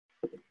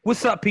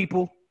What's up,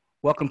 people?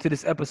 Welcome to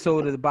this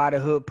episode of the By the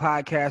Hood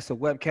podcast or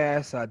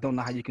webcast. I don't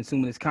know how you're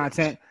consuming this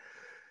content.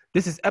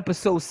 This is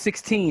episode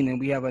 16, and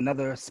we have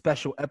another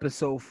special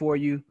episode for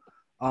you.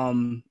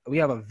 We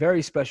have a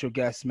very special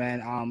guest,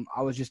 man.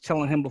 I was just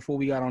telling him before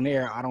we got on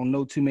air, I don't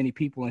know too many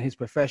people in his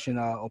profession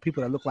or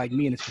people that look like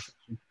me in his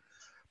profession.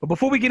 But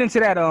before we get into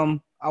that, I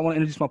want to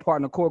introduce my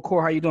partner, Core.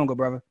 Core, how you doing, good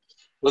brother?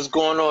 What's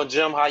going on,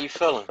 Jim? How you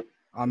feeling?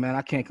 Oh, man,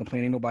 I can't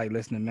complain. Ain't nobody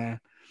listening, man.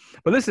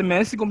 But listen, man,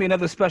 this is going to be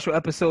another special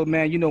episode,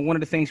 man. You know, one of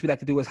the things we like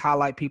to do is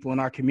highlight people in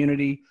our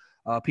community,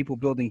 people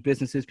building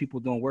businesses, people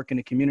doing work in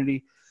the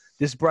community.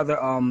 This brother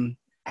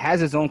has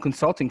his own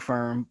consulting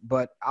firm,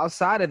 but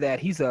outside of that,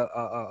 he's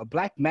a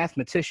black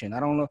mathematician. I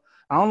don't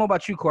know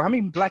about you, Core. How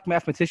many black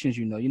mathematicians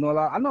you know? You know a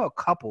lot? I know a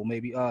couple,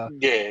 maybe.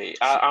 Yeah,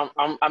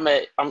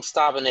 I'm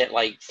stopping at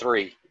like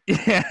 3.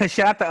 Yeah,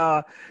 shout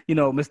out to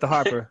Mr.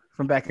 Harper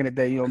from back in the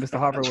day. You know, Mr.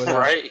 Harper was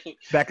right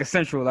back at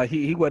Central. Like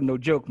he wasn't no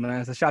joke,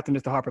 man. So shout out to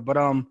Mr. Harper. But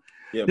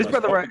yeah, this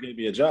brother Harper gave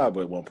me a job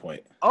at one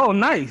point. Oh,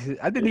 nice.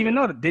 I didn't even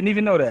know that. Didn't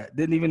even know that.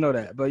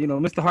 But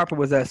Mr. Harper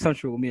was at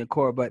Central with me and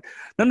Cora. But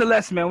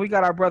nonetheless, man, we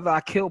got our brother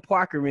Akil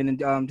Parker in,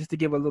 and just to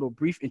give a little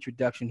brief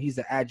introduction, he's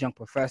an adjunct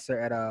professor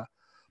at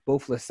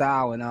both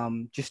LaSalle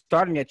and just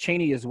starting at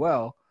Cheney as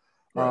well.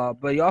 Right.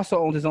 But he also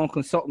owns his own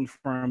consultant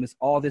firm. It's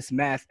All This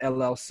Math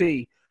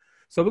LLC.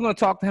 So we're going to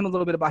talk to him a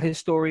little bit about his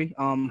story,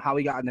 how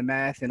he got into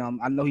math. And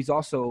I know he's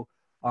also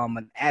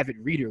an avid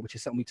reader, which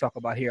is something we talk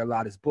about here a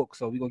lot, his books.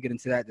 So we're going to get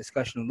into that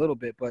discussion a little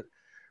bit. But,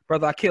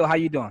 Brother Akil, how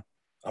you doing?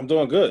 I'm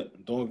doing good.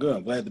 I'm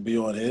glad to be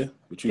on here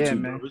with you two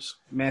brothers.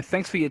 Man,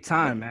 thanks for your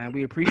time, man.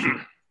 We appreciate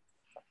it.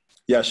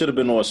 Yeah, I should have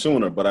been on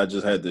sooner, but I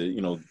just had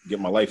to,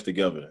 get my life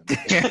together.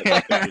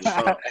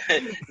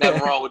 Nothing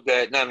wrong with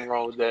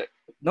that.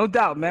 No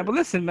doubt, man. But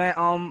listen, man,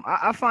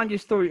 I find your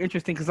story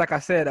interesting because, like I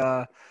said,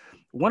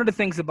 one of the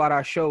things about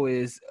our show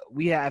is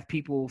we have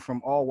people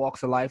from all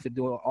walks of life that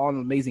do all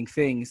amazing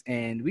things,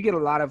 and we get a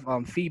lot of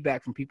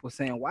feedback from people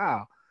saying,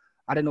 "Wow,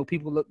 I didn't know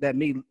people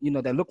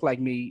that look like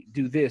me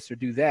do this or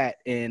do that."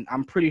 And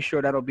I'm pretty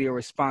sure that'll be a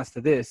response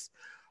to this,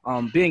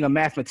 being a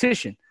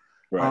mathematician.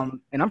 Right.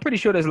 And I'm pretty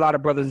sure there's a lot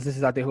of brothers and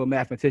sisters out there who are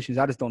mathematicians.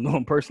 I just don't know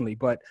them personally.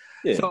 But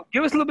yeah. So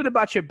give us a little bit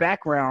about your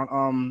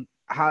background.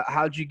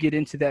 How'd you get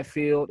into that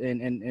field,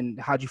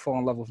 and how'd you fall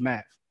in love with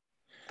math?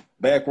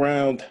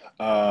 Background.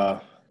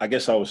 I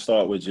guess I would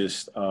start with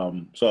just,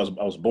 so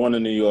I was born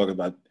in New York.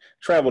 I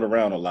traveled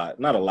around a lot,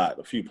 not a lot,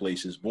 a few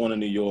places. Born in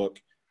New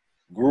York,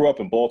 grew up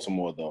in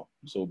Baltimore though.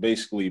 So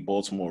basically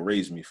Baltimore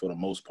raised me for the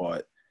most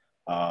part.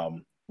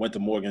 Went to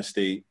Morgan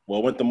State.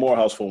 Well, went to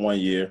Morehouse for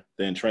 1 year,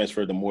 then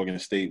transferred to Morgan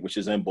State, which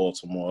is in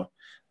Baltimore.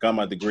 Got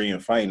my degree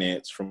in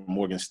finance from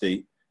Morgan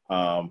State.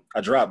 I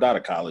dropped out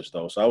of college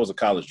though. So I was a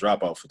college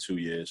dropout for 2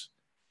 years.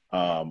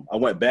 I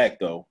went back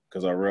though,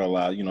 because I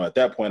realized, at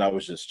that point I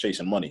was just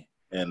chasing money.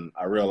 And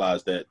I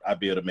realized that I'd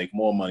be able to make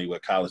more money with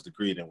a college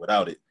degree than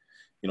without it.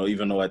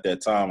 Even though at that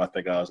time, I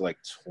think I was like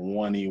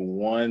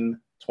 21,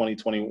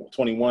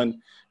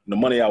 the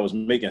money I was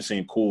making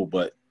seemed cool,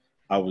 but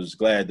I was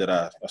glad that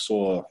I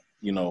saw,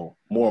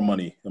 more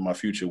money in my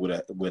future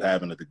with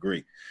having a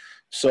degree.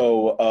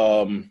 So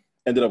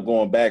ended up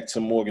going back to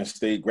Morgan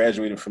State,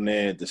 graduating from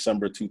there in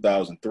December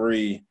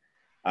 2003.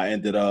 I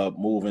ended up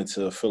moving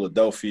to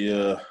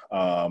Philadelphia,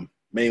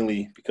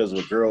 mainly because of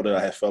a girl that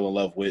I had fell in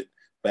love with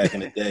back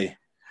in the day.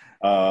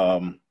 She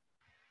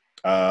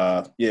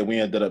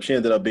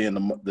ended up being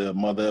the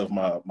mother of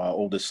my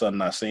oldest son,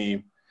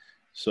 Naseem.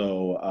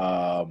 So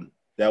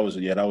that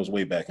was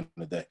way back in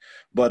the day.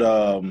 But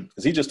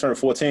because he just turned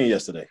 14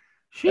 yesterday.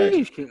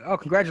 Sheesh. Oh,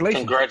 congratulations.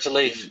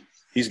 Congratulations.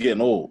 He's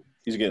getting old.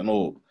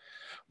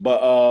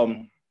 But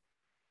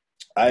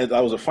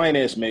I was a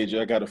finance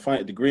major. I got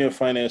a degree in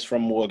finance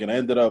from Morgan. I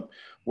ended up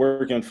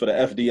working for the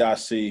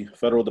FDIC,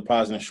 Federal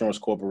Deposit Insurance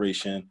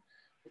Corporation.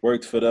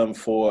 Worked for them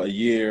for a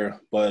year,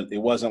 but it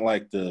wasn't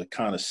like the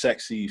kind of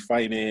sexy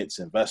finance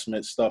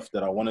investment stuff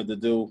that I wanted to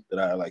do, that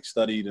I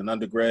studied in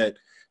undergrad. It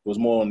was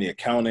more on the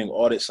accounting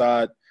audit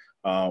side,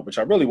 which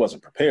I really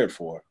wasn't prepared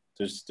for,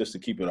 just to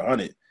keep it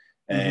 100.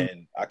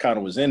 And I kind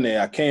of was in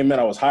there. I came in,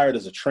 I was hired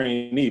as a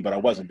trainee, but I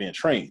wasn't being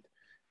trained.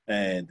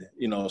 And,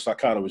 so I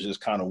kind of was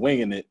just kind of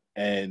winging it.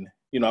 And,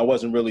 I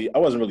wasn't really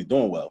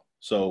doing well.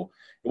 So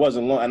it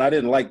wasn't long, and I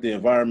didn't like the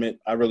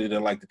environment. I really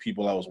didn't like the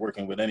people I was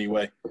working with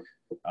anyway.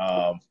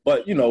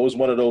 But it was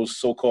one of those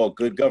so-called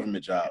good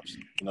government jobs,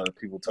 that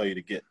people tell you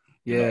to get.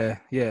 Yeah.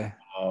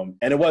 And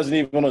it wasn't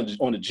even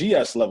on the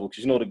GS level,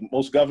 because the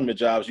most government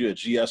jobs, you had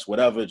GS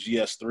whatever,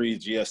 GS3,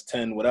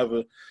 GS10,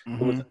 whatever. It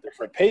was a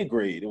different pay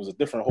grade. It was a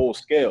different whole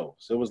scale.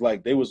 So it was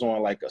like they was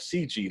on like a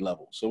CG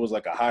level. So it was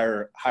like a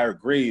higher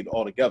grade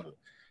altogether.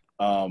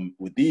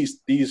 With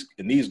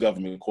these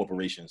government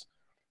corporations.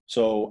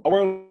 So I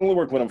only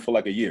worked with them for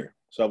like a year.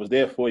 So I was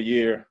there for a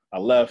year. I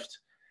left.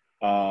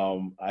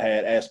 I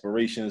had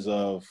aspirations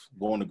of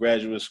going to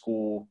graduate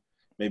school,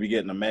 maybe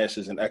getting a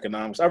master's in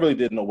economics. I really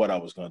didn't know what I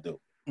was going to do,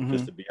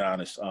 just to be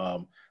honest. I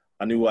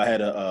knew I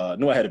had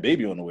a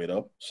baby on the way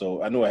though,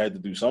 so I knew I had to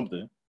do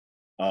something.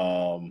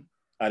 I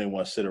didn't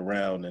want to sit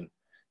around and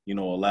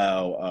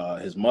allow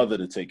his mother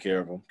to take care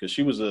of him, because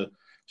she was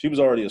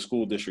already a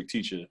school district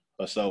teacher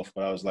herself.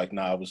 But I was like,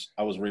 nah,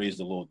 I was raised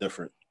a little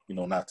different,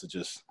 not to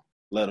just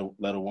let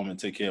a woman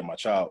take care of my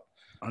child.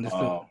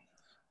 Understood.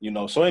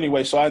 So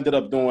anyway, so I ended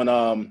up doing,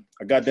 I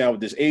got down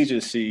with this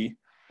agency.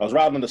 I was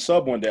riding on the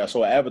sub one day. I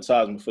saw an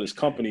advertisement for this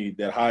company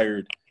that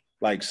hired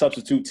like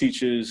substitute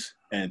teachers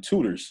and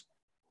tutors.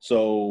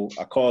 So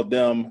I called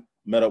them,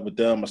 met up with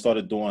them. I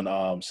started doing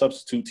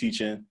substitute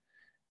teaching.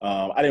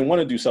 I didn't want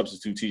to do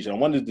substitute teaching. I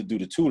wanted to do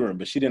the tutoring,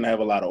 but she didn't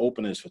have a lot of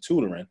openings for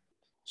tutoring.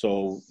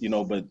 So,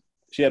 but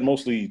she had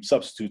mostly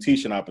substitute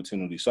teaching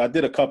opportunities. So I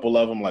did a couple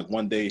of them, like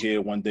one day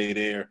here, one day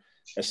there,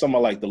 at some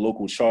of like the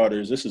local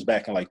charters. This is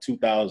back in like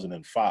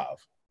 2005,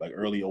 like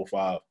early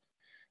 05.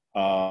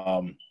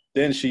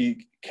 Then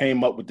she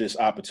came up with this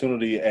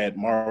opportunity at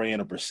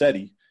Mariana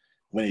Brissetti,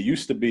 when it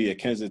used to be at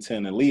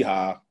Kensington and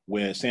Lehigh,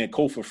 where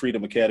Sankofa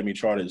Freedom Academy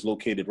Charter is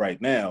located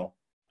right now.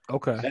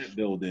 Okay. That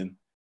building.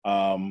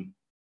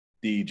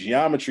 The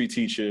geometry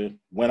teacher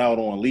went out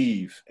on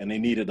leave, and they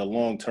needed a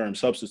long-term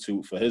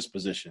substitute for his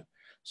position.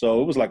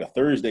 So it was like a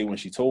Thursday when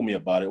she told me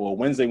about it, or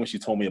Wednesday when she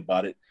told me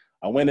about it.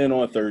 I went in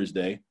on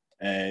Thursday,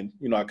 and,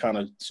 I kind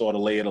of saw the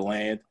lay of the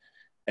land.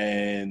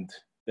 And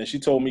then she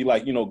told me,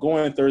 like, go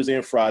in Thursday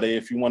and Friday.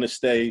 If you want to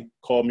stay,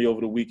 call me over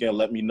the weekend,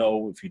 let me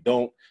know. If you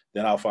don't,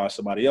 then I'll find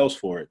somebody else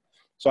for it.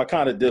 So I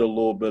kind of did a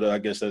little bit of, I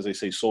guess, as they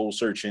say, soul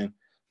searching,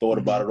 thought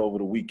about it over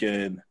the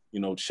weekend,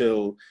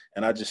 chilled.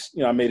 And I just,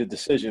 I made a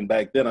decision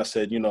back then. I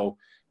said,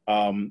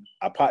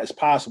 it's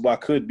possible I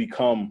could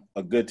become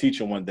a good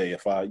teacher one day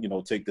if I,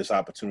 take this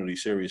opportunity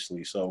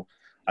seriously. So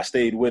I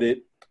stayed with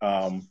it,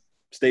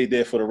 stayed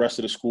there for the rest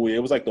of the school year.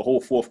 It was like the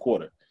whole fourth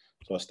quarter.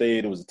 So I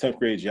stayed. It was a 10th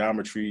grade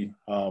geometry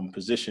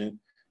position.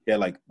 He had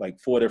like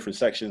 4 different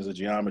sections of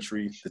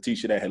geometry, the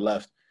teacher that had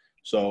left.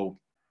 So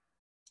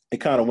it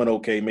kind of went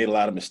okay, made a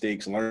lot of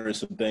mistakes, learned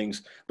some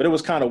things. But it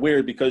was kind of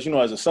weird because,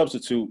 as a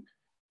substitute,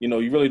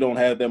 you really don't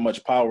have that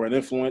much power and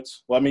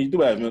influence. Well, I mean,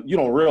 you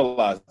don't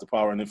realize the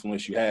power and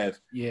influence you have.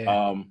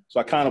 Yeah. So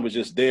I kind of was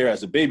just there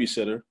as a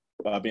babysitter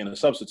by being a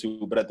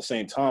substitute. But at the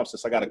same time,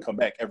 since I got to come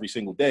back every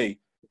single day,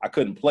 I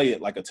couldn't play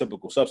it like a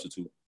typical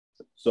substitute.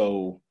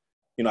 So,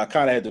 I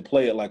kind of had to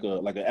play it like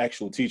an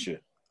actual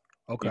teacher.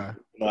 Okay.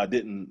 I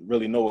didn't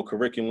really know a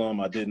curriculum.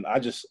 I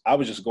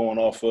was just going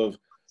off of,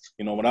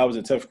 when I was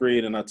in 10th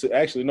grade and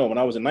when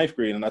I was in 9th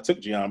grade and I took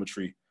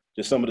geometry,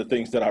 just some of the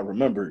things that I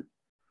remembered,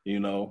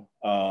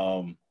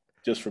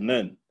 just from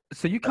then.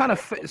 So you kind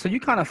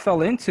of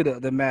fell into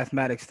the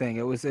mathematics thing.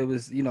 It was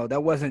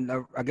that wasn't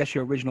I guess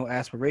your original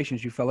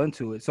aspirations. You fell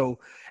into it. So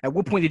at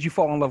what point did you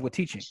fall in love with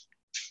teaching?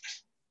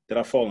 Did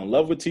I fall in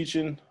love with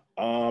teaching?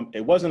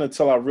 It wasn't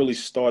until I really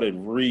started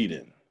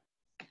reading,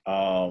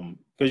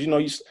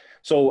 because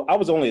so I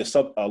was only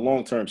a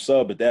long-term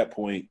sub at that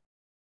point,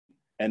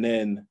 and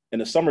then in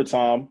the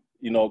summertime,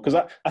 because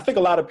I think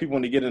a lot of people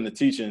when they get into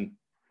teaching,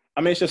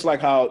 I mean, it's just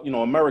like how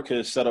America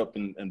is set up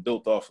and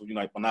built off of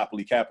like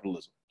monopoly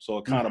capitalism, so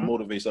it kind of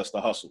motivates us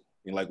to hustle.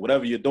 Like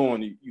whatever you're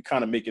doing, you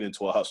kind of make it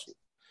into a hustle.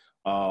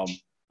 And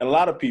a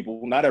lot of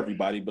people, not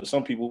everybody, but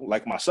some people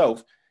like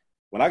myself,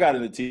 when I got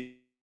into teaching,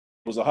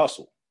 it was a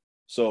hustle.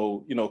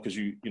 So, because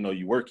you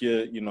work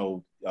here,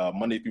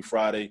 Monday through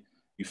Friday,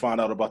 you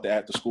find out about the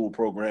after school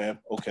program.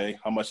 Okay,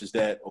 how much is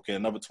that? Okay,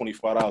 another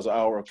 $25 an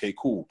hour. Okay,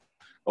 cool.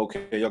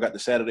 Okay, y'all got the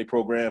Saturday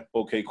program.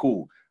 Okay,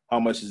 cool. How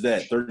much is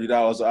that?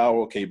 $30 an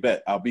hour. Okay,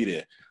 bet. I'll be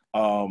there.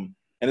 And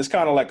it's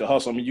kind of like a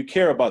hustle. I mean, you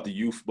care about the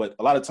youth, but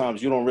a lot of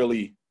times you don't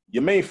really,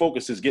 your main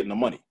focus is getting the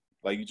money.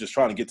 Like you're just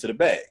trying to get to the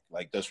bag.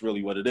 Like that's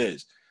really what it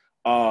is.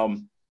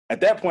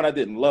 At that point, I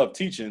didn't love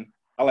teaching.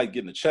 I liked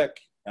getting a check,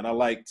 and I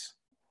liked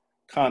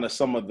kind of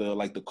some of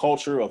the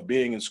culture of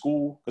being in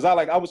school. Because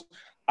when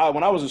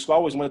I was in school, I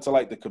always went to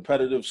like the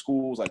competitive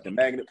schools, like the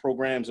magnet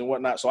programs and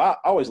whatnot. So I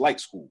always liked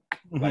school.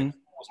 Like it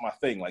was my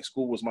thing. Like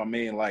school was my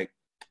main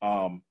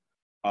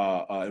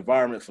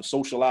environment for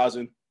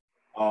socializing.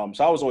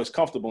 So I was always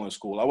comfortable in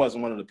school. I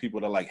wasn't one of the people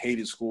that like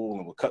hated school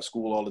and would cut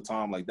school all the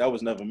time. Like that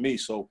was never me.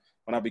 So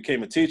when I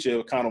became a teacher,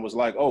 it kind of was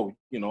like, oh,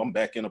 I'm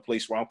back in a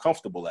place where I'm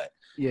comfortable at,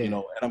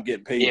 and I'm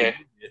getting paid.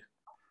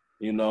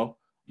 Yeah.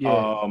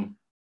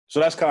 So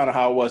that's kind of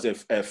how it was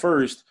at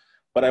first,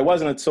 but it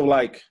wasn't until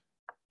I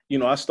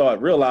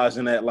started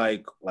realizing that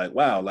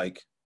wow,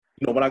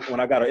 when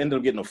I ended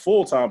up getting a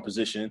full-time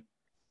position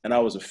and I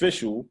was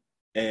official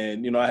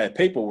and, I had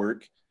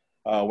paperwork,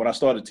 when I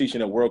started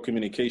teaching at World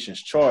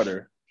Communications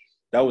Charter,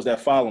 that was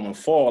that following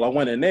fall. I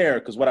went in there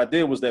because what I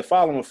did was that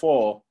following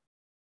fall,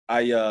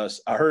 I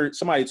heard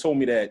somebody told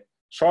me that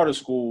charter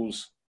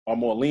schools are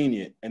more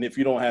lenient. And if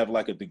you don't have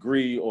like a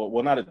degree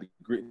not a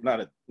degree,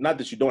 not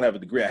that you don't have a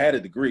degree, I had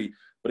a degree,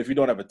 but if you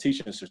don't have a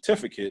teaching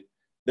certificate,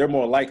 they're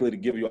more likely to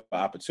give you an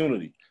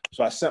opportunity.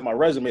 So I sent my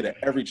resume to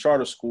every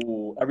charter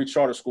school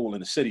in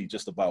the city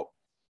just about.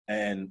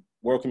 And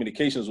World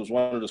Communications was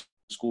one of the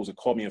schools that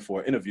called me in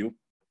for an interview.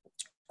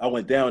 I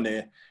went down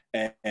there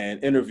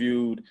and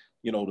interviewed,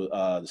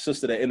 the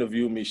sister that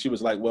interviewed me. She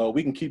was like, well,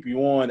 we can keep you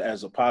on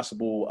as a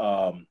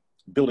possible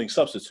building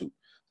substitute.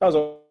 I was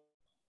like,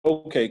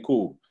 okay,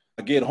 cool.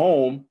 get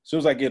home, as soon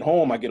as I get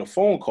home, I get a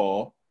phone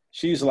call.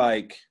 She's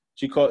like,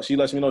 she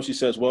lets me know, she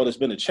says, well, there's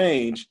been a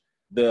change.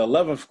 The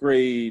 11th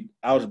grade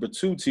Algebra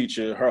 2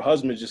 teacher, her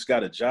husband just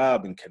got a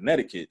job in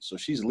Connecticut, so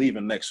she's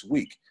leaving next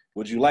week.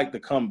 Would you like to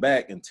come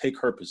back and take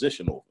her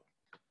position over?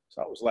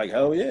 So I was like,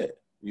 hell yeah.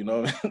 You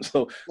know what I mean?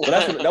 So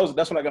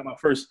that's when I got my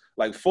first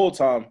like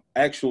full-time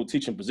actual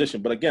teaching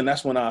position. But again,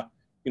 that's when I,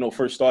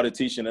 first started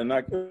teaching, and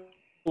it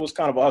was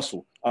kind of a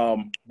hustle.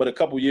 But a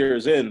couple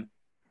years in,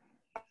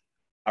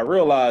 I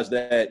realized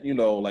that,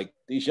 like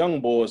these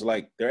young boys,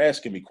 like they're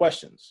asking me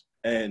questions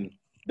and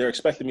they're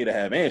expecting me to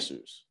have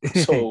answers.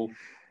 So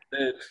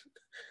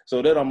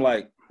then I'm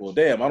like, well,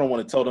 damn, I don't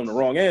want to tell them the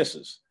wrong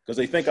answers because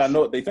they think I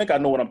know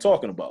what I'm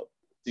talking about.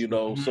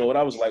 So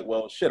I was like,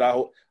 well, shit,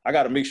 I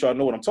got to make sure I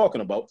know what I'm talking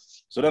about.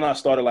 So then I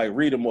started like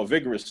reading more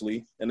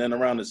vigorously. And then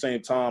around the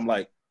same time,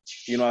 like,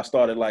 I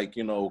started like,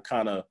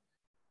 kind of,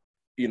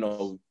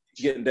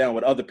 getting down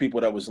with other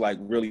people that was like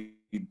really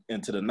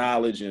into the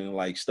knowledge and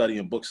like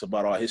studying books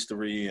about our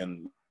history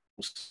and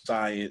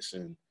science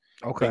and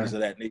things of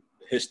that nature,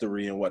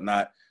 history and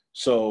whatnot.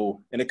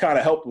 So, and it kind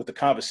of helped with the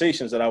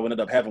conversations that I ended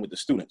up having with the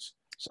students.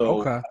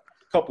 So a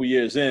couple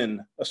years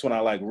in, that's when I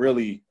like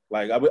really,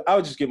 like I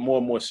would just get more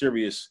and more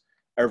serious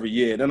every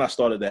year. Then I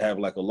started to have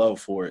like a love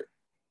for it.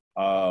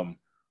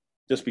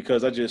 Just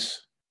because I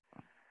just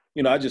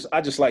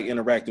like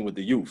interacting with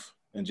the youth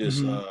and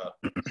just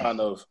kind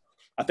of,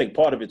 I think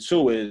part of it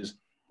too is,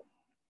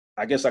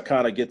 I guess I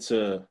kind of get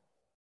to,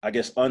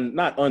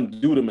 not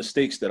undo the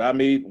mistakes that I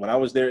made when I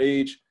was their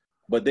age,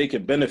 but they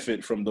can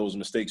benefit from those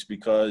mistakes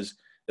because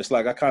it's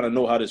like I kind of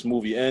know how this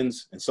movie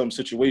ends in some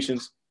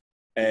situations,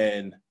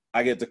 and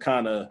I get to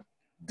kind of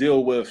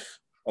deal with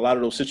a lot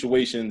of those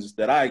situations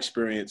that I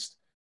experienced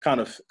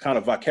kind of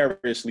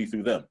vicariously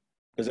through them.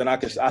 Because then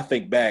I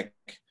think back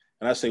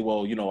and I say,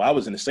 well, I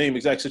was in the same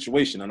exact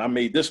situation and I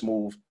made this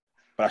move,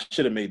 but I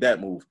should have made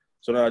that move.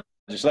 So then I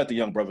just let the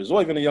young brothers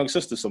or even the young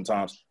sisters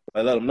sometimes,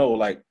 I let them know,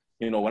 like,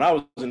 when I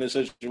was in this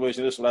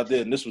situation, this is what I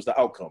did and this was the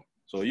outcome.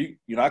 So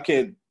I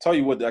can't tell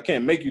you I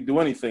can't make you do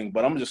anything,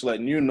 but I'm just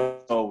letting you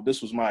know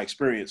this was my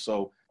experience.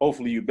 So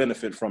hopefully you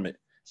benefit from it.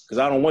 Because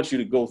I don't want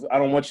you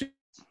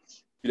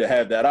to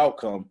have that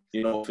outcome,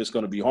 if it's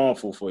going to be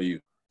harmful for you.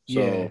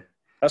 So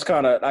that's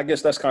kind of, I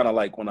guess that's kind of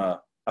like when I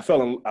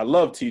started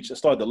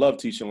to love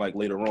teaching like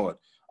later on.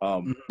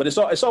 But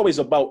it's always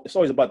about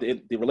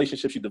the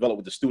relationships you develop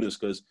with the students.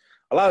 Because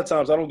a lot of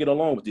times I don't get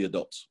along with the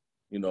adults.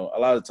 A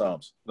lot of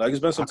times, like it's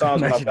been some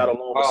times when I've got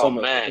along with some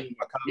of my colleagues.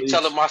 You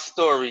telling my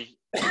story.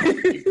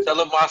 You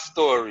telling my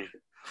story.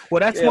 Well,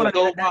 that's my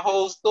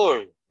whole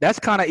story. That's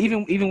kind of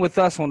even with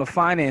us on the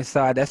finance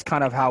side. That's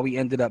kind of how we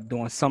ended up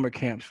doing summer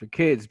camps for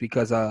kids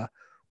because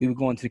we would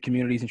go into the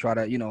communities and try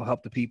to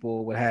help the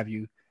people, what have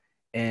you,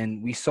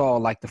 and we saw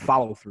like the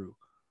follow through.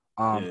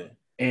 And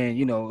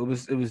it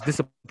was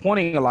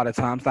disappointing a lot of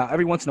times. Now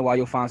every once in a while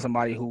you'll find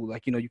somebody who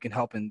like you can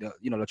help and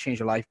they'll change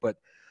your life. But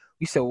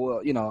we said,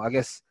 well, I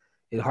guess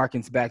it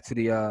harkens back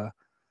to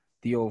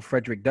the old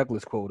Frederick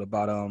Douglass quote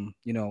about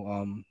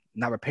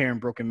not repairing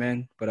broken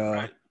men,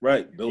 but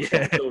right. Build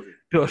strong children.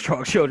 Build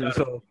strong children.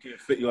 So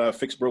you gotta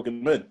fix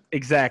broken men.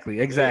 Exactly.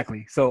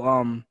 Yeah.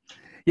 So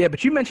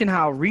but you mentioned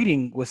how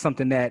reading was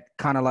something that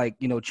kind of like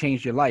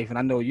changed your life, and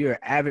I know you're an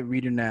avid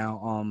reader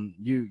now.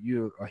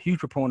 You're a huge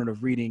proponent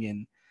of reading,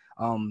 and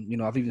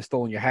I've even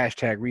stolen your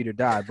hashtag read or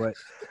die, but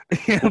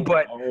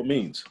by all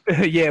means.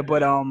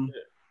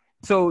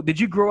 So did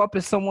you grow up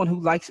as someone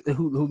who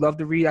loved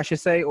to read, I should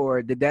say, or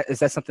is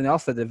that something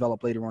else that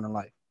developed later on in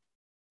life?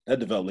 That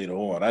developed later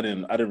on. I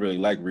didn't really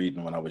like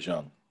reading when I was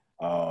young.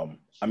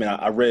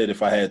 I read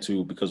if I had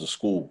to because of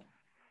school,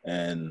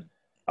 and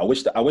I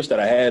wish that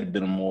I had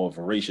been a more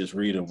voracious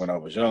reader when I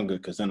was younger.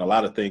 Because then a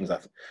lot of things,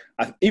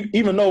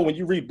 even though when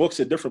you read books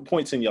at different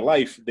points in your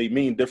life, they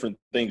mean different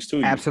things to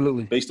you.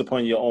 Absolutely, based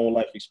upon your own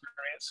life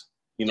experience.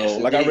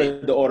 Yes, like I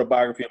read the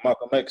autobiography of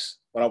Malcolm X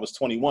when I was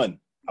 21.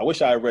 I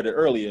wish I had read it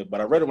earlier, but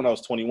I read it when I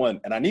was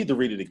 21, and I need to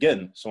read it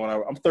again. So when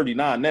I'm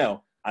 39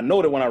 now, I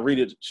know that when I read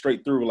it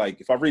straight through,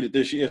 like if I read it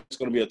this year, it's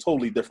going to be a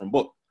totally different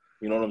book.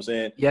 You know what I'm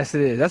saying? Yes,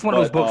 it is. That's one of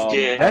those books.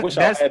 I wish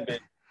I had been.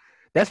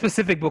 That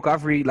specific book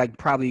I've read like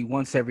probably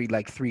once every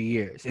like 3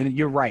 years, and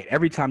you're right.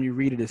 Every time you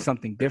read it, it's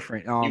something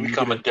different. You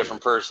become a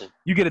different person.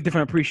 You get a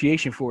different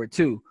appreciation for it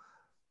too.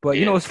 But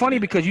it's funny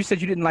because you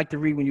said you didn't like to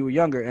read when you were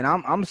younger, and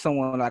I'm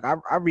someone like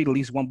I read at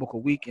least one book a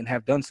week and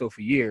have done so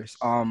for years.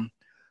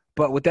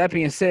 But with that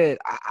being said,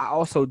 I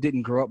also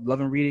didn't grow up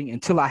loving reading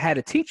until I had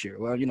a teacher.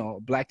 Well, a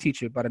black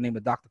teacher by the name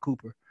of Dr.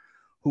 Cooper,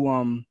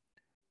 who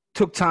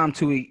took time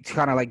to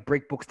kind of like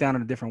break books down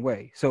in a different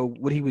way. So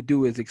what he would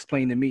do is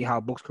explain to me how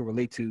books could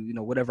relate to,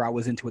 whatever I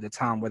was into at the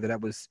time, whether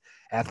that was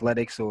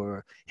athletics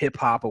or hip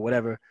hop or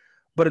whatever.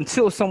 But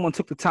until someone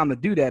took the time to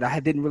do that, I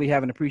didn't really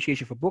have an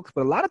appreciation for books.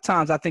 But a lot of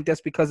times I think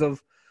that's because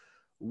of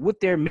what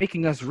they're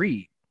making us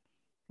read.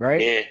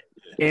 Right. Yeah.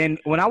 And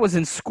when I was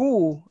in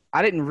school,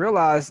 I didn't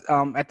realize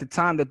at the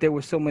time that there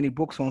were so many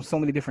books on so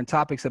many different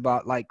topics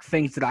about like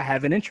things that I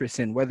have an interest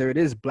in, whether it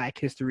is Black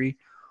history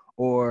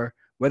or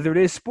whether it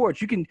is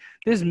sports.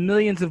 There's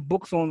millions of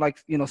books on like,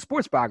 you know,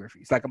 sports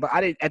biographies. Like, but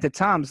I didn't at the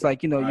time. It's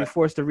like, you know, you're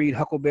forced to read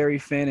Huckleberry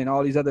Finn and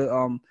all these other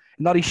and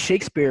all these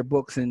Shakespeare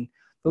books, and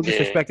no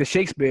disrespect to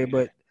Shakespeare,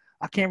 but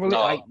I can't really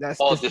like that's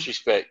all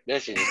disrespect.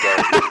 That shit is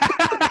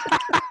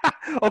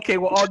garbage. Okay,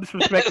 well, all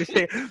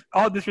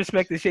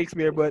disrespect to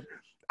Shakespeare, but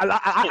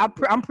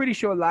I'm pretty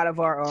sure a lot of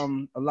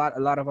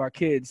our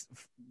kids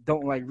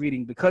don't like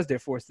reading because they're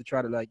forced to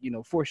try to, like, you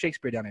know, force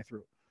Shakespeare down their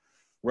throat.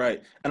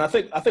 Right, and I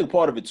think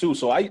part of it too.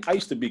 So I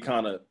used to be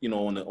kind of, you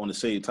know, on the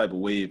same type of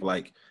wave,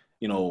 like,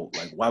 you know,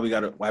 like why we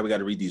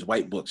gotta read these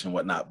white books and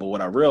whatnot. But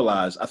what I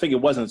realized, I think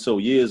it wasn't until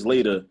years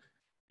later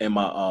in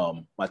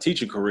my my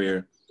teaching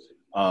career,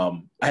 I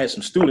had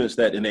some students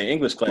that in their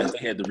English class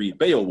they had to read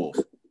Beowulf.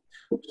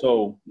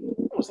 So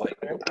I was like,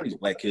 man, why these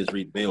black kids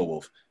read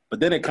Beowulf? But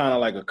then it kind of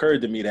like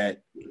occurred to me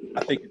that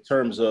I think in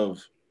terms of,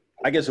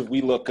 I guess if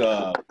we look,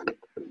 and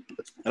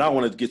I don't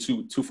want to get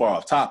too far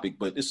off topic,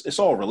 but it's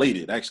all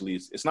related. Actually,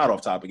 it's not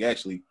off topic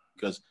actually,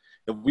 because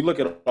if we look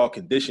at our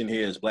condition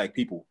here as black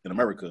people in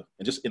America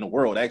and just in the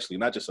world, actually,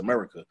 not just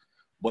America,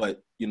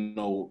 but, you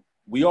know,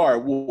 we are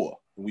at war.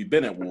 We've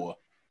been at war,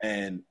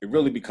 and it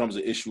really becomes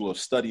an issue of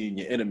studying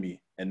your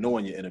enemy and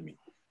knowing your enemy.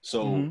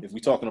 So if we're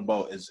talking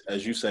about,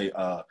 as you say,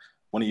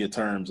 one of your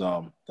terms,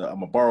 I'm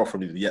gonna borrow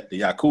from the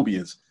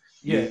Yakubians.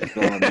 Yeah,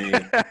 you know what I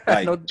mean.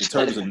 Like in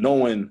terms of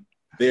knowing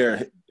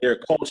their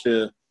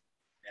culture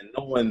and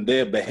knowing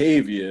their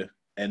behavior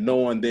and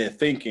knowing their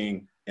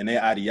thinking and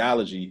their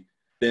ideology,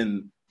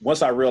 then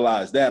once I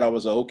realized that, I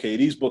was like, okay,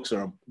 these books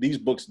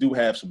do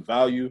have some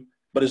value,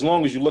 but as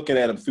long as you're looking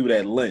at them through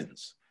that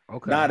lens,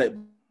 okay.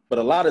 But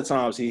a lot of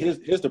times,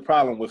 here's the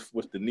problem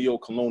with the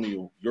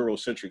neo-colonial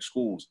Eurocentric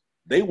schools.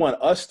 They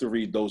want us to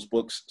read those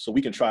books so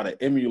we can try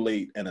to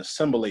emulate and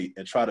assimilate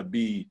and try to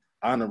be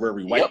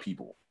honorary white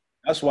people.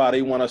 That's why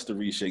they want us to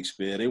read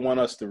Shakespeare. They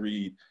want us to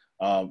read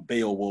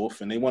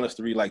Beowulf, and they want us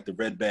to read like the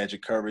Red Badge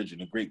of Courage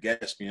and the Great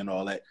Gatsby and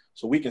all that.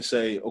 So we can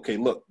say, okay,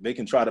 look, they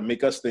can try to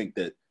make us think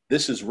that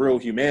this is real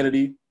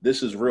humanity,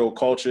 this is real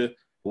culture.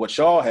 What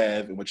y'all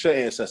have and what your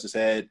ancestors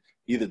had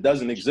either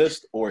doesn't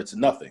exist or it's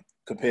nothing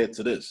compared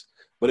to this.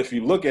 But if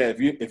you look at,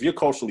 if you're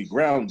culturally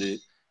grounded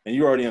and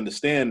you already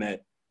understand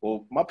that,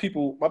 well, my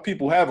people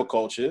have a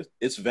culture,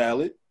 it's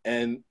valid,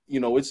 and you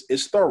know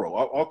it's thorough.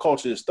 Our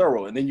culture is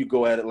thorough, and then you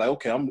go at it like,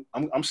 okay,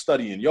 I'm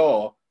studying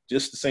y'all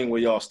just the same way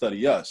y'all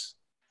study us,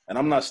 and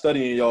I'm not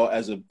studying y'all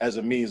as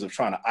a means of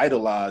trying to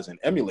idolize and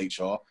emulate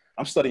y'all.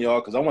 I'm studying y'all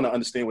because I want to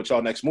understand what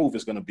y'all next move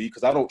is going to be,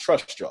 because I don't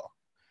trust y'all.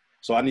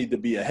 So I need to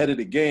be ahead of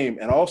the game,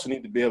 and I also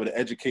need to be able to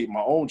educate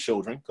my own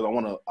children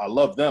because I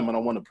love them and I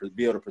want to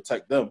be able to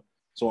protect them.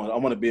 So I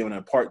want to be able to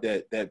impart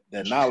that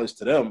knowledge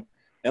to them.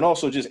 And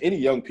also just any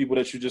young people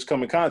that you just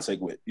come in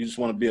contact with. You just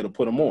want to be able to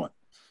put them on.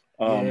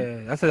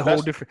 Yeah, that's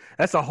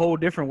a whole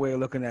different way of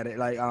looking at it.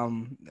 Like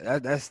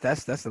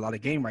that's a lot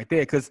of game right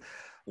there, because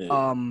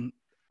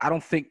I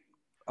don't think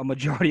a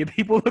majority of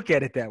people look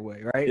at it that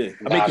way, right? Yeah.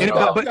 I mean,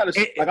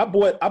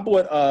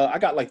 I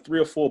got like 3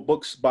 or 4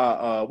 books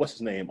by what's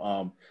his name?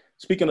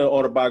 Speaking of the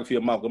autobiography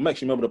of Malcolm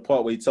X, you remember the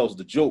part where he tells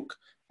the joke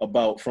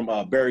about from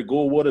Barry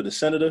Goldwater, the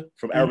senator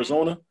from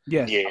Arizona.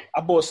 Yeah.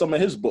 I bought some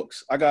of his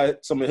books. I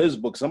got some of his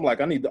books. I'm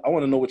like, I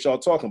want to know what y'all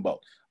talking about.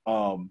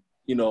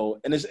 You know,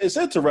 and it's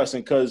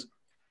interesting because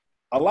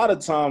a lot of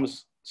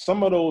times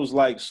some of those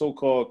like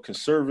so-called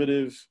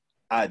conservative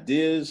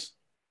ideas,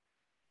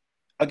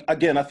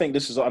 again, I think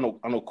this is, I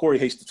know Corey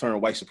hates the term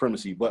white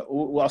supremacy, but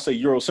I'll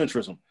say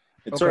Eurocentrism.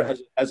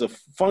 As a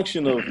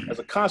function of, as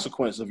a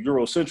consequence of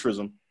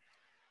Eurocentrism,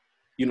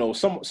 you know,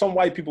 some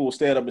white people will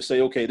stand up and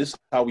say, okay, this is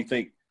how we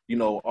think, you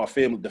know,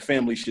 the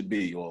family should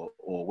be, or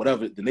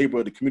whatever the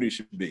neighborhood, the community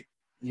should be.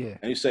 Yeah.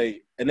 And you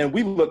say, and then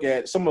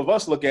some of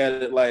us look at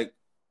it like,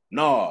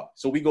 nah.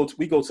 So we go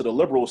to the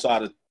liberal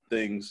side of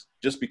things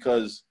just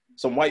because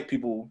some white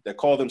people that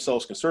call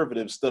themselves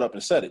conservatives stood up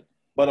and said it.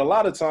 But a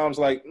lot of times,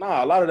 like,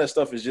 nah, a lot of that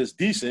stuff is just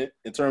decent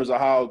in terms of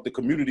how the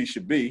community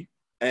should be.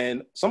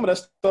 And some of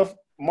that stuff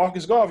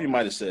Marcus Garvey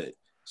might have said.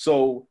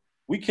 So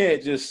we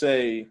can't just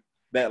say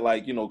that,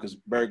 like, you know, because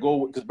Barry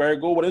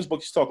Goldwater, his book,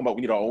 he's talking about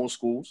we need our own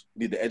schools.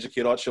 We need to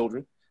educate our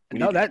children.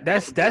 No,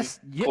 that's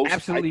you're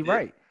absolutely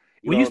right.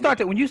 When you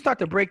start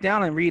to break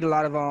down and read a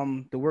lot of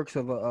the works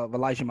of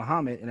Elijah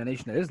Muhammad in the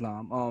Nation of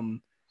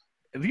Islam,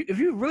 if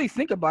you really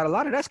think about it, a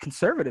lot of that's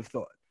conservative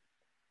thought,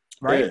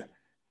 right?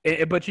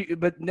 Yeah.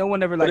 But no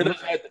one ever like.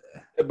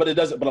 But it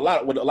doesn't. But a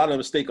lot of the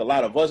mistake a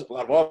lot of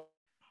our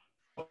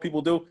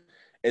people do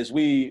is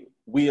we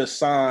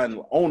assign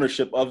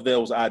ownership of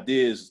those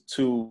ideas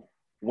to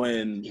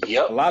when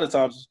a lot of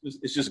times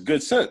it's just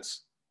good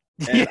sense.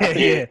 And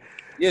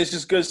yeah, it's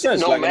just good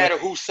sense. No matter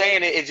who's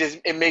saying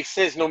it, it makes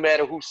sense. No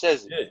matter who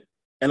says it. Yeah.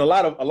 And a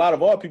lot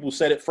of our people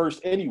said it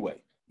first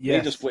anyway. Yeah,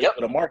 they just wait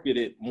to market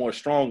it more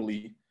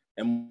strongly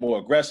and more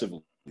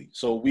aggressively.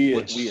 So we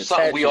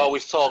something we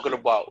always talking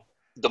about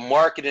the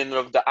marketing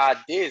of the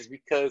ideas,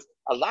 because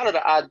a lot of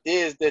the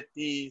ideas that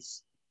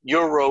these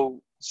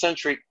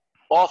Eurocentric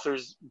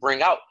authors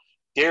bring out,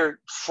 they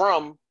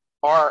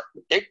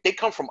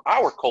come from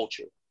our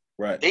culture.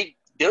 Right.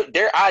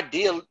 their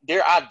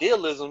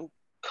idealism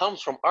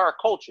comes from our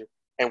culture,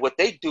 and what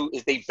they do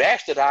is they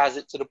bastardize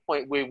it to the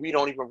point where we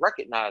don't even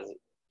recognize it.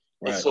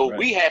 And so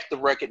we have to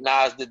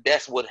recognize that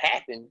that's what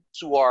happened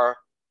to our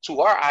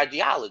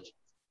ideology.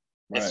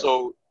 And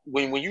so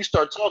when you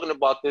start talking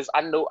about this,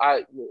 I know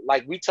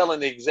we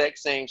telling the exact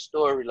same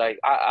story. Like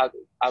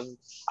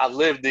I've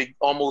lived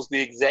almost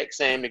the exact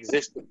same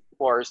existence as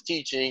far as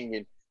teaching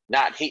and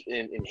not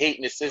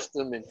hating the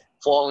system and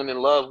falling in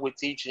love with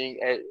teaching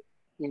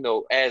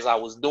as I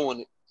was doing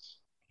it.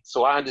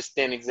 So I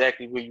understand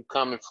exactly where you're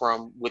coming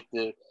from with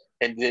the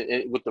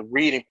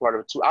reading part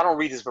of it too. I don't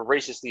read as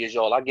voraciously as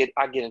y'all. I get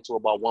into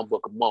about one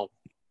book a month,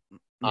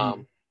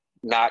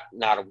 not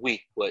a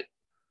week. But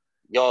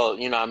y'all,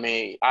 you know what I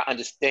mean? I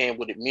understand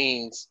what it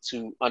means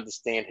to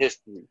understand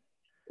history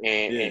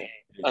and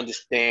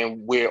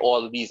understand where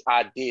all of these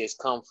ideas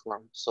come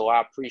from. So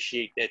I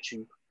appreciate that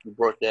you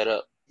brought that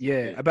up.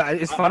 Yeah, but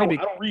it's funny.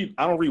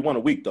 I don't read one a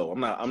week though.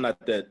 I'm not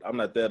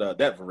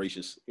that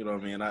voracious. You know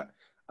what I mean?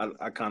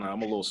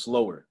 I'm a little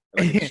slower.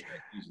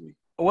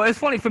 Well, it's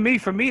funny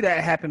for me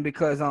that happened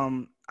because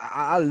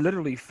I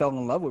literally fell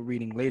in love with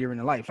reading later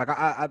in life. Like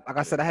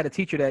I said, I had a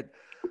teacher that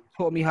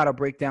taught me how to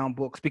break down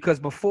books because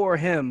before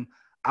him,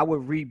 I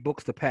would read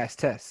books to pass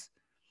tests.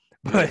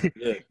 But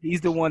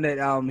he's the one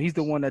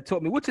that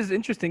taught me, which is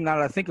interesting now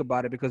that I think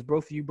about it, because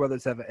both of you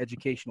brothers have an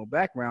educational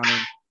background,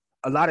 and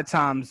a lot of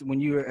times when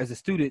you're as a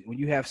student, when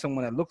you have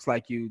someone that looks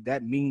like you,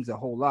 that means a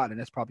whole lot, and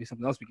that's probably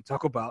something else we can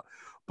talk about.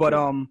 But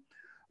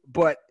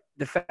but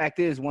the fact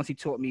is, once he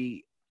taught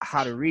me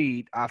how to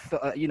read, I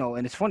felt,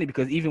 and it's funny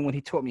because even when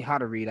he taught me how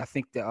to read, I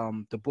think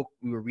the book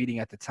we were reading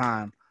at the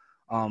time,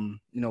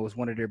 was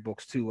one of their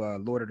books too,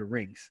 Lord of the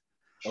Rings.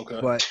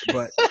 Okay. But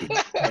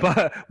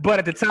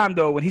at the time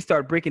though, when he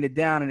started breaking it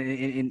down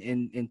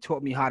and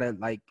taught me how to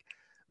like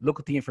look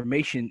at the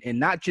information and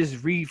not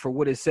just read for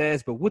what it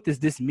says, but what does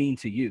this mean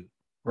to you?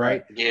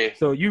 Right. Yeah.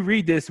 So you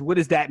read this, what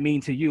does that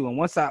mean to you? And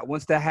once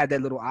that had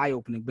that little eye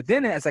opening, but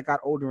then as I got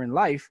older in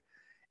life,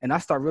 and I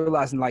start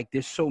realizing like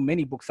there's so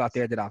many books out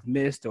there that I've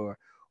missed or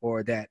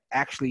that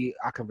actually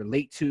I can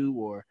relate to,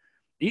 or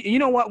you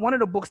know what? One of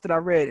the books that I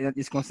read, and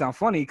it's gonna sound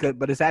funny,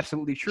 but it's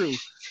absolutely true.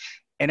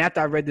 And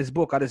after I read this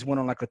book, I just went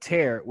on like a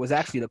tear. Was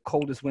actually The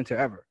Coldest Winter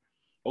Ever.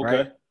 Okay.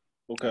 Right?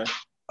 Okay.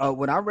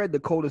 When I read The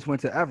Coldest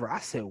Winter Ever, I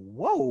said,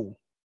 "Whoa,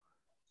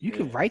 you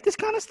can write this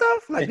kind of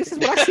stuff? Like this is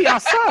what I see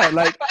outside."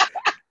 Like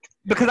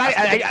because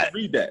I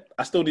read that.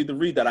 I still need to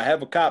read that. I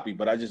have a copy,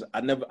 but I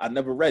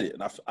never read it,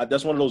 and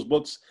that's one of those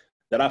books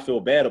that I feel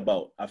bad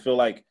about. I feel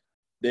like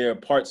there are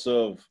parts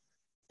of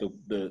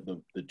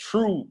the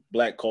true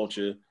Black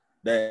culture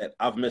that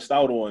I've missed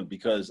out on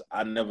because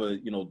I never,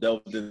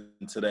 delved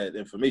into that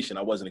information.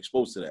 I wasn't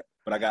exposed to that.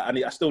 But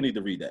I still need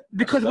to read that.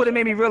 Because what it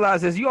made me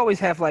realize is you always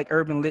have like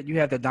urban lit, you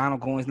have the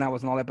Donald Goins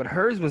novels and all that, but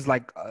hers was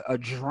like a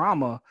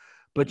drama,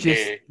 but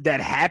just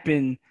that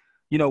happened,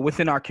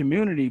 within our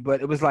community. But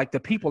it was like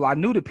I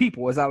knew the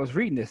people as I was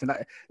reading this. And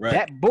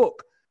that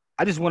book,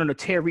 I just wanted to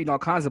tear reading all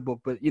kinds of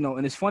books. But,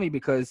 and it's funny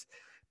because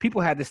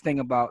people had this thing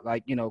about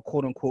like,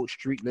 quote unquote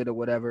street lit or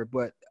whatever,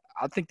 but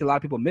I think a lot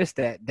of people miss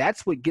that.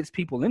 That's what gets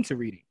people into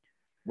reading.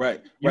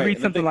 Right. You read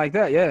something like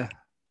that, yeah.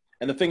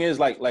 And the thing is,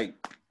 like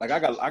I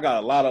got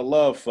a lot of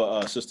love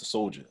for Sister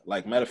Soldier.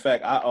 Like, matter of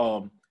fact, I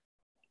don't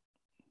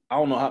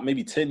know how,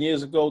 maybe 10,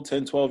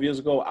 12 years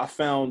ago, I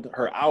found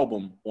her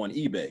album on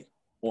eBay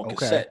on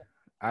cassette.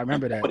 I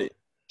remember that.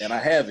 And I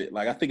have it.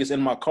 Like, I think it's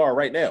in my car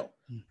right now.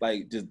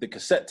 Like, just the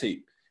cassette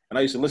tape. And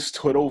I used to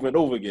listen to it over and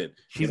over again.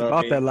 She's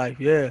about that life,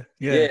 yeah.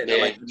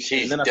 Like,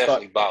 she's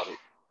definitely about it.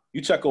 You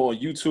check on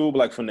YouTube,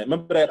 like from that.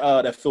 Remember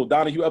that Phil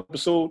Donahue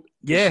episode?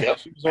 Yeah,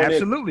 she was on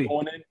absolutely.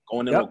 There,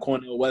 going in with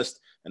Cornel West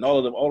and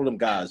all of them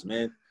guys,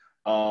 man.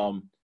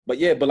 But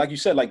like you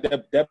said, like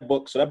that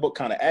book. So that book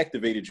kind of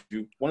activated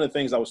you. One of the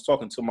things I was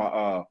talking to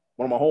my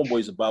one of my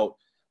homeboys about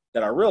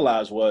that I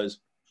realized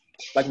was,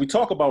 like, we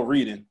talk about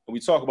reading and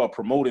we talk about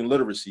promoting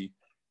literacy,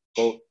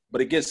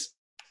 but it gets,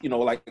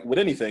 like with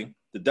anything,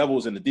 the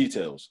devil's in the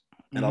details.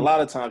 And a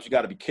lot of times you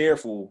got to be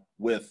careful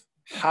with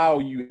how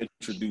you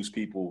introduce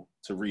people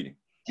to reading,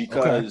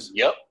 because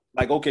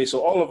so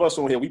all of us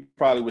on here, we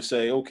probably would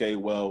say, okay,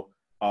 well,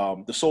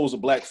 The Souls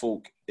of Black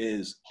Folk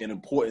is an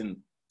important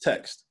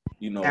text,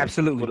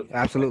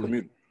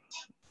 absolutely.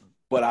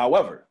 But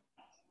however,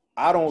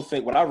 I don't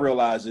think, what I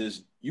realize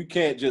is you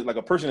can't just, like,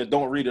 a person that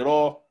don't read at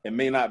all and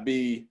may not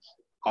be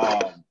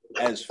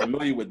as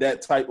familiar with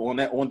that type on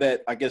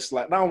that I guess,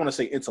 like, I don't want to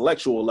say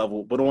intellectual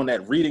level, but on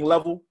that reading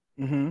level,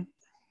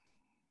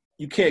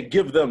 you can't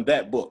give them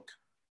that book,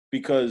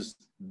 because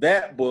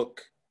that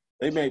book,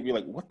 they may be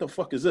like, what the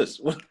fuck is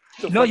this?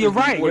 No, you're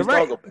right. You're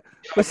right.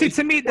 But see,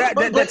 to me,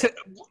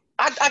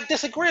 I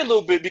disagree a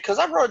little bit, because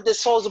I wrote The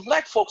Souls of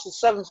Black Folks in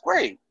 7th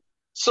grade.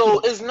 So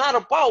it's not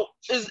about,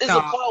 it's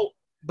about.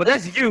 But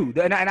that's you.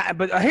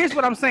 But here's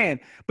what I'm saying.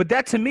 But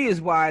that, to me,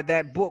 is why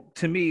that book,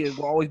 to me,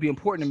 will always be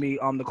important to me.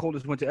 The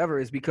Coldest Winter Ever,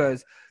 is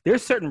because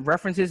there's certain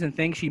references and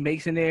things she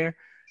makes in there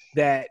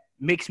that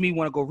makes me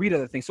want to go read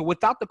other things. So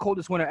without The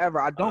Coldest Winter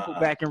Ever, I don't go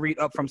back and read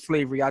Up From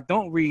Slavery. I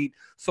don't read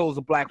Souls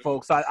of Black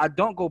Folks. I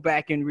don't go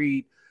back and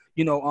read,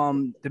 The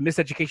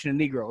Miseducation of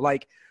Negro.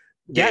 Like,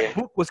 that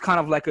book was kind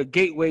of like a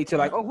gateway to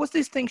like, oh, what's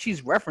this thing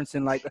she's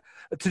referencing? Like,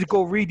 to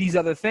go read these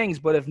other things.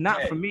 But if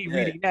not for me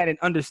reading that and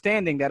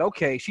understanding that,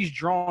 okay, she's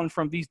drawn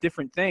from these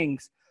different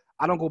things,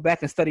 I don't go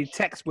back and study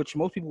text, which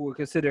most people would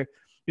consider,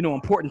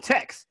 important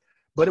text.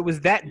 But it was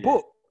that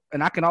book.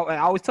 And I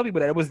always tell people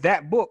that it was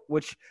that book,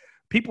 which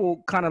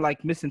people kind of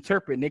like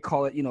misinterpret and they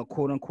call it,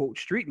 quote unquote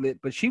street lit.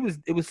 But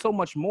it was so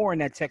much more in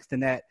that text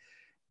than that.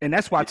 And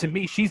that's why to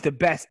me, she's the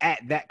best at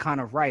that kind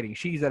of writing.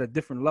 She's at a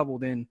different level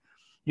than,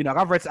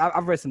 I've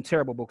read some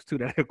terrible books too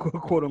that are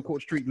quote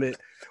unquote street lit,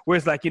 where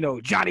it's like,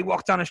 Johnny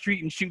walks down the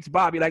street and shoots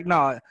Bobby. Like,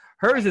 no,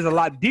 hers is a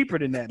lot deeper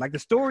than that. Like the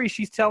story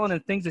she's telling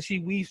and things that she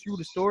weaves through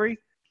the story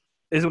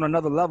is on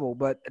another level,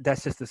 but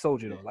that's Sister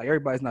Soldier though. Like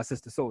everybody's not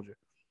Sister Soldier.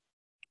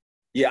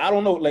 Yeah, I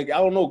don't know. Like, I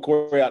don't know,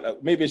 Corey.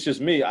 Maybe it's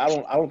just me. I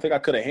don't think I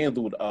could have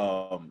handled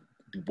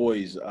Du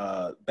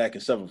Bois back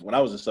in when I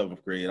was in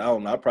seventh grade. I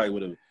don't know. I probably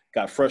would have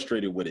got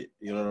frustrated with it.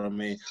 You know what I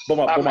mean?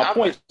 But my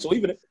point. So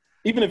even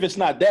if it's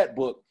not that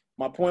book,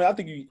 my point. I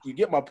think you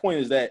get my point.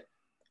 Is that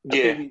I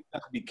think we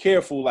have to be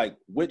careful, like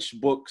which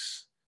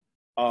books,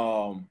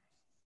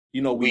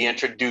 we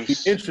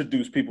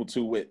introduce people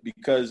to it,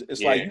 because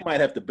it's like you might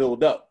have to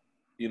build up.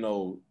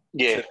 You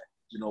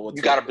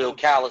got to build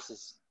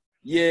calluses.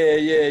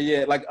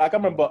 Yeah. Like I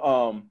remember,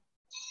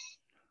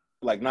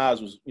 like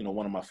Nas was,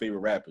 one of my favorite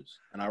rappers,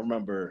 and I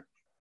remember,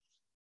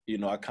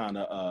 I kind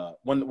of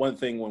one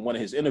thing when one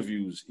of his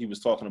interviews he was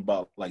talking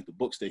about like the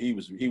books that he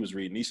was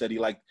reading. He said he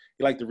liked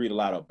to read a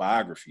lot of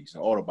biographies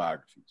and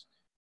autobiographies,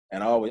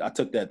 and I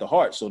took that to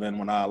heart. So then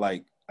when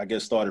I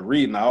started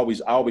reading, I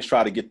always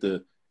try to get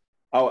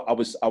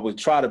I would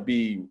try to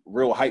be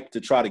real hyped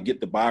to try to get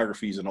the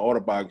biographies and the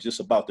autobiographies just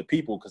about the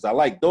people, because I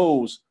like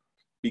those,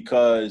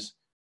 because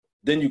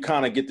then you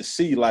kind of get to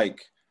see,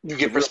 like, you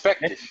get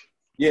perspective.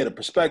 The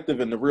perspective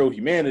and the real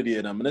humanity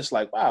in them. And it's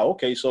like, wow,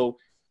 okay, so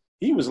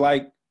he was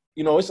like,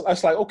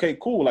 it's like, okay,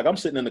 cool. Like I'm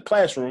sitting in the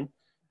classroom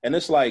and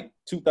it's like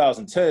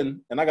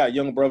 2010 and I got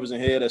young brothers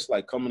in here that's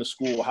like coming to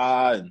school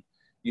high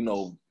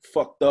and,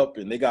 fucked up,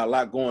 and they got a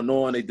lot going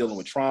on. They dealing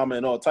with trauma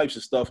and all types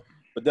of stuff.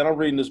 But then I'm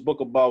reading this book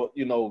about,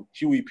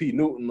 Huey P.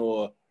 Newton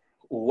or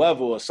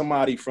whoever, or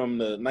somebody from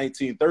the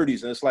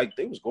 1930s. And it's like,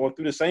 they was going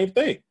through the same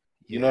thing.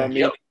 You know what I mean?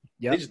 Yep.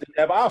 They just didn't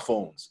have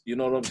iPhones. You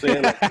know what I'm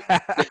saying?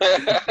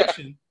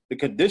 Like, the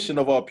condition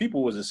of our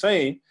people was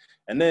insane.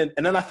 And then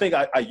I think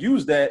I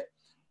used that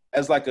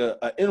as like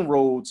a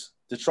inroads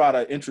to try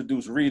to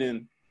introduce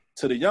reading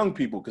to the young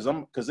people,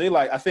 because they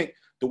like, I think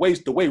the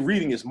way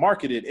reading is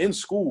marketed in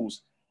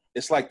schools,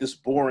 it's like this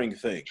boring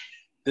thing,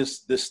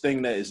 this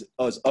thing that is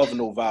of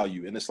no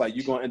value, and it's like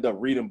you're gonna end up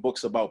reading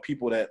books about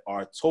people that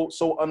are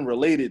so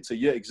unrelated to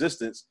your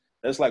existence.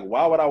 That's like,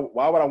 why would I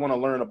want to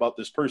learn about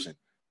this person?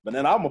 But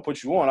then I'm gonna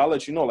put you on. I'll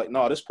let you know, like,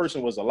 no, this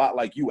person was a lot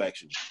like you,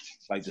 actually.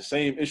 Like the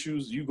same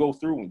issues you go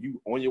through when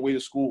you on your way to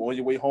school, on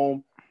your way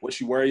home, what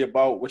you worry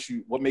about,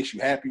 what makes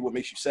you happy, what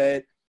makes you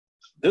sad.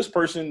 This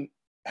person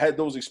had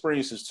those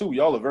experiences too.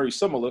 Y'all are very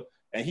similar,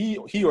 and he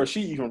or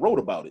she even wrote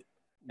about it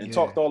and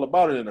talked all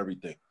about it and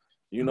everything.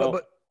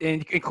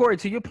 And Corey,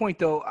 to your point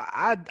though,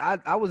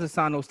 I was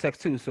assigned those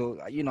texts too. So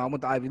I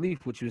went to Ivy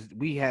Leaf, which was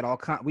we had all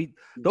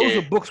those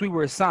are books we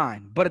were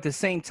assigned. But at the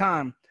same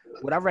time,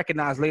 what I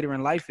recognized later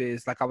in life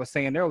is, like I was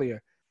saying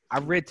earlier, I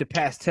read to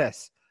pass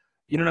tests.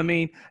 You know what I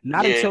mean?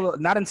 Not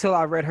until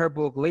I read her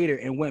book later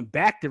and went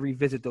back to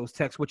revisit those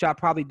texts, which I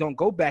probably don't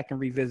go back and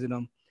revisit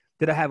them,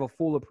 did I have a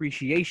full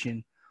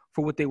appreciation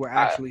for what they were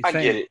actually saying.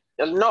 I get it.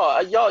 No,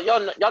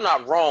 y'all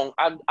not wrong.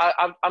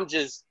 I'm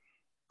just,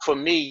 for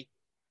me,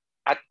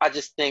 I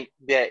just think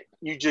that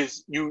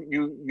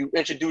you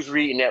introduce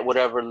reading at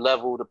whatever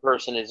level the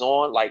person is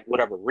on, like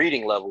whatever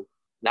reading level,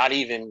 not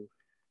even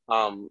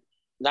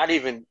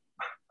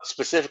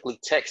specifically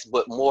text,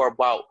 but more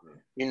about,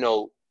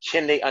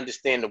 can they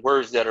understand the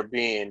words that are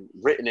being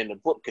written in the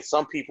book? Because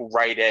some people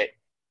write at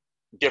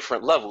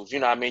different levels. You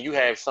know what I mean? You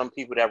have some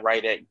people that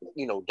write at,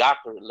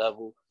 doctorate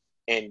level,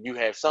 and you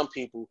have some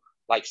people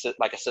like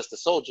a Sister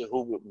Soldier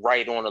who would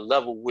write on a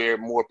level where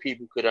more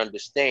people could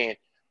understand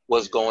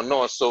what's going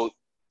on. So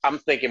I'm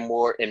thinking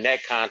more in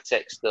that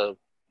context of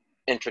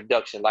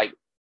introduction. Like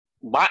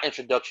my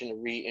introduction to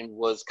reading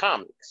was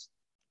comics.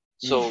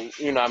 So,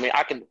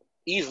 I can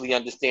easily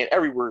understand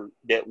every word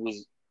that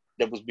was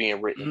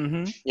being written.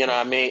 Mm-hmm. You know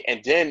what I mean?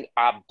 And then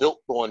I built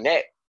on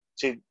that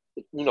to,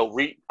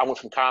 read. I went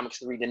from comics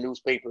to reading the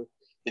newspaper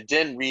to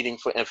then reading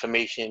for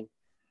information.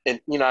 And,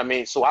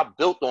 so I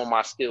built on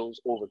my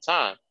skills over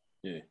time.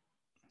 Yeah.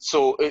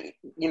 So,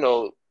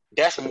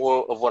 that's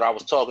more of what I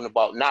was talking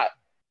about.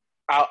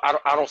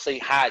 I don't say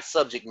high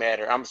subject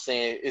matter. I'm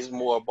saying it's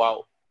more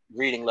about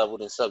reading level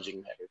than subject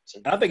matter.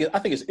 I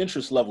think it's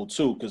interest level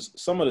too, because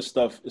some of the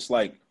stuff, it's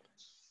like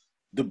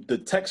the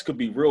text could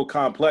be real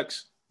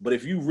complex, but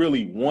if you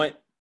really want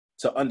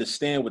to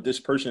understand what this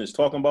person is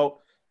talking about,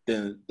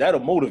 then that'll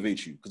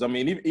motivate you. Because I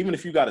mean, even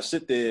if you got to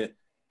sit there,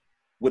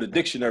 with a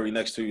dictionary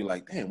next to you,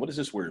 like, damn, what does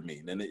this word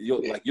mean? And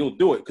you'll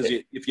do it because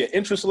if your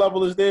interest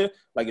level is there,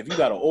 like if you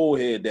got an old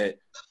head that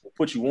will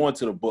put you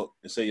onto the book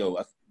and say, yo,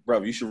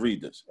 brother, you should read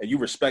this, and you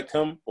respect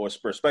him or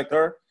respect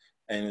her,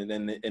 and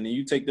then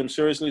you take them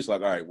seriously, it's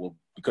like, all right, well,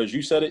 because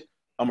you said it,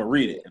 I'm gonna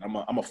read it, and I'm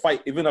gonna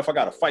fight, even if I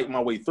gotta fight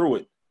my way through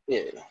it.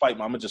 Yeah, I'm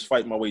gonna just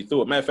fight my way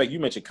through it. Matter of fact, you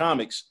mentioned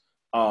comics.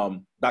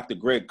 Dr.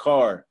 Greg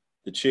Carr,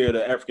 the chair of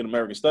the African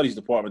American Studies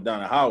Department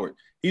down at Howard,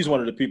 he's one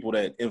of the people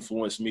that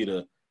influenced me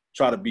to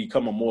try to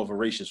become a more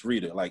voracious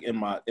reader, like in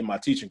my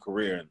teaching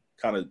career, and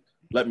kind of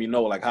let me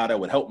know like how that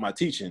would help my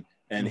teaching.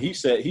 And he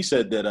said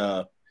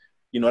that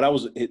that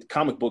was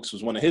comic books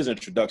was one of his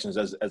introductions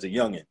as a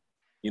youngin,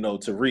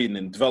 to reading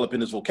and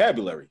developing his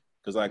vocabulary.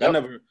 Because like I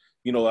never,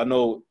 I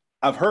know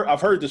I've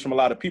heard this from a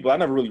lot of people. I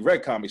never really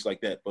read comics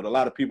like that, but a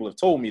lot of people have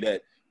told me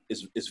that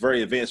it's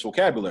very advanced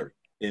vocabulary.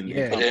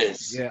 It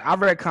is. Yeah,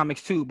 I've read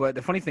comics too, but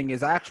the funny thing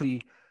is I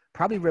actually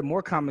probably read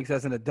more comics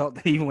as an adult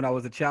than even when I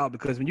was a child,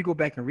 because when you go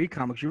back and read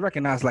comics, you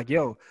recognize like,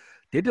 yo,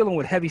 they're dealing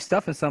with heavy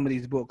stuff in some of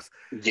these books.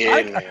 Yeah,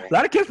 a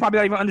lot of kids probably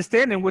not even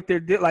understanding what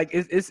they're like.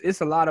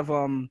 It's a lot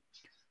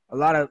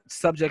of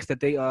subjects that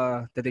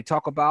they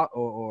talk about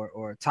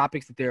or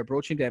topics that they're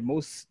approaching that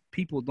most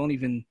people don't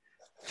even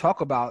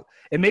talk about,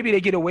 and maybe they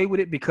get away with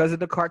it because of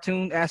the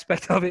cartoon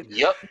aspect of it.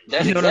 Yep,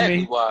 that's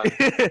exactly why.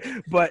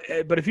 but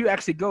if you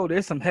actually go,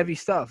 there's some heavy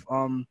stuff.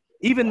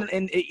 Even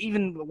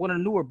one of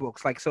the newer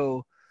books, like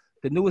so,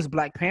 the newest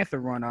Black Panther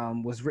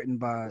run was written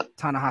by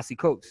Ta-Nehisi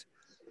Coates,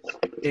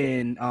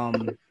 and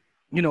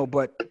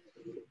but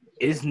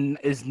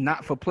is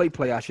not for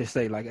play. I should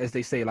say, like as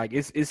they say, like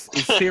it's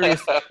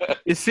serious.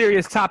 It's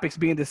serious topics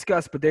being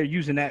discussed, but they're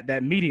using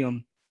that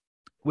medium,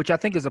 which I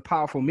think is a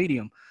powerful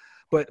medium.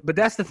 But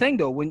that's the thing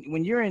though,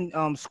 when you're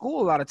in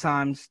school, a lot of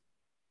times,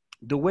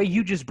 the way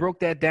you just broke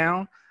that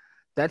down,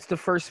 you're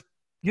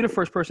the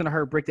first person I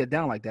heard break that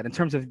down like that in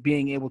terms of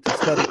being able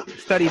to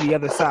study the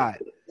other side.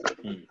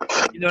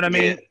 You know what I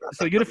mean? Yeah.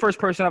 So you're the first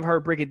person I've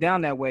heard break it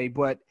down that way,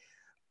 but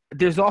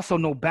there's also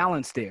no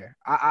balance there.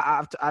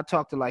 I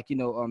talked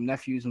to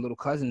nephews and little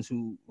cousins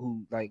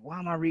who like, why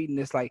am I reading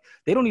this? Like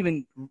they don't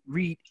even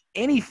read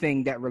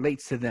anything that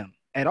relates to them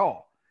at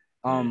all.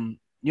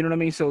 You know what I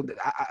mean? So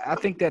I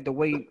think that the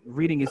way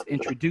reading is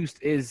introduced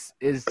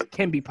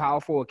can be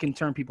powerful. It can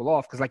turn people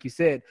off because, like you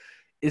said,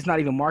 it's not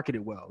even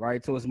marketed well,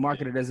 right? So it's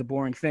marketed as a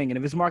boring thing. And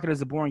if it's marketed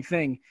as a boring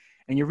thing,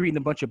 and you're reading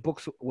a bunch of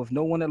books with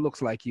no one that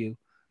looks like you,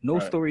 no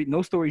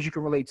stories you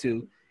can relate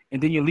to,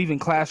 and then you're leaving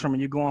classroom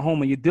and you're going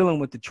home and you're dealing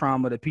with the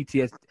trauma, the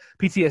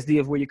PTSD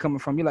of where you're coming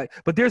from. You're like,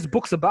 but there's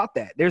books about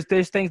that. There's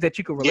things that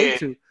you can relate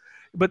to,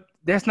 but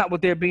that's not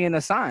what they're being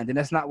assigned, and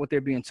that's not what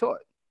they're being taught.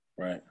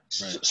 Right.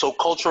 So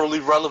culturally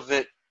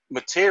relevant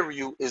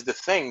material is the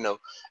thing, though,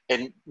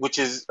 and which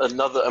is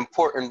another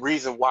important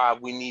reason why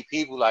we need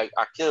people like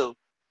Akil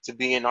to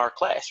be in our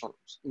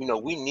classrooms.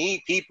 We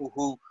need people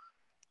who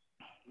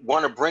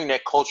want to bring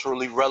that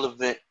culturally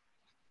relevant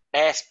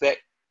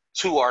aspect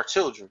to our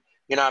children.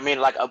 You know what I mean?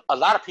 Like a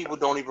lot of people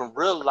don't even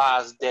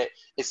realize that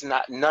it's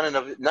not none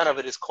of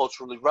it is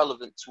culturally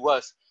relevant to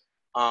us,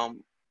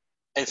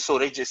 and so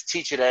they just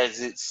teach it as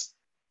it's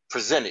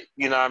presented.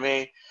 You know what I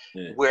mean?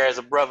 Yeah. Whereas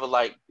a brother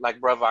like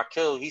brother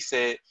Akil, he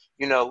said,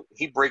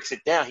 he breaks it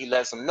down. He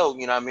lets them know,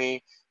 you know what I mean?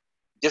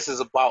 This is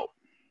about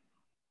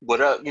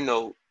what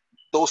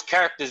those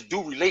characters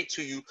do relate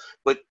to you,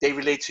 but they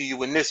relate to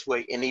you in this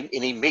way, and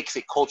he makes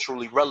it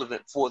culturally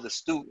relevant for the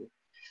student.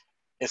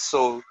 And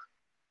so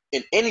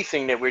in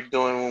anything that we're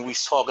doing when we're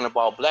talking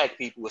about Black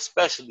people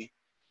especially,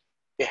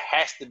 it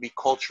has to be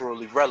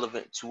culturally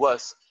relevant to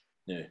us.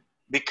 Yeah.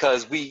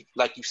 Because we,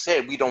 like you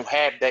said, we don't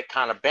have that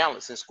kind of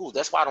balance in school.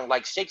 That's why I don't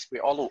like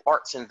Shakespeare. All those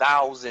arts and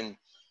thous and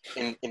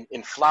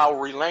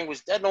flowery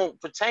language that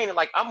don't pertain to,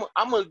 like,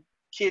 I'm a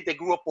kid that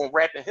grew up on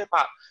rap and hip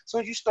hop. So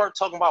when you start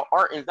talking about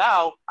art and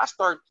thou, I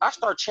start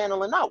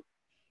channeling out.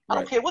 I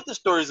don't care what the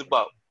story is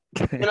about.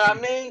 You know what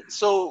I mean?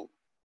 So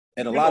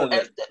and a lot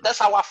of that's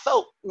how I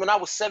felt when I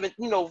was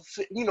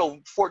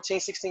 14,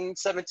 16,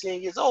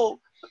 17 years old.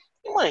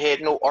 You want to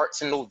have no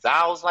arts and no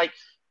thous. Like,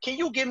 can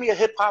you give me a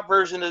hip hop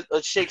version of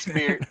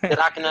Shakespeare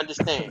that I can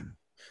understand?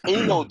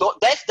 And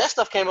that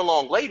stuff came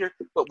along later,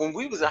 but when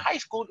we was in high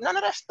school, none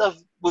of that stuff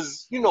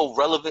was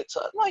relevant to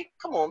us. Like,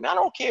 come on, man, I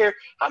don't care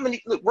how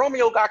many. Look,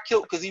 Romeo got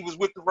killed because he was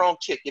with the wrong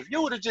chick. If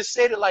you would have just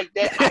said it like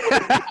that,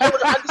 I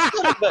would have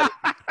understood it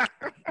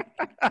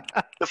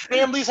better. The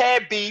families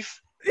had beef,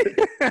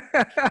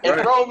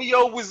 and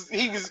Romeo was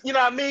you know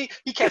what I mean?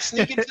 He kept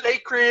sneaking to their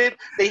crib.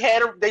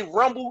 They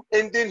rumbled,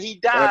 and then he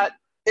died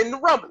in the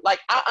rumble.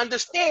 Like, I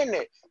understand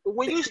that, but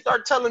when you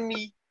start telling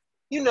me,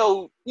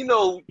 Romeo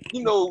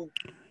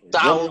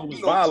was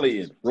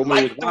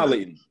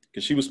violating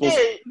because she was supposed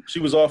to, she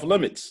was off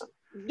limits.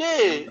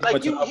 Yeah,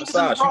 like he was in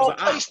the wrong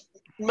place,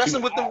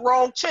 messing with the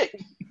wrong chick.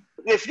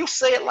 If you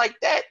say it like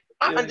that,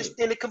 I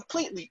understand it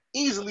completely.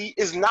 Easily,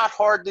 it's not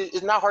hard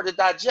to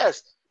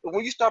digest. But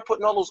when you start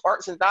putting all those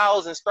arts and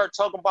thous and start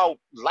talking about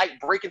light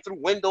breaking through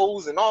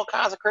windows and all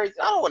kinds of crazy,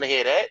 I don't want to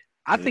hear that.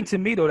 I think, to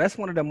me though, that's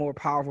one of the more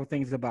powerful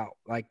things about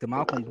like the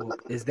Malcolm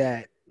book is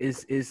that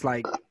is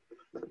like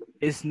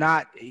he's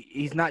not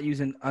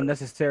using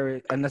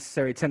unnecessary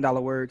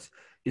 $10 words.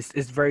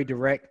 It's very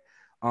direct.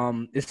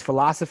 It's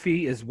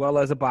philosophy as well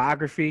as a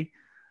biography.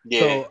 Yeah.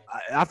 So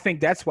I think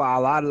that's why a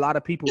lot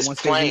of people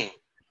It's plain.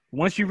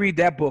 once you read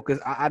that book,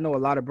 because I know a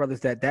lot of brothers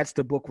that's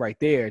the book right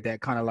there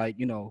that kind of like,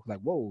 like,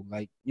 whoa,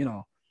 like,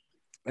 You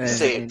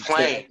say it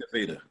plain.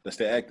 That's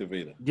the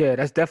activator. Yeah,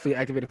 that's definitely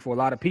activated for a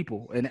lot of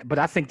people. But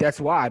I think that's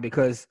why,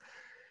 because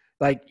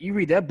like you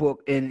read that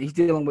book and he's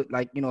dealing with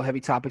like, heavy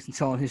topics and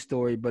telling his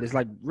story, but it's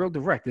like real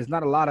direct. There's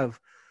not a lot of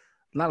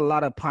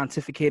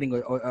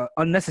pontificating or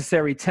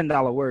unnecessary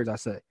 $10 words, I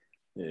say.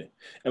 Yeah.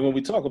 And when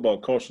we talk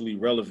about culturally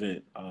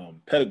relevant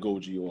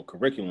pedagogy or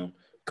curriculum,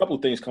 a couple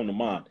of things come to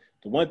mind.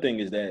 The one thing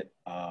is that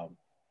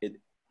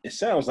it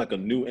sounds like a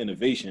new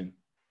innovation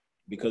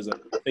because I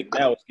think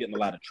now it's getting a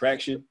lot of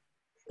traction.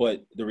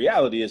 But the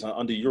reality is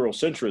under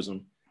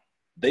Eurocentrism,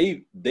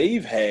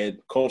 they've had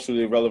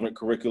culturally relevant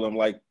curriculum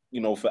like,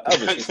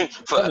 forever.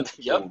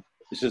 Yep.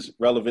 It's just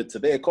relevant to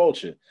their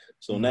culture.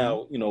 So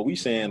now, we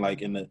saying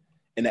like in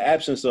the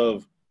absence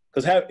of,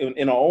 because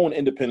in our own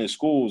independent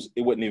schools,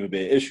 it wouldn't even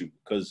be an issue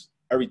because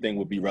everything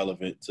would be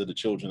relevant to the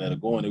children that are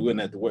going. They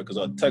wouldn't have to work because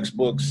our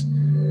textbooks,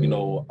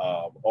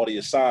 all the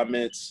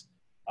assignments,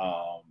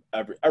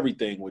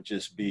 everything would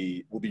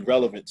be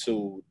relevant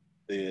to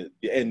the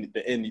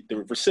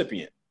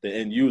recipient, the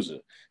end user.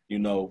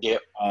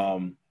 Yep.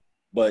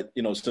 But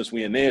since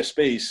we're in their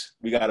space,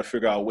 we got to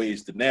figure out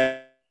ways to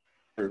navigate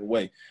a certain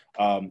way.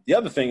 The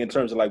other thing in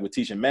terms of like with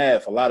teaching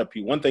math, a lot of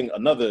people.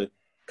 Another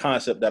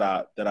concept that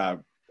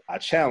I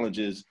challenge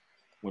is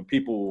when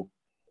people,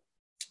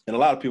 and a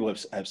lot of people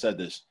have said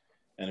this,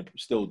 and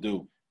still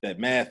do, that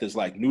math is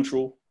like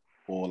neutral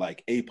or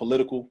like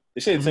apolitical.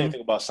 They say the same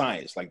thing about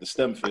science, like the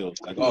STEM field.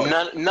 Like,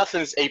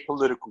 nothing's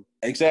apolitical.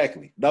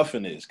 Exactly,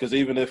 nothing is,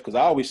 because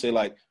I always say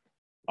like,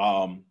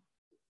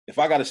 if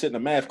I got to sit in a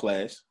math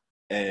class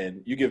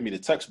and you give me the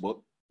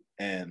textbook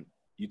and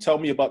you tell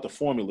me about the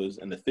formulas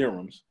and the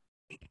theorems,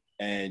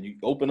 and you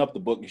open up the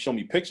book and show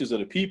me pictures of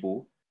the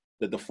people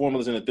that the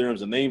formulas and the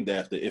theorems are named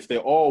after, if they're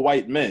all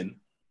white men,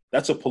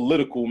 that's a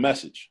political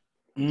message.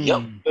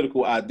 Yep.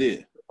 Political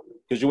idea.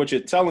 Because what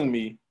you're telling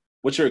me,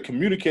 what you're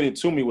communicating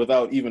to me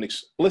without even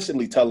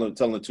explicitly telling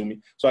it to me,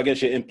 so I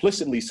guess you're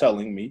implicitly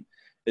telling me,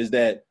 is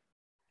that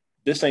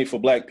this ain't for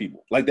black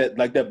people. Like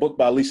that book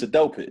by Lisa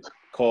Delpit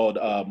called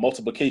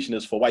Multiplication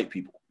is for White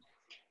People.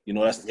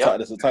 That's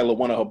the title of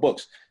one of her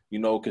books,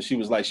 because she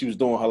was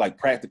doing her like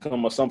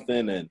practicum or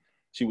something, and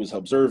she was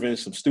observing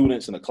some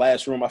students in a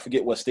classroom. I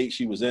forget what state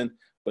she was in,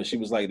 but she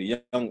was like,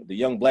 the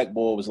young black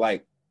boy was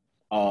like,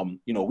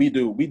 we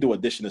do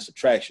addition and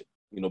subtraction,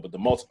 but the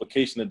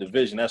multiplication and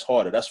division, that's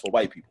harder. That's for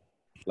white people.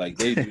 Like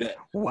they do that.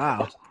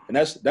 Wow. And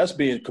that's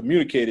being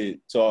communicated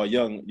to our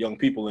young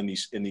people in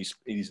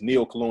these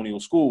neo-colonial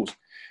schools.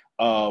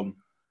 So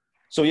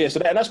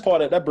that's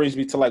part of that brings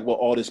me to like what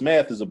all this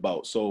math is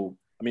about. So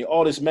I mean,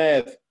 all this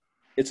math,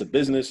 it's a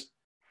business.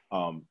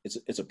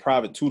 It's a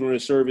private tutoring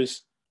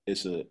service.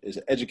 It's an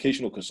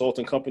educational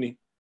consulting company.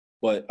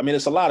 But I mean,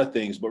 it's a lot of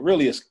things, but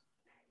really it's,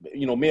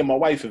 me and my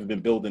wife have been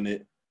building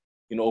it,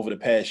 over the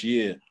past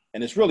year.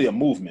 And it's really a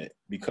movement,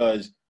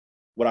 because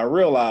what I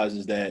realize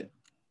is that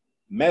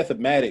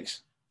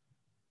mathematics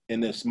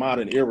in this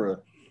modern era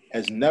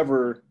has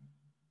never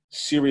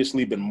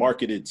seriously been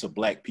marketed to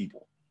black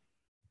people.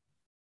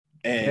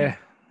 And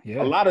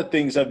a lot of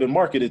things have been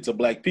marketed to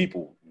black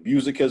people.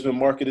 Music has been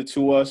marketed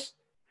to us.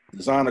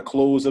 Designer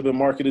clothes have been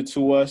marketed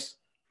to us.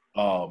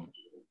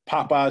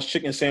 Popeye's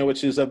chicken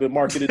sandwiches have been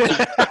marketed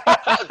to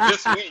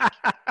this week.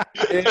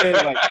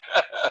 And like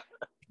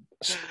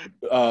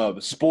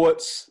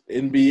sports,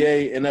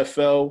 NBA,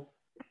 NFL,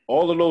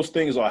 all of those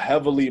things are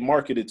heavily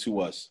marketed to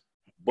us.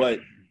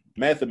 But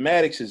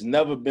mathematics has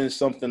never been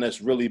something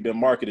that's really been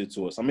marketed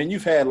to us. I mean,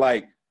 you've had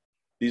like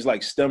these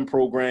like STEM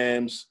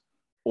programs,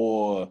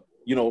 or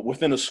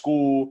within a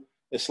school,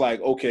 it's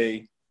like,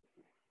 okay,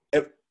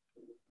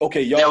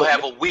 y'all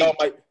have a week.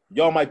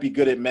 Y'all might be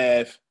good at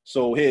math,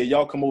 so here,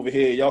 y'all come over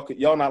here.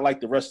 Y'all not like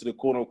the rest of the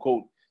quote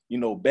unquote,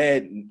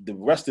 the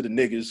rest of the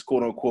niggas,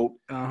 quote unquote.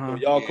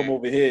 Y'all come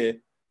over here.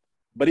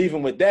 But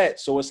even with that,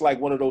 so it's like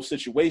one of those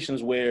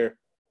situations where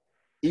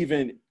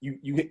even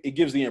it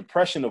gives the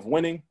impression of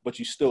winning, but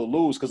you still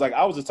lose. Because like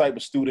I was the type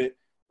of student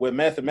where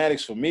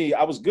mathematics for me,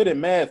 I was good at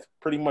math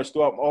pretty much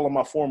throughout all of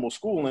my formal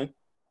schooling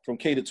from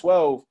K to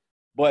 12,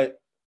 but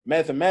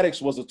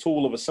mathematics was a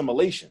tool of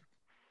assimilation.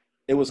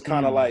 It was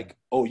kind of like,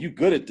 oh, you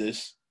good at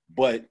this,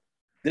 but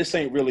this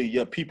ain't really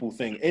your people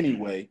thing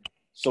anyway.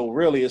 So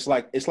really, it's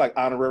like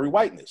honorary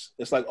whiteness.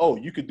 It's like, oh,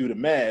 you could do the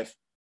math,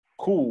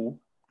 cool,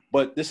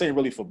 but this ain't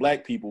really for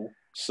black people.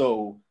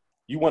 So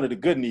you one of the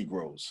good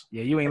Negroes.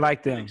 Yeah, you ain't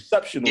like them.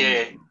 Exceptional.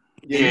 Yeah,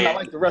 you're not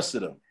like the rest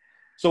of them.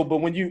 So, but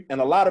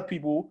and a lot of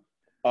people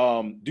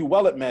do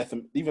well at math,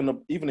 even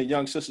the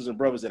young sisters and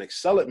brothers that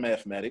excel at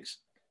mathematics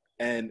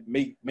and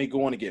may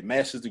go on to get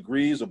master's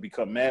degrees or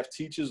become math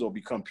teachers or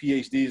become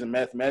PhDs in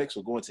mathematics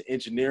or go into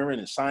engineering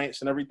and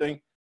science and everything.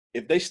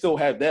 If they still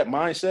have that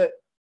mindset,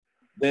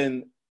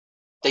 then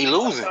They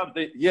losing.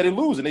 They're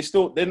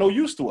losing. They're no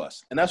use to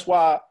us. And that's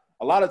why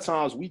a lot of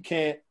times we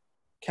can't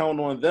count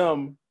on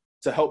them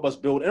to help us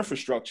build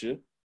infrastructure.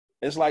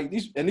 It's like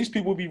these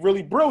people be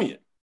really brilliant.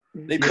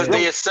 Because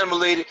they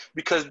assimilated,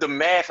 because the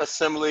math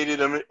assimilated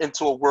them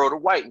into a world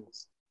of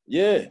whiteness.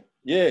 Yeah.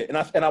 And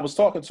I was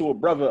talking to a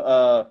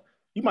brother,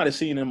 you might have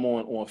seen him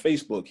on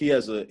Facebook.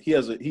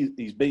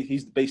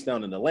 He's based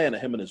down in Atlanta.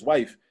 Him and his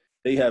wife,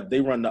 they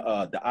run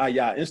the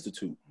Aya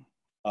Institute.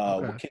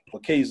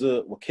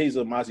 Wakeza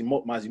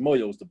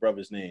Mazimoyo is the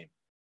brother's name.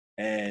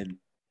 And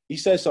he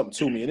said something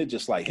to me, and it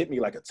just like hit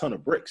me like a ton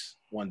of bricks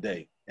one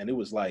day. And it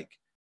was like,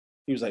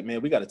 he was like,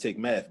 man, we got to take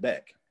math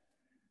back.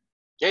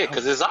 Yeah,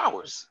 because it's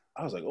ours.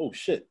 I was like, oh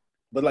shit.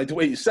 But like the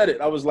way you said it,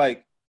 I was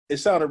like, it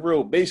sounded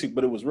real basic,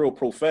 but it was real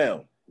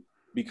profound.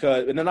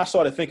 And then I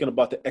started thinking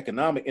about the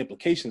economic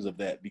implications of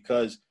that,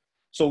 because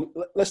so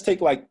let's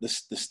take like the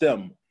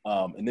STEM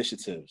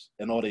initiatives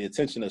and all the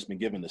attention that's been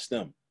given to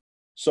STEM.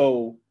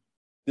 So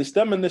the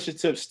STEM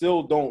initiatives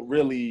still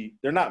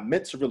they're not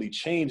meant to really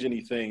change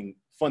anything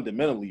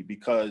fundamentally,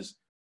 because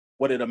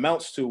what it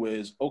amounts to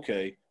is,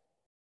 okay,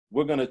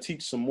 we're going to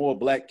teach some more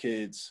black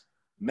kids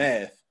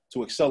math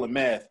to excel in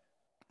math,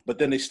 but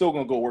then they still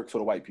going to go work for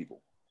the white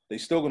people. They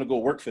still going to go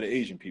work for the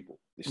Asian people.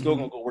 They still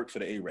going to go work for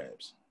the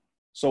Arabs.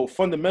 So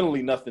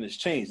fundamentally, nothing has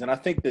changed. And I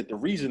think that the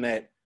reason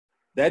that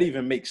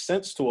even makes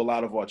sense to a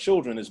lot of our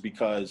children is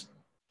because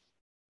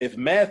if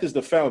math is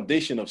the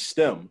foundation of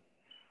STEM,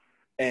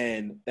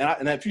 and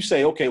if you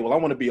say, okay, well, I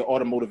want to be an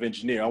automotive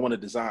engineer, I want to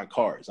design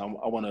cars, I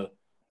want to,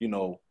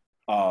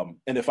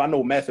 and if I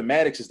know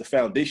mathematics is the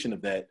foundation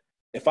of that,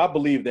 if I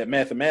believe that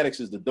mathematics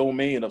is the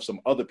domain of some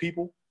other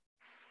people,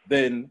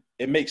 then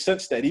it makes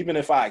sense that even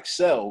if I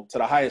excel to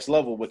the highest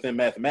level within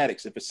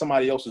mathematics, if it's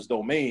somebody else's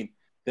domain,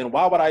 then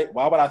why would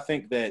I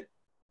think that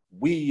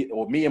we,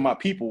 or me and my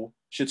people,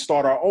 should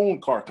start our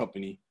own car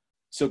company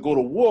to go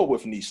to war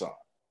with Nissan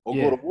or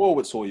go to war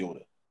with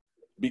Toyota?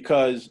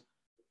 Because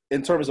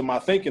in terms of my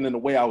thinking and the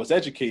way I was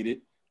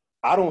educated,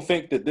 I don't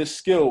think that this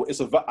skill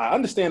I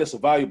understand it's a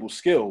valuable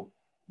skill,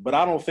 but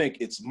I don't think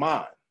it's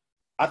mine.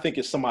 I think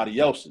it's somebody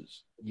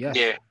else's.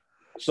 Yeah.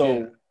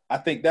 So I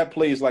think that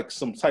plays like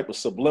some type of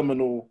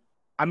subliminal.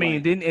 I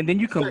mean, then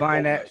you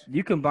combine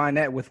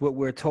that with what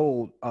we're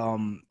told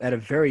at a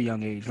very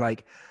young age.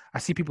 Like I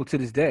see people to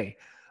this day,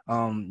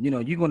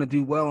 you're going to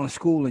do well in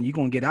school and you're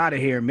going to get out of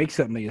here and make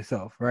something of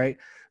yourself, right?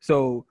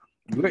 So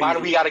why do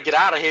we got to get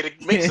out of here to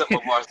make something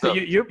of ourselves?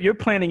 So you're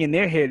planning in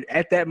their head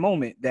at that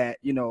moment that,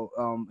 you're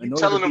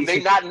telling them they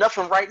not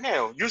nothing right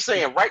now. You're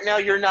saying right now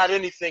you're not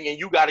anything and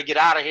you got to get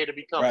out of here to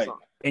become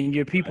something. And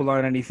your people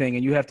aren't anything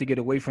and you have to get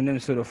away from them.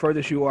 So the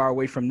furthest you are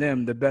away from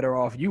them, the better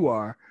off you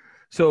are.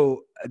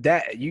 So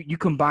that you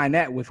combine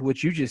that with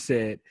what you just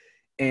said,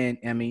 and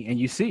I mean, and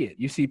you see it.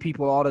 You see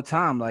people all the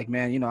time like,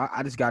 man,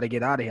 I just got to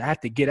get out of here. I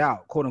have to get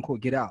out, quote unquote,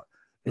 get out.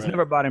 It's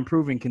never about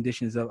improving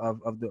conditions of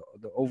the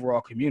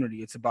overall community.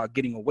 It's about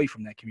getting away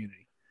from that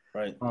community.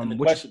 Right. And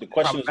the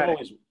question is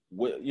always,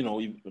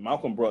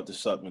 Malcolm brought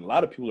this up, and a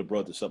lot of people have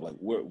brought this up, like,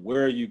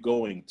 where are you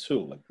going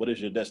to? Like, what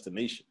is your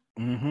destination?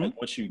 Mm-hmm. Like,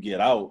 once you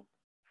get out,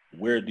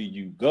 where do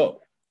you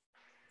go?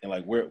 And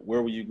like, where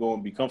will you go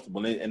and be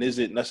comfortable? And is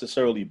it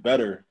necessarily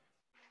better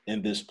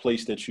in this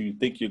place that you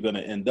think you're going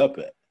to end up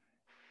at?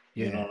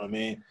 Yeah. You know what I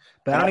mean?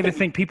 But I don't even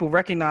think people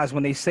recognize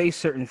when they say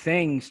certain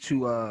things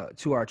to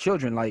our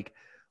children, like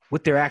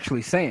what they're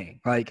actually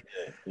saying. Like,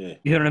 you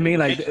know what I mean?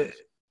 Like,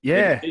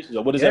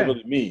 what does that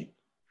really mean?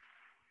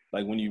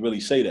 Like when you really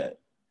say that,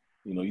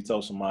 you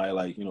tell somebody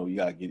like, you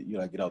gotta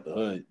get out the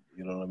hood.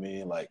 You know what I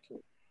mean? Like,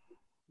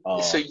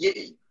 so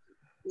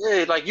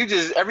like you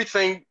just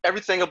everything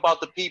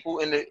about the people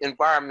in the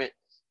environment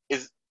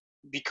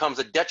becomes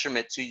a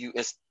detriment to you,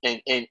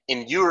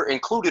 and you're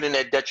included in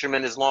that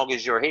detriment as long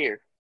as you're here.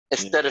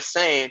 Instead of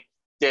saying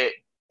that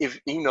if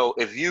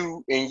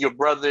you and your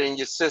brother and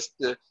your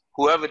sister,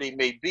 whoever they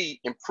may be,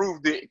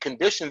 improve the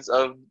conditions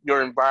of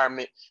your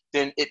environment,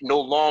 then it no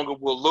longer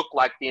will look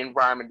like the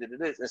environment that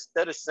it is.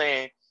 Instead of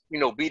saying,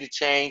 be the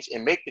change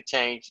and make the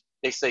change,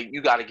 they say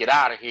you got to get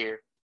out of here,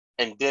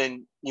 and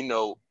then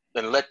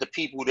and let the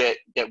people that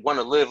want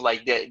to live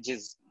like that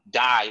just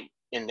die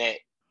in that,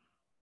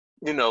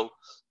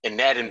 in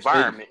that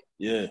environment,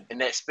 in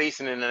that space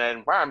and in that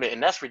environment,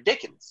 and that's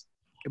ridiculous.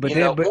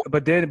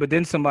 But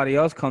then somebody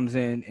else comes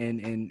in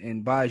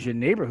and buys your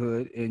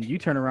neighborhood, and you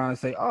turn around and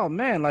say, "Oh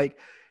man, like,"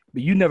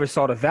 but you never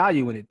saw the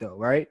value in it though,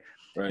 right?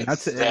 Right.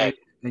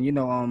 And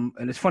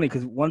and it's funny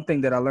because one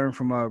thing that I learned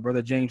from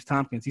brother James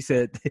Tompkins, he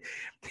said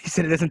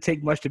it doesn't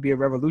take much to be a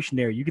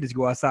revolutionary. You can just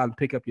go outside and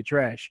pick up your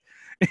trash,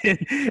 and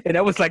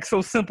that was like so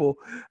simple.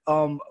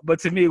 But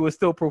to me, it was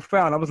still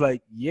profound. I was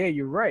like, yeah,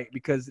 you're right,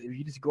 because if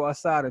you just go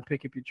outside and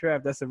pick up your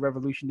trash, that's a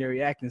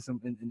revolutionary act in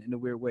a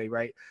weird way,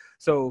 right?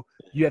 So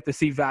you have to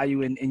see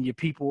value in your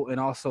people and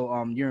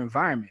also your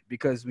environment,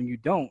 because when you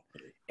don't,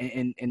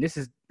 and this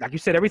is like you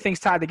said, everything's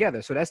tied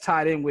together. So that's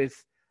tied in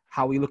with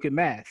how we look at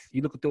math.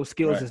 You look at those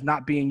skills as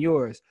not being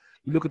yours.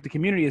 You look at the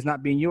community as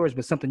not being yours,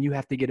 but something you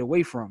have to get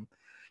away from.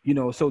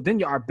 So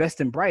then our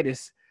best and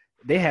brightest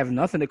they have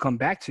nothing to come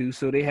back to.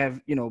 So they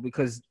have,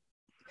 because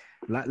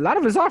a lot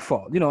of it's our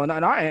fault, and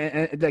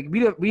like we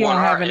don't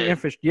have any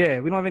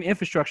we don't have any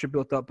infrastructure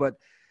built up. But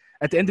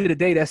at the end of the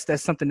day,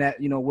 that's something that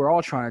we're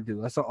all trying to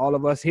do. That's what all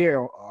of us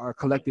here are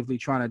collectively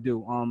trying to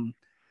do.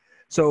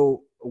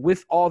 So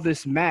with all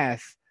this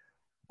math,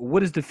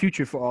 what is the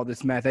future for all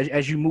this math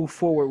as you move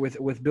forward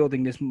with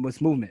building this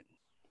movement?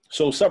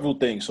 So several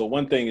things. So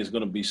one thing is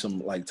going to be some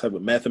like type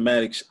of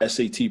mathematics,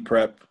 SAT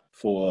prep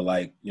for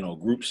like,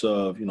 groups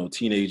of,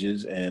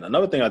 teenagers. And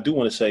another thing I do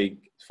want to say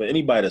for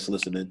anybody that's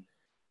listening,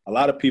 a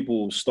lot of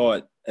people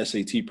start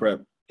SAT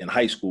prep in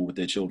high school with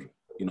their children,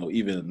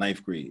 even in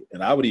ninth grade.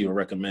 And I would even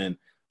recommend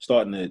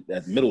starting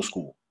at middle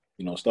school,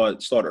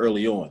 start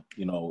early on,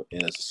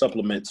 as a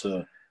supplement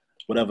to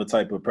whatever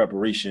type of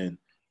preparation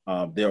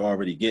they're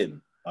already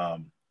getting.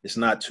 It's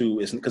not too,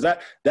 because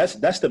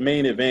that's the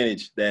main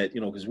advantage that,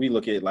 because we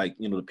look at like,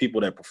 the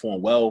people that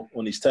perform well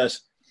on these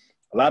tests,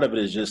 a lot of it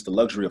is just the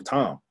luxury of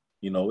time.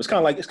 It's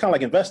kind of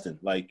like investing,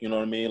 like, you know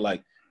what I mean?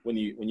 Like when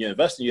you're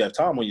investing, you have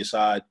time on your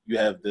side, you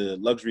have the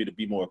luxury to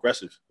be more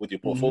aggressive with your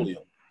portfolio.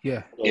 Mm-hmm.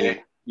 Yeah.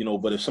 So,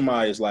 but if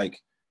somebody is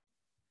like,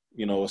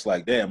 it's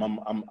like, damn,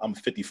 I'm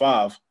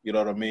 55, you know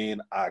what I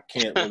mean? I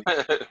can't really be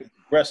as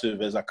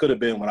aggressive as I could have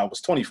been when I was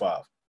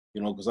 25,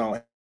 because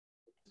I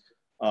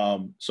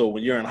don't. So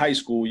when you're in high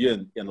school, you're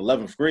in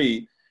 11th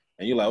grade,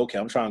 and you're like, okay,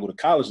 I'm trying to go to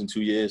college in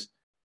 2 years.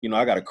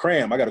 I got to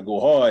cram, I got to go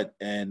hard,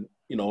 and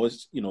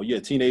it's you're a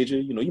teenager.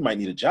 You might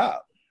need a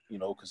job.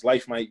 Because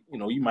life might,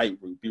 you might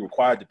be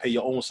required to pay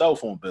your own cell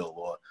phone bill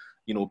or,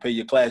 pay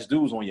your class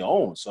dues on your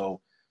own. So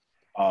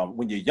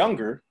when you're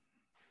younger,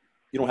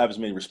 you don't have as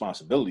many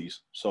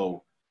responsibilities.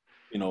 So,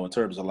 in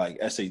terms of like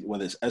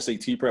whether it's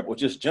SAT prep or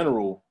just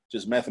general,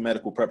 just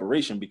mathematical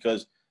preparation,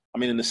 because I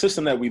mean, in the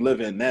system that we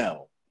live in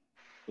now,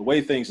 the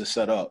way things are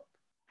set up,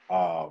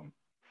 a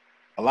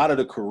lot of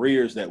the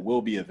careers that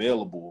will be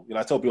available,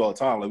 I tell people all the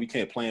time, like we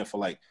can't plan for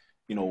like,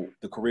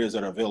 the careers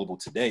that are available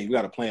today. You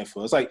got to plan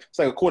for, it's like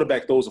a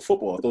quarterback throws a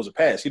football, throws a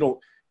pass.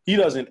 He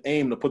doesn't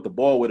aim to put the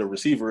ball where the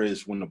receiver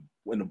is when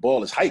the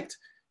ball is hiked.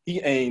 He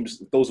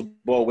aims, throws a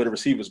ball where the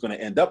receiver is going to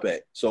end up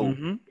at. So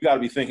you got to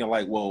be thinking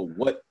like, well,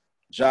 what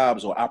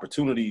jobs or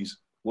opportunities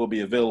will be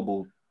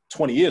available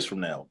 20 years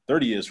from now,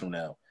 30 years from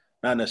now,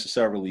 not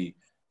necessarily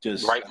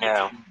just right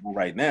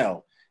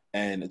now.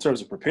 And in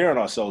terms of preparing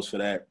ourselves for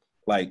that,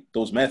 like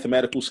those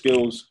mathematical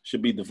skills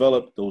should be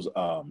developed. Those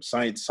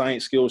science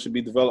skills should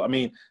be developed. I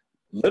mean,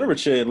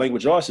 literature and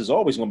language arts is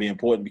always going to be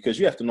important because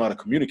you have to know how to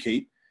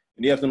communicate,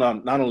 and you have to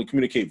not only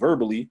communicate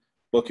verbally,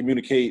 but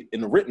communicate in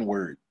the written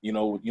word. In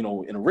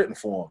a written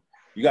form.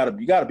 You got to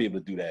be able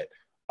to do that.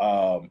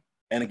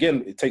 And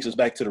again, it takes us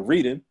back to the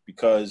reading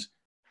because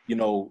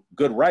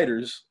good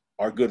writers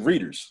are good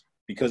readers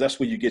because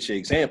that's where you get your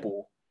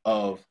example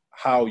of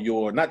how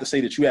not to say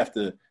that you have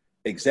to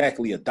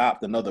exactly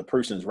adopt another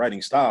person's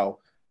writing style,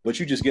 but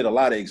you just get a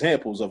lot of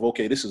examples of,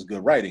 okay, this is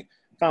good writing.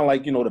 Kind of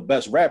like, the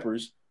best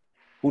rappers,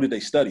 who did they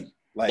study?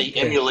 Like they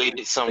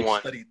emulated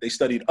someone. They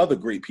studied other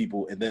great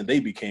people and then they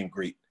became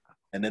great.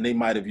 And then they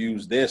might have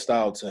used their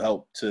style to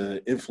help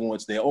to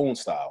influence their own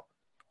style.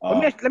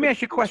 Let me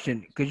ask you a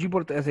question because you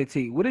brought up the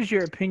SAT. What is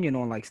your opinion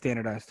on like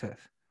standardized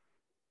tests?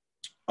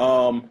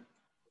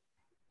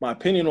 My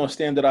opinion on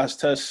standardized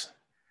tests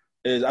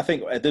is I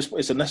think at this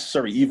point it's a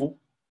necessary evil.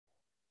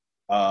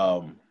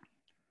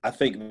 I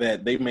think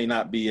that they may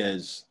not be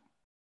as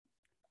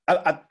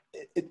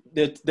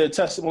they're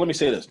testing. Well, let me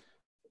say this: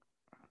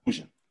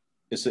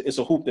 it's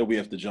a hoop that we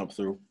have to jump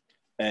through.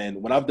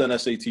 And when I've done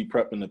SAT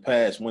prep in the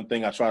past, one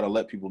thing I try to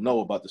let people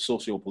know about the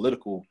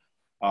socio-political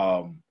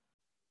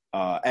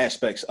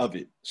aspects of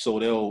it, so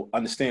they'll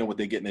understand what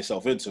they're getting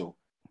themselves into.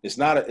 It's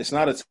not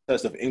a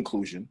test of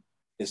inclusion.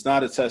 It's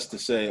not a test to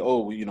say,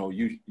 oh,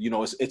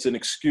 it's an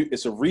excuse.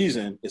 It's a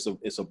reason.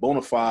 It's a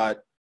bona fide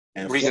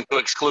and reason to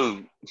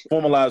exclude.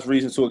 Formalized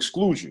reason to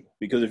exclude you.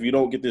 Because if you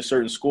don't get this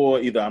certain score,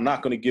 either I'm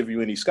not going to give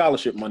you any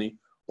scholarship money,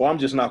 or I'm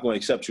just not going to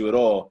accept you at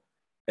all.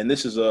 And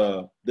this is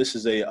a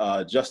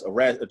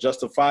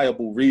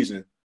justifiable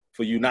reason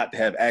for you not to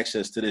have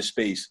access to this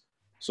space.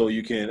 So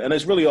you can, and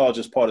it's really all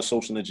just part of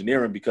social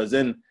engineering. Because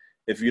then,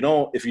 if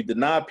you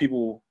deny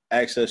people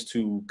access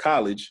to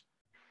college,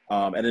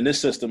 and in this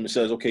system, it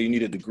says, okay, you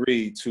need a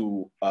degree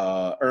to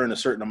earn a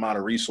certain amount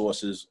of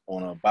resources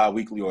on a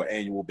biweekly or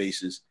annual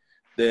basis,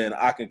 then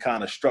I can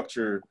kind of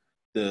structure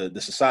the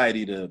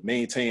society to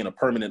maintain a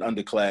permanent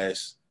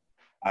underclass.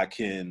 I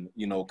can,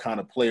 kind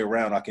of play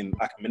around. I can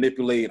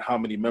manipulate how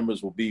many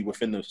members will be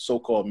within the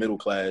so-called middle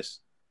class.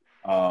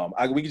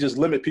 We can just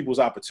limit people's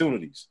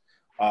opportunities.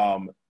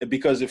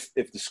 Because if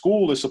the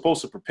school is supposed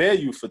to prepare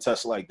you for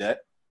tests like that,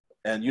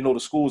 and the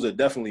schools are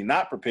definitely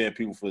not preparing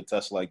people for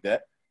tests like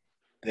that,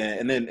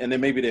 and then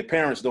maybe their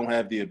parents don't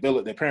have the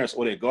ability, their parents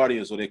or their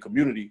guardians or their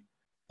community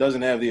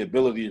doesn't have the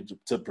ability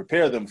to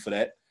prepare them for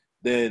that,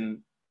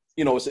 then,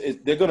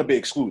 they're going to be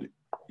excluded,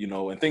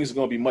 and things are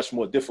going to be much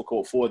more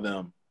difficult for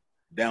them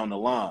down the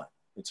line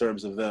in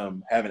terms of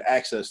them having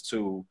access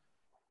to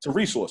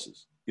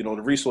resources, the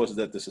resources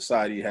that the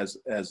society has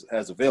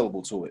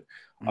available to it.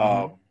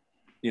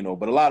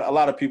 But a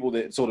lot of people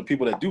the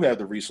people that do have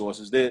the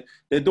resources, they're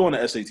doing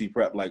the SAT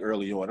prep like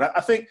early on.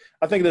 I think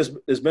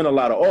there's been a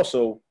lot of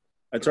also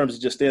in terms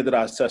of just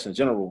standardized tests in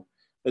general.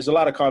 There's a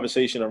lot of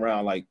conversation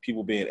around like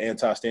people being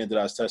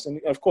anti-standardized tests, and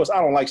of course I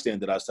don't like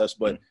standardized tests,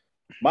 but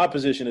my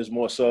position is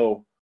more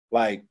so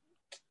like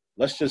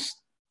let's just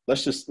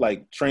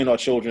like train our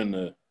children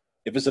to,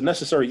 if it's a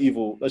necessary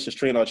evil, let's just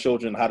train our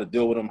children how to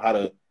deal with them, how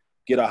to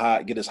get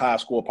as high a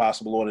score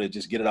possible on it, and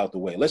just get it out the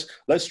way.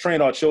 Let's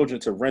train our children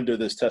to render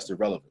this test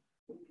irrelevant.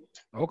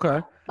 Okay.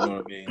 You know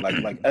what I mean?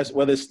 Like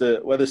whether it's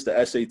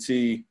the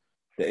SAT,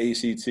 the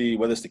ACT,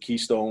 whether it's the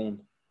Keystone.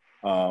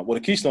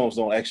 The Keystones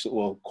don't actually,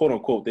 well, quote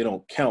unquote, they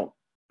don't count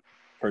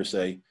per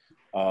se.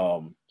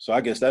 So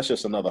I guess that's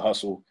just another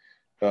hustle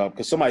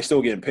because somebody's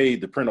still getting paid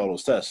to print all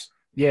those tests.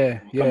 Yeah.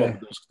 Come up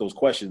with those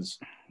questions,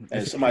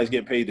 and somebody's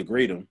getting paid to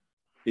grade them,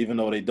 even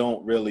though they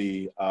don't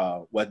really.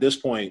 Well, at this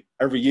point,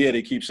 every year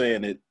they keep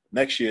saying that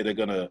next year they're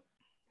gonna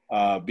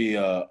be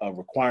a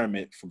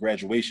requirement for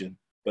graduation,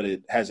 but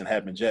it hasn't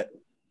happened yet.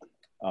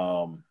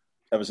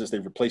 Ever since they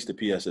replaced the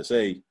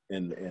PSSA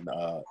in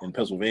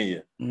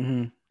Pennsylvania.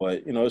 Mm-hmm.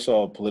 But, it's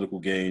all political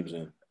games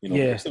and,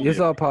 it's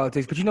all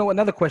politics. But you know what?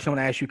 Another question I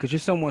want to ask you, because you're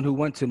someone who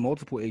went to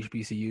multiple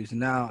HBCUs and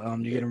now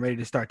you're getting ready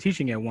to start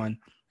teaching at one.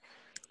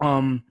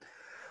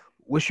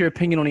 What's your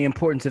opinion on the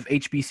importance of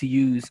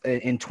HBCUs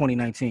in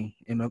 2019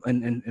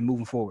 and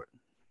moving forward?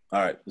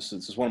 All right. This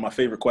is one of my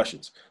favorite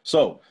questions.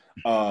 So,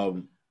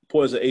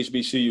 points of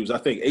HBCUs. I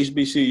think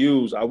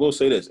HBCUs, I will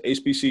say this,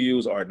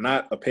 HBCUs are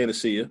not a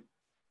panacea.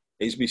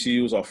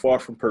 HBCUs are far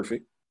from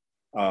perfect.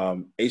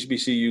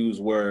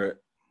 HBCUs were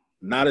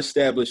not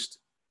established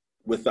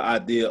with the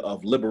idea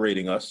of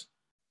liberating us.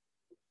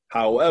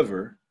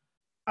 However,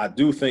 I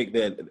do think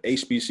that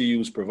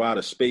HBCUs provide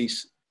a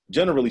space,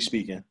 generally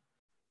speaking,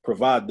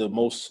 provide the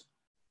most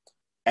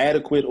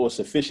adequate or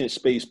sufficient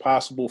space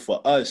possible for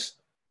us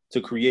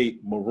to create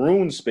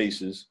maroon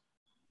spaces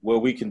where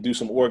we can do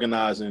some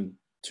organizing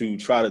to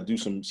try to do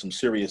some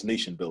serious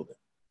nation building.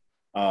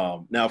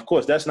 Now, of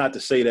course, that's not to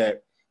say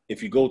that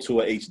if you go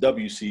to a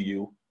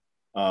HWCU,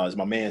 as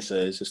my man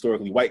says,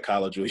 historically white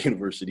college or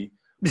university,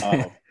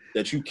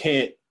 that you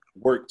can't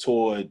work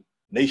toward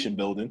nation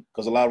building,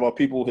 because a lot of our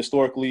people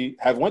historically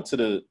have went to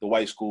the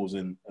white schools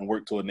and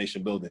worked toward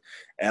nation building.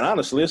 And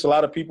honestly, it's a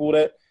lot of people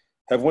that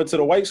have went to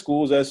the white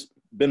schools that's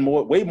been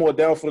way more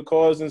down for the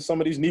cause than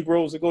some of these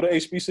Negroes that go to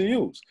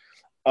HBCUs.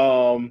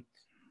 And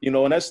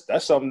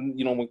that's something,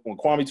 when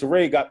Kwame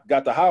Ture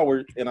got to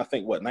Howard in, I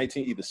think,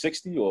 either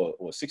 60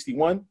 or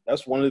 61,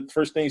 that's one of the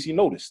first things he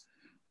noticed.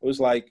 It was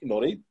like,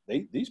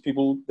 these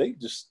people, they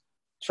just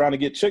trying to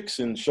get chicks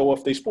and show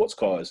off their sports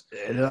cars.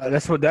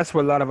 That's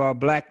where a lot of our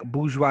black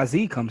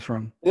bourgeoisie comes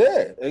from.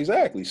 Yeah,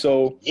 exactly.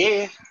 So,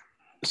 yeah.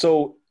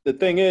 So the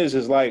thing is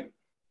like,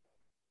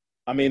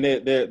 I mean,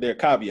 they're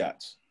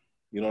caveats.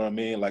 You know what I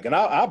mean? Like, and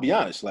I'll be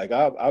honest, like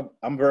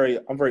I'm very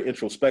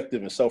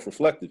introspective and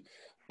self-reflective.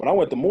 When I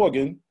went to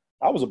Morgan,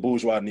 I was a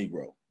bourgeois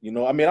Negro.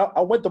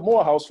 I went to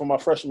Morehouse for my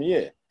freshman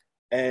year.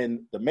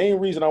 And the main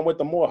reason I went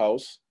to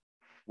Morehouse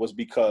was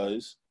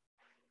because,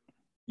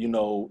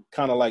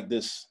 kind of like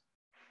this,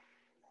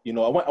 I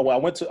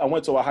went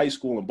to a high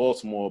school in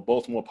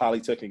Baltimore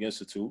Polytechnic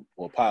Institute,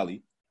 or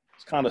Poly.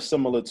 It's kind of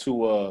similar to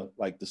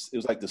it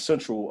was like the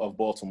Central of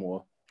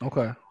Baltimore.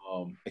 Okay.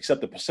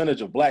 Except the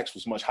percentage of blacks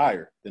was much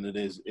higher than it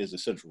is a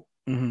Central.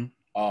 Mm-hmm.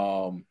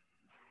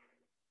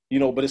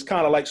 But it's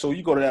kind of like, so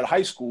you go to that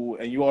high school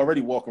and you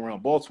already walk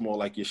around Baltimore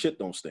like your shit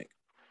don't stink.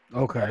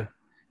 Okay. Right?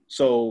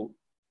 So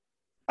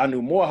I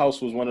knew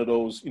Morehouse was one of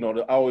those,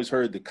 I always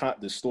heard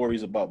the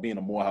stories about being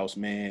a Morehouse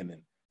man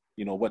and,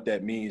 what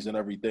that means and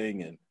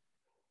everything. And,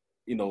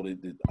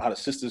 how the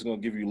sister's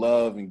going to give you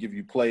love and give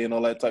you play and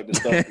all that type of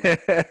stuff.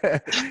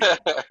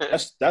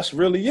 That's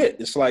really it.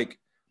 It's like,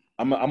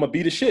 I'm going to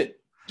be the shit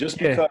just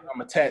because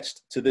I'm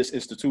attached to this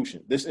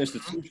institution. This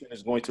institution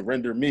is going to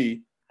render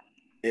me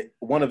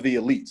one of the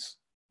elites,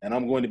 and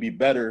I'm going to be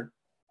better,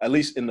 at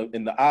least in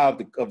the eye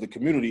of the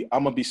community.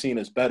 I'm gonna be seen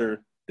as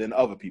better than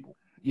other people.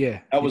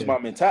 Yeah, that was my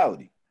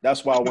mentality.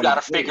 That's why you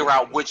got to figure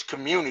out which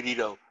community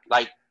though.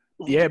 Like,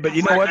 yeah, but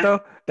you know what though?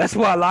 That's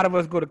why a lot of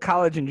us go to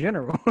college in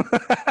general.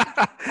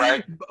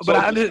 Right. But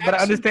I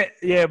understand.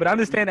 Yeah, but I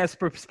understand that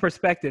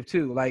perspective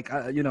too. Like,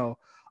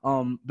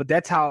 but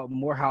that's how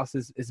Morehouse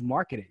is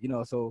marketed.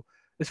 So.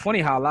 It's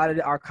funny how a lot of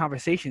our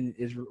conversation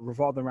is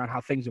revolved around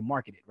how things are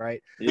marketed,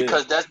 right? Yeah.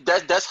 Because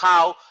that's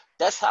how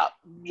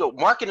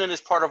marketing is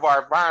part of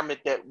our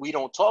environment that we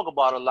don't talk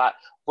about a lot,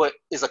 but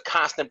is a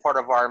constant part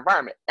of our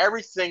environment.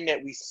 Everything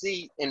that we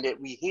see and that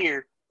we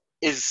hear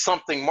is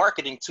something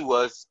marketing to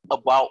us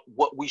about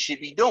what we should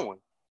be doing,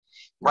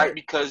 right?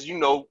 Because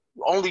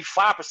only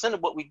 5% of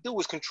what we do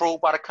is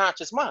controlled by the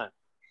conscious mind.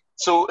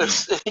 So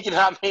if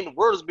the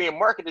world is being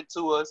marketed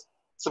to us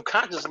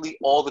subconsciously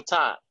all the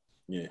time.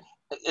 Yeah.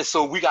 And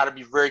so we got to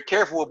be very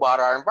careful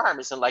about our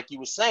environments. And like you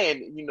were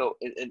saying,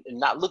 and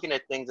not looking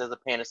at things as a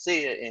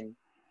panacea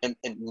and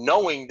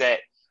knowing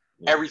that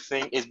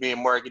everything is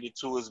being marketed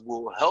to us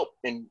will help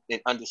in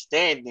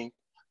understanding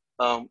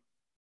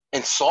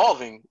and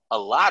solving a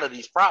lot of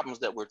these problems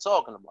that we're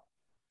talking about.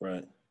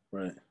 Right.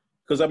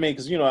 Because I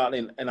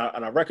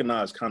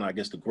recognize kind of, I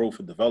guess, the growth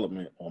and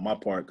development on my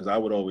part. Because I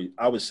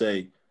would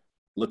say,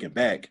 looking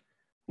back,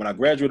 when I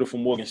graduated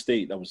from Morgan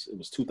State, it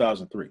was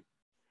 2003.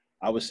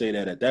 I would say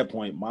that at that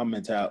point, my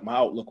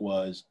outlook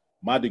was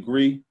my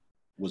degree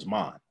was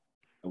mine.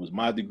 It was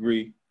my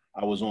degree.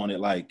 I was on it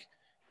like,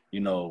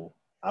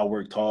 I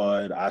worked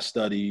hard, I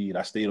studied,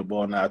 I stayed up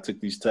all night, I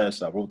took these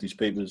tests, I wrote these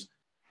papers.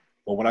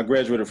 But when I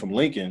graduated from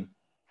Lincoln,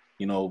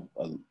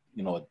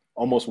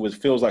 almost what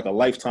feels like a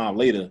lifetime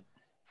later,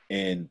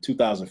 in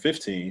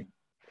 2015,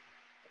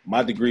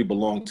 my degree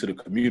belonged to the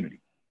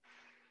community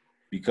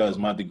because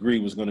my degree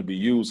was going to be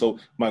used. So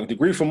my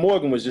degree from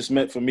Morgan was just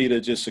meant for me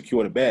to just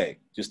secure the bag,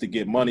 just to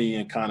get money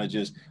and kind of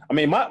just,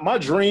 my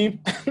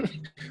dream,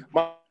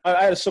 I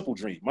had a simple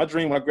dream. My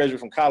dream when I graduated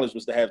from college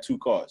was to have 2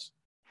 cars.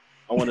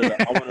 I wanted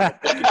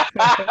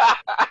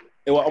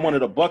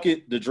a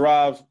bucket to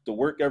drive to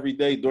work every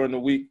day during the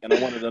week, and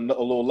I wanted a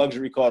little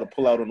luxury car to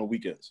pull out on the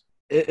weekends.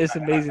 It's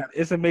amazing.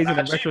 It's amazing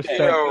in retrospect.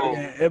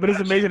 Yeah, but it's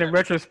amazing in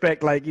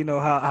retrospect, like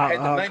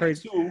how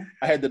crazy.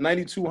 I had the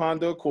 '92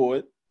 Honda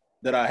Accord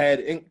that I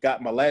had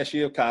got my last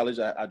year of college.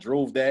 I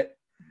drove that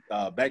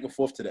back and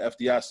forth to the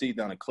FDIC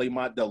down in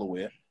Claymont,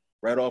 Delaware,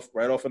 right off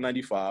of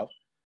 95,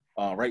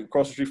 right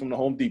across the street from the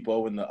Home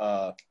Depot and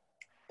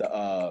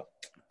the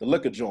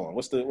liquor joint.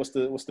 What's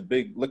the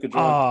big liquor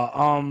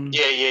joint?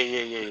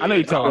 Yeah. I know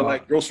you're talking about,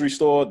 like grocery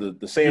store, the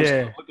Sam's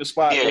Club liquor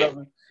spot,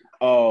 whatever.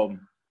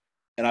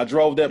 And I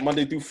drove that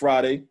Monday through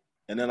Friday,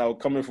 and then I would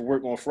come in for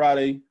work on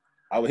Friday.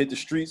 I would hit the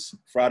streets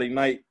Friday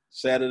night,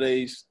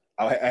 Saturdays.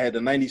 I had the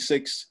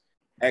 96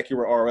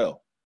 Acura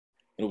RL.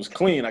 And it was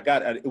clean.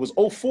 It was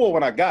 04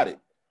 when I got it.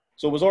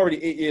 So it was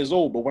already 8 years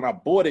old, but when I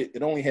bought it,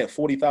 it only had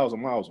 40,000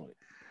 miles on it.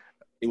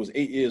 It was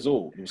 8 years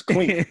old. It was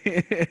clean.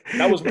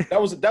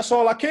 That's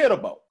all I cared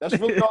about. That's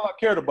really all I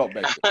cared about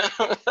back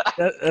then.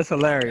 That's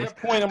hilarious. At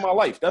that point in my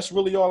life, that's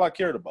really all I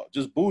cared about.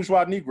 Just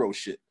bourgeois Negro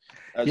shit.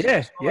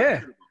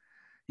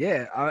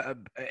 Yeah,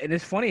 and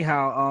it's funny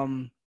how,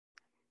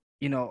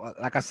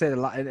 like I said, a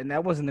lot, and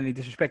that wasn't any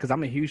disrespect because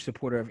I'm a huge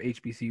supporter of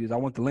HBCUs. I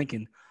went to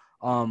Lincoln,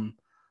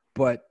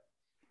 but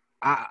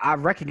I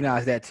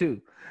recognize that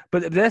too.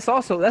 But that's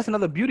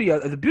another beauty.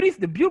 The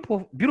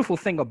beautiful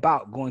thing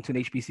about going to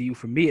an HBCU,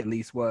 for me at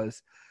least,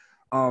 was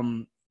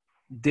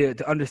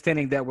the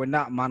understanding that we're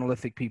not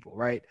monolithic people,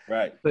 right?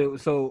 Right.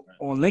 So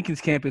on Lincoln's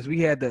campus,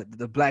 we had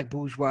the black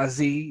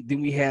bourgeoisie,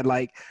 then we had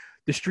like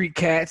the street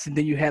cats, and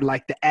then you had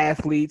like the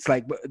athletes.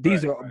 Like, but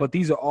these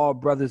are all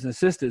brothers and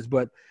sisters.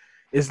 But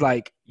it's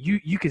like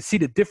you can see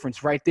the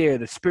difference right there.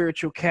 The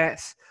spiritual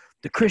cats,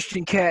 the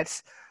Christian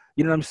cats.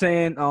 You know what I'm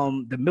saying?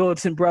 The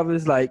militant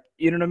brothers, like,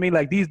 you know what I mean?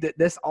 Like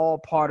that's all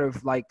part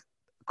of like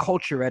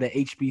culture at a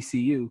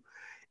HBCU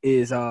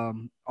is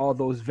all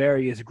those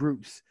various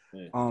groups.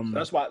 Yeah.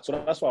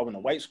 So that's why when the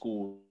white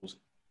schools,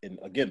 and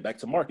again back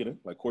to marketing,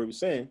 like Corey was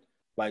saying,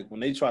 like when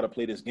they try to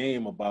play this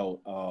game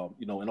about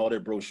in all their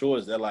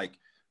brochures,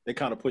 they're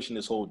kind of pushing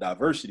this whole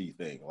diversity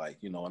thing, like,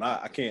 and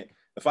I can't.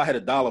 If I had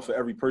 $1 for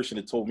every person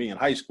that told me in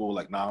high school,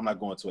 like, nah, I'm not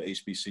going to a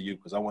HBCU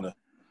because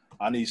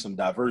I need some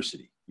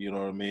diversity. You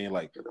know what I mean?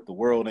 Like the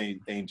world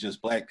ain't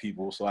just black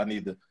people, so I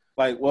need to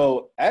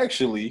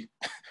actually,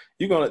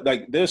 you're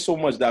gonna there's so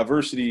much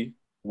diversity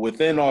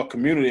within our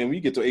community, and we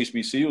get to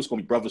HBCU, it's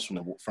gonna be brothers from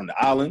the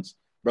islands,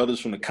 brothers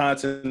from the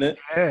continent,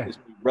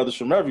 brothers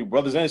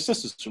and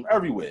sisters from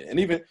everywhere, and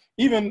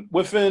even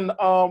within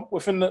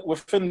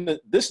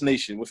this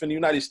nation, within the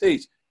United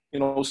States,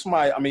 there's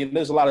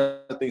a lot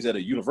of things that are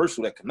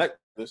universal that connect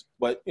us,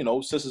 but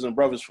sisters and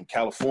brothers from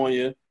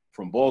California,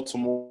 from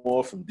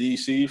Baltimore, from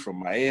DC, from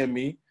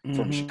Miami,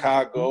 from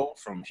Chicago,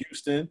 from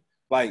Houston,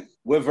 like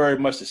we're very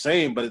much the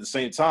same, but at the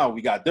same time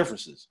we got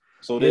differences.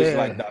 So there's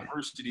like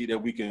diversity that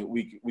we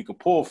can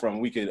pull from,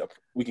 we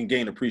can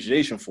gain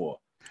appreciation for.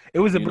 It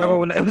was a brother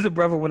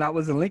when I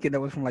was in Lincoln that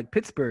was from like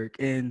Pittsburgh,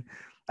 and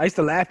I used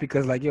to laugh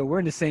because like, yo, we're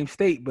in the same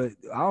state, but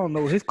I don't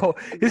know, his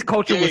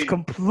culture was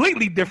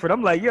completely different.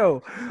 I'm like,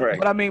 yo, right.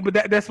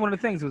 But that's one of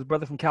the things. It was a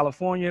brother from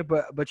California,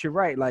 but you're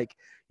right. Like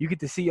you get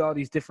to see all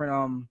these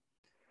different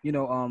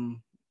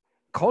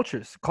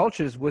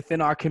cultures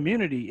within our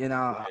community, and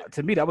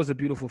to me that was a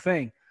beautiful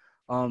thing.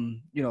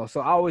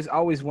 So I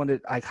always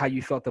wondered like how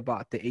you felt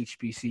about the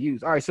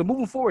HBCUs. All right, so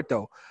moving forward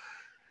though,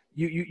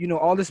 you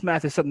all this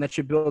math is something that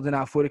you're building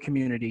out for the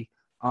community.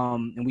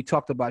 And we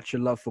talked about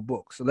your love for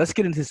books. So let's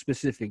get into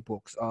specific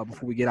books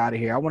before we get out of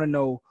here. I want to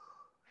know,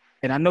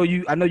 and I know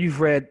you've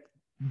read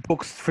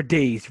books for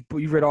days.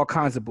 You've read all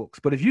kinds of books,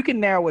 but if you can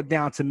narrow it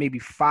down to maybe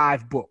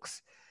 5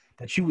 books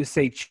that you would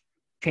say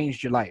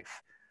changed your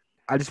life,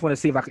 I just want to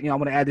see if I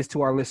want to add this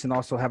to our list and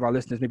also have our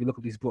listeners maybe look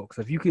at these books.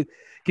 If you could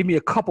give me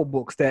a couple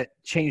books that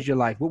changed your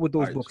life, what would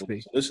those books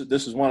be? So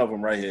this is one of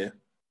them right here.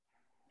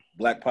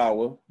 Black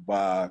Power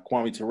by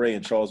Kwame Ture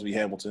and Charles V.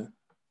 Hamilton.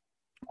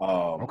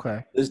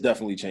 Okay. This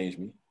definitely changed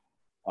me.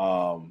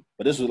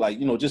 But this was like,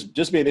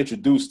 just being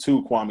introduced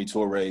to Kwame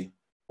Ture.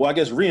 Well, I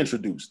guess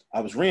reintroduced. I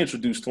was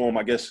reintroduced to him,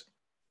 I guess,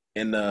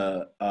 in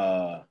the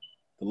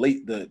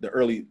the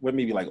early,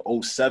 maybe like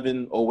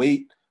 07,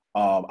 08.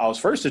 I was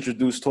first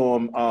introduced to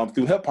him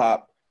through hip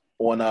hop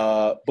on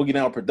Boogie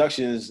Down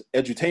Productions'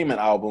 Edutainment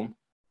album,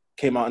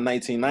 came out in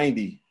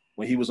 1990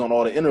 when he was on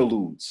all the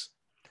interludes.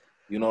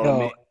 You know what I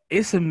mean?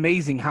 It's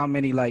amazing how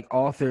many like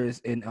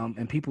authors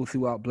and people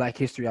throughout Black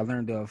history I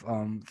learned of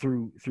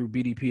through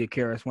BDP and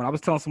KRS. When I was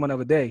telling someone the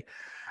other day,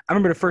 I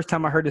remember the first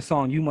time I heard the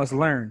song "You Must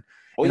Learn,"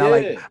 and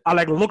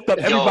I looked up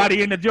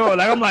everybody in the joint.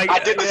 Like I'm like, I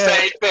did the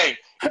same thing.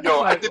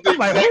 I did the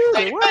exact same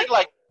thing.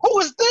 Like, who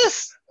is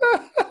this?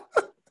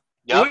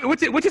 Yep.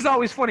 Which is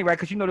always funny, right?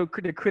 Because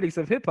the critics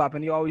of hip hop,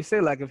 and you always say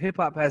like, if hip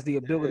hop has the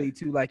ability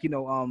to like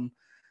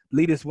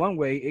lead us one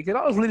way, it could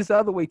always lead us the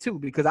other way too.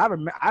 Because I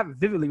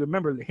vividly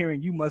remember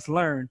hearing "You Must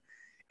Learn,"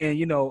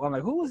 and I'm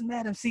like, who is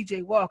Madam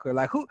C.J. Walker?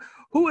 Like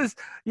who is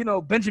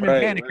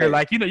Benjamin Banneker?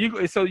 Right. Like you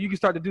can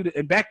start to do that.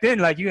 And back then,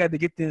 like you had to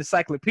get the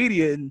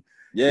encyclopedia and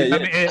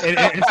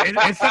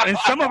and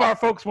some of our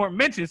folks weren't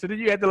mentioned, so then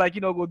you had to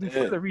go do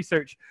further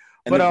research.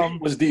 And the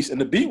beat was decent.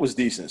 And the beat was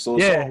decent. So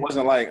the song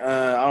wasn't like,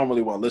 I don't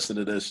really want to listen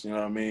to this. You know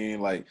what I mean?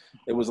 Like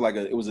it was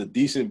a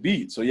decent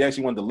beat. So you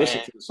actually wanted to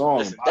listen to the song.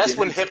 Listen, that's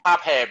when hip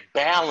hop had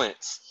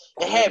balance.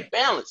 It had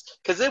balance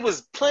because there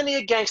was plenty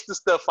of gangster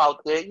stuff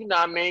out there. You know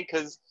what I mean?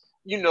 Because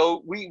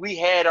we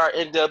had our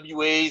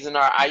NWAs and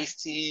our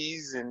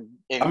Ice-T's and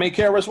I mean,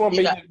 KRS-One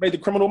made the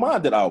Criminal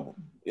Minded album.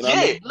 You know what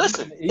I mean?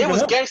 Listen, it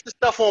was gangster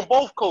stuff on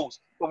both coasts.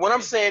 But what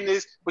I'm saying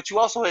is, but you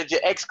also had your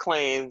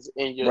X-Clans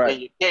and your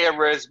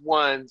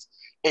KRS-Ones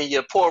and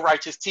your Poor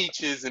Righteous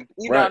Teachers, and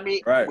you know what I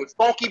mean, with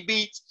funky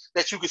beats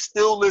that you could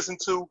still listen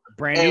to,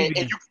 brand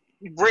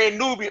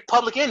new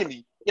Public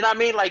Enemy. You know what I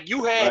mean? Like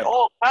you had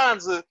all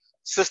kinds of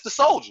Sister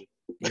Soldier.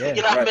 Yeah,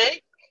 you know what I mean?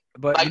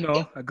 But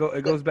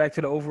it goes back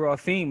to the overall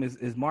theme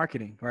is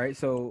marketing, right?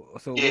 So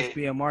what's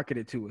being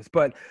marketed to us.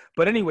 But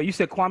anyway, you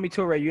said Kwame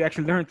Ture, you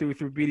actually learned through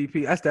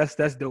BDP.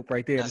 That's dope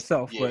right there in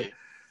itself. Yeah.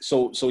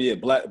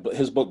 But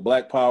his book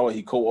Black Power,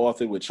 he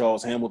co-authored with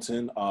Charles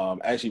Hamilton.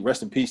 Actually,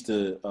 rest in peace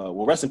to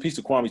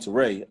Kwame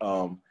Ture.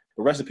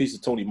 But rest in peace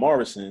to Toni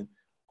Morrison,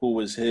 who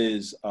was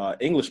his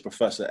English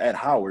professor at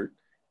Howard,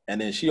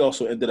 and then she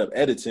also ended up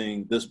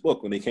editing this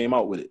book when they came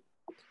out with it.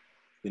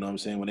 You know what I'm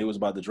saying? When they was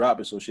about to drop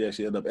it, so she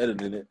actually ended up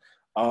editing it.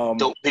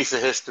 Dope piece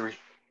of history.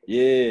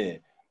 Yeah.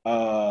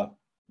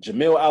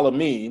 Jamil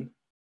Al-Amin,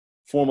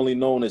 formerly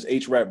known as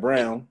H. Rap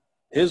Brown,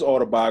 his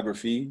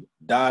autobiography,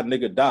 Die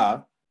Nigga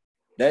Die,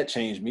 that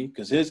changed me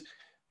because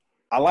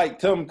I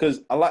liked him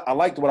because I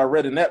liked what I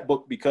read in that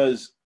book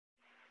because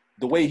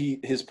the way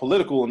his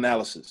political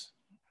analysis,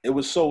 it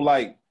was so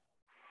like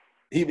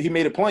he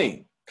made it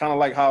plain, kind of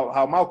like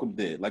how Malcolm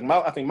did. Like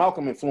I think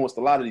Malcolm influenced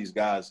a lot of these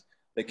guys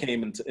that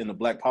came in the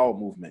Black Power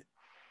movement.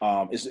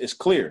 It's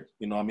clear,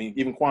 you know what I mean?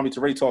 Even Kwame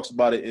Ture talks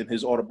about it in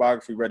his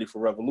autobiography, Ready for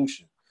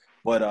Revolution.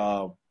 But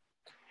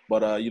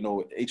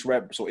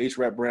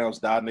H-Rap Brown's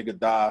Die Nigga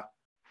Die,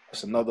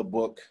 that's another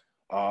book.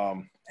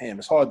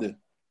 It's hard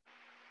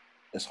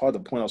to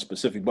point out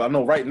specific, but I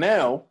know right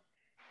now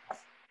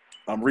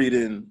I'm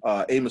reading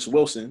Amos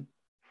Wilson,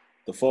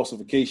 The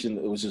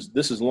Falsification.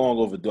 This is long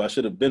overdue. I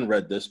should have been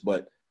read this,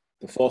 but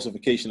The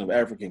Falsification of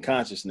African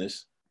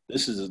Consciousness.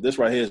 This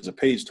right here is a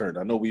page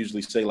turner. I know we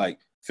usually say like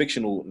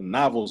fictional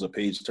novels are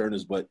page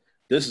turners, but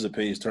this is a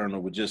page turner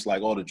with just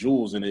like all the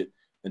jewels in it,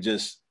 and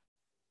just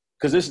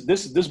because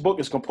this book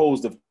is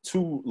composed of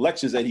 2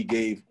 lectures that he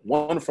gave,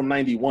 one from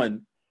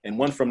 91 and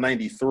one from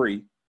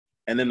 93,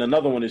 and then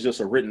another one is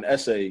just a written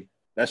essay.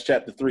 That's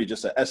chapter 3,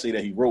 just an essay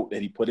that he wrote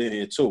that he put in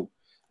here too,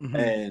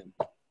 and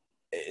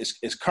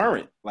it's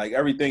current. Like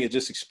everything, it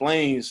just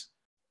explains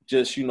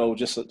just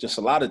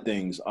a lot of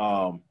things.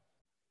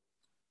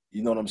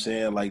 You know what I'm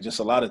saying? Like just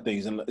a lot of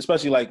things. And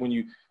especially like when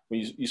you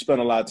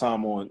spend a lot of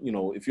time on,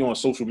 if you're on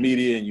social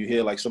media and you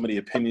hear like some of the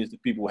opinions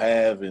that people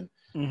have and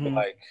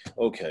like,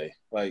 okay,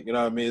 like, you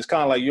know what I mean? It's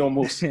kind of like you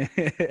almost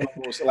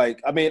like,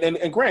 I mean,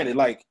 and granted,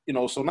 like,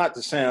 so not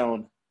to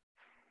sound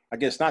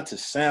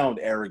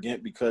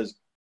arrogant because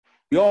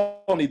we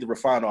all need to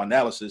refine our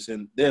analysis.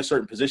 And there are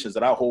certain positions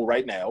that I hold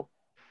right now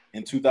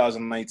in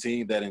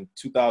 2019 that in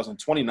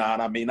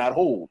 2029 I may not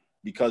hold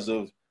because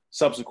of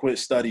subsequent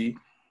study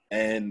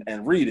and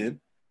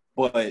reading,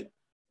 but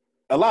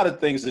a lot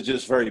of things are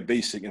just very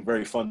basic and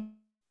very fun.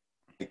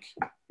 Like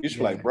you just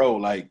like, bro,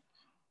 like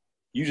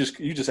you just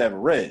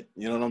haven't read,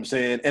 you know what I'm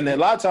saying? And then a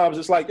lot of times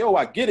it's like, yo,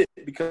 I get it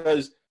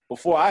because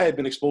before I had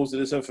been exposed to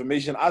this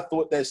information, I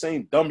thought that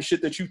same dumb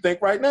shit that you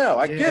think right now.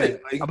 I get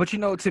it. Like, but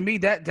to me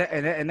that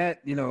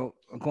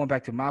going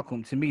back to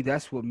Malcolm, to me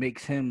that's what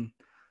makes him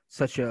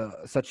such a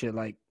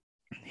like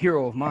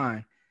hero of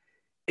mine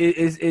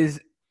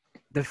is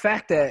the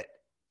fact that.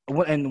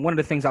 And one of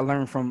the things I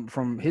learned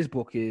from his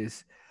book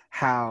is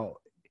how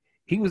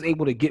he was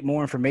able to get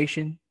more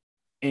information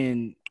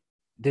and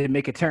then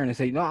make a turn and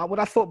say, no, what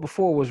I thought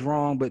before was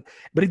wrong, but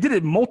he did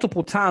it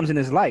multiple times in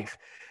his life.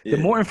 Yeah.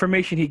 The more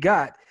information he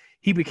got,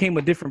 he became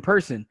a different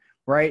person,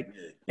 right?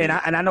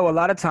 Yeah. And I know a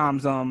lot of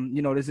times,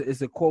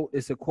 there's a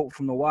quote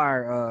from The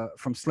Wire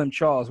from Slim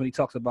Charles when he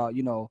talks about,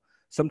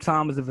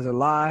 sometimes if it's a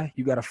lie,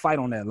 you got to fight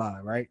on that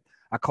lie, right?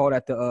 I call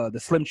that the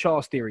Slim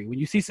Charles theory. When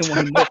you see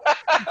someone who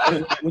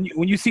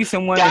when you see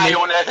someone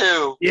on that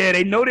hill, yeah,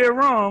 they know they're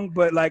wrong,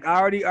 but like I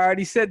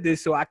already said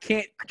this, so I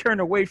can't turn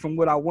away from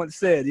what I once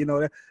said. You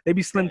know, they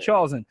be Slim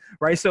Charlesing,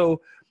 right?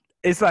 So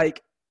it's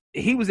like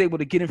he was able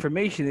to get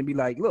information and be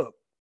like, look,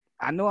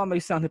 I know I may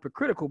sound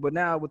hypocritical, but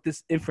now with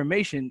this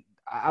information,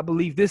 I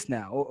believe this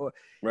now.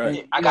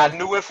 Right. I got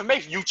new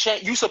information.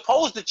 You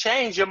supposed to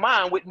change your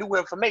mind with new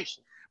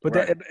information. But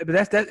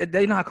that's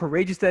they know how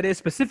courageous that is,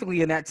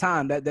 specifically in that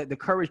time, that the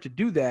courage to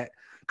do that,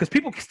 because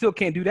people still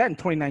can't do that in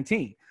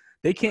 2019.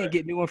 They can't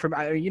get new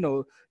information. You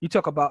know, you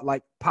talk about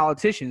like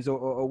politicians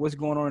or what's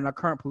going on in our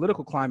current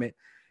political climate.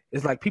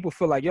 It's like people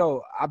feel like,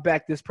 yo, I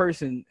back this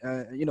person,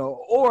 you know,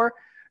 or,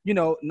 you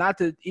know, not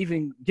to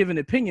even give an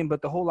opinion,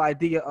 but the whole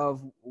idea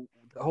of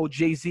the whole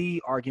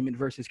Jay-Z argument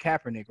versus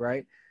Kaepernick,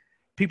 right?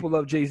 People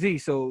love Jay-Z,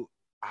 so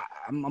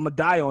I'm gonna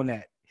die on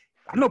that.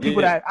 I know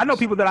people that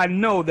I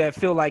know that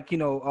feel like, you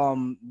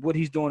know, what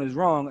he's doing is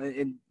wrong,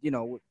 and you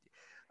know,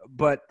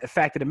 but the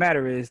fact of the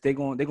matter is they're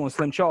going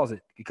Slim Charles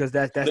it because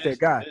that's their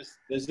guy.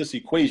 There's this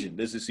equation.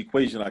 The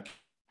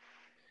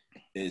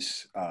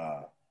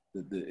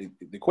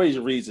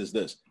equation reads as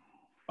this: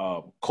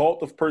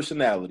 cult of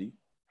personality,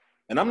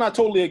 and I'm not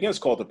totally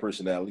against cult of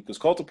personality because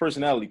cult of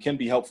personality can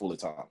be helpful at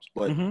times,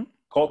 but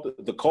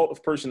the cult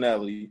of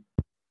personality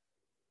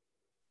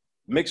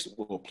mixed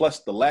plus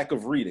the lack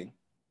of reading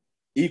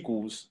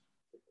equals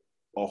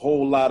a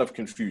whole lot of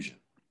confusion.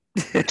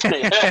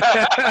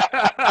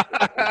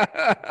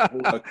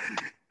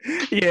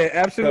 Yeah,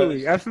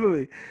 absolutely.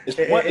 It's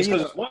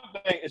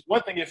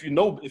one thing if you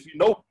know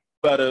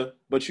better,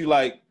 but you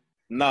like,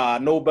 nah, I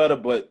know better,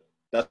 but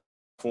that's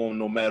for him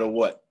no matter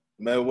what.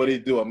 No matter what he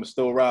do, I'm gonna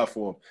still ride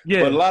for him.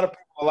 Yeah. But a lot of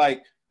people are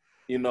like,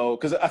 you know,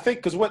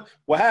 because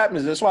what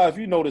happens, that's why if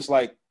you notice,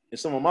 like in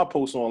some of my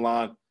posts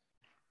online,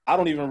 I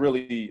don't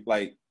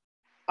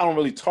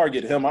really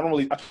target him.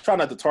 I try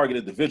not to target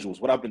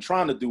individuals. What I've been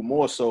trying to do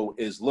more so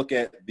is look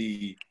at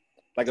the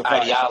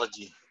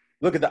ideology.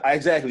 Look at the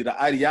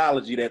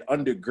ideology that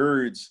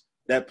undergirds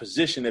that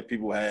position that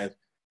people have,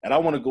 and I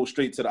want to go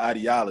straight to the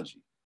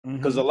ideology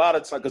because a lot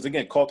of times, because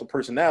again, cult of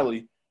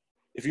personality.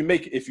 If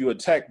you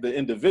attack the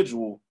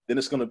individual, then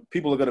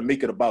people are gonna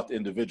make it about the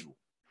individual.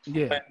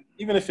 Yeah. And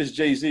even if it's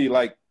Jay-Z,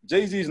 like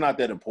Jay-Z is not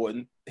that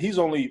important. He's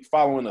only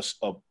following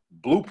a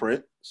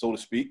blueprint, so to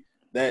speak,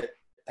 that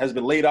has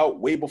been laid out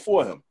way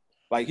before him.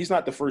 Like he's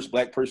not the first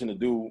black person to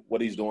do what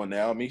he's doing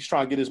now. I mean, he's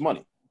trying to get his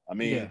money. I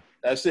mean,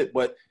 That's it.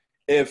 But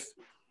I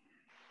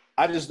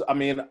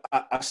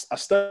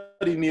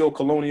study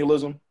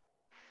neocolonialism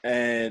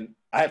and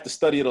I have to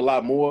study it a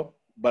lot more,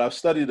 but I've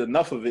studied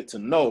enough of it to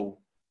know,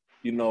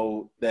 you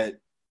know, that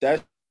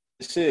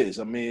this is.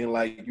 I mean,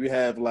 like you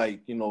have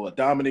like, you know, a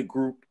dominant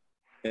group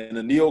in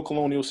a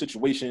neocolonial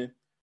situation.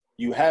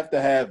 You have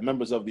to have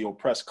members of the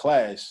oppressed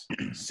class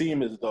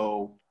seem as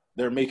though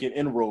they're making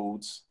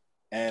inroads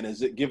and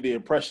give the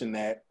impression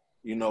that,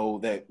 you know,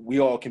 that we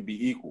all can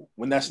be equal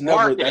when that's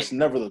never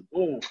the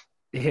goal.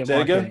 Yeah,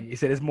 marketing. You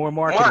said it's more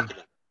marketing.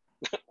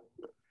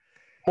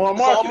 More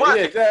marketing.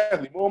 Yeah,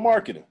 exactly. More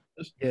marketing.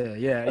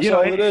 Yeah. That's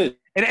all it is.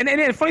 And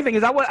the funny thing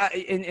is,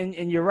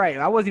 and you're right.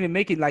 I wasn't even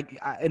making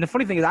and the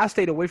funny thing is, I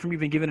stayed away from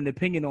even giving an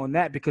opinion on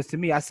that because to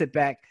me, I sit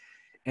back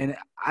and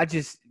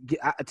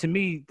to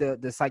me,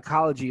 the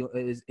psychology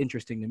is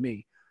interesting to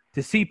me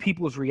to see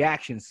people's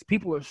reactions.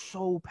 People are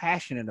so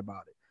passionate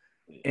about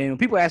it, and when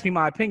people ask me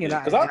my opinion,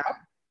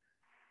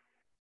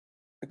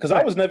 because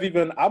I was never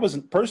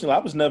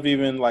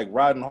even like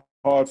riding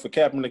hard for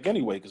Kaepernick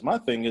anyway. Because my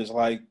thing is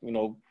like, you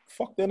know,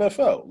 fuck the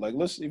NFL. Like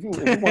if you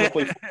want to play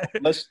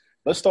football,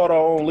 let's start our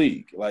own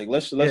league. Like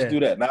let's do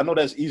that. Now I know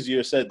that's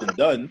easier said than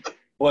done,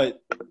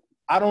 but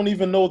I don't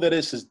even know that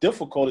it's as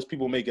difficult as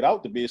people make it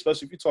out to be.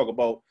 Especially if you talk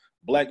about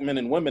black men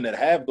and women that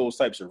have those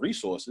types of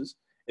resources.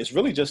 It's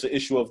really just an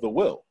issue of the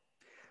will.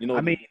 You know,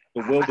 I mean,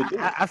 the will to do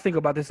it. I think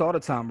about this all the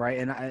time, right?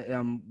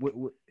 And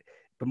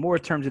but more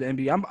in terms of the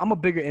NBA, I'm a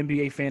bigger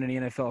NBA fan than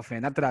the NFL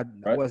fan. Not that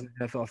I wasn't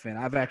an NFL fan.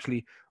 I've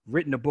actually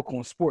written a book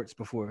on sports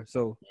before,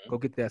 so go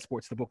get that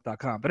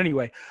sportsthebook.com. But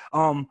anyway,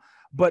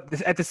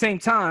 but at the same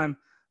time,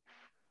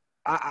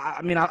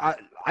 I mean,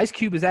 Ice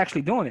Cube is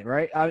actually doing it,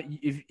 right?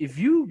 If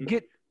you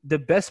get the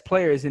best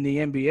players in the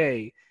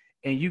NBA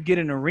and you get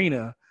an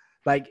arena,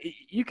 like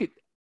you could.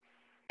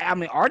 I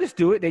mean, artists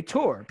do it. They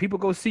tour. People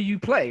go see you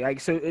play.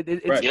 Like so,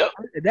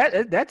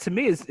 that to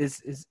me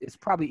is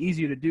probably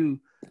easier to do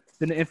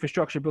than the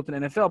infrastructure built in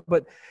the NFL.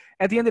 But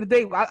at the end of the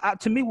day,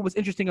 to me, what was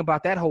interesting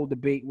about that whole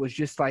debate was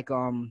just like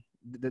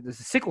the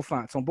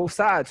sycophants on both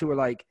sides who were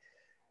like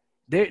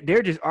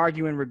they're just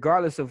arguing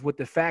regardless of what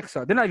the facts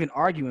are. They're not even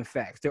arguing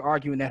facts. They're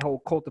arguing that whole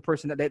cult of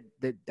person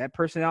that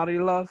personality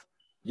love.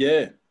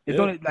 Yeah.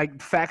 Don't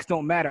like facts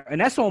don't matter, and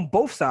that's on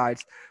both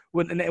sides.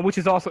 Which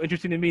is also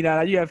interesting to me.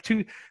 Now you have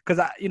two, because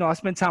I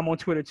spend time on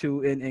Twitter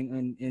too,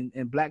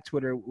 in Black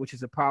Twitter, which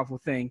is a powerful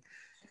thing.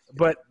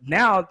 But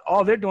now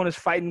all they're doing is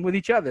fighting with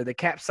each other, the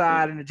Cap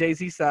side and the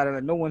Jay-Z side,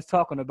 and no one's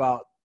talking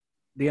about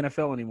the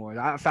NFL anymore.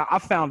 I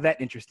found that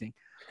interesting.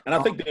 And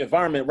I think the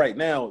environment right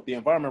now,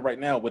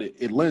 but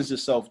it lends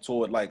itself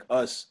toward like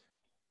us.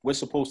 We're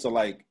supposed to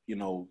like,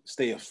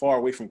 stay as far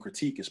away from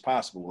critique as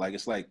possible. Like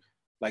it's like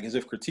as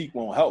if critique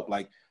won't help.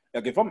 Like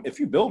if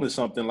you're building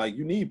something, like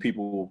you need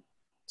people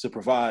to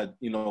provide,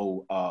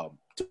 to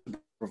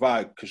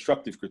provide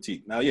constructive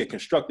critique. Now, yeah,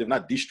 constructive,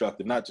 not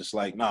destructive, not just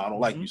like, nah, I don't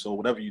like you, so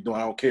whatever you're doing,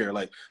 I don't care.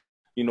 Like,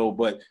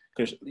 but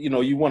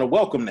you want to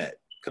welcome that,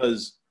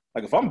 because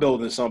like if I'm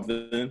building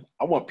something,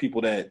 I want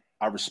people that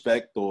I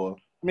respect, or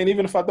I mean,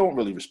 even if I don't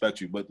really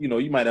respect you, but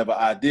you might have an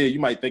idea, you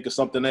might think of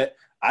something that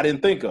I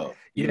didn't think of,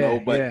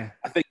 but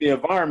I think the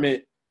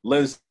environment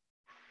lets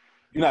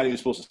you're not even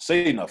supposed to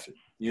say nothing.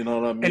 You know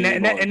what I mean?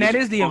 And that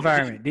is the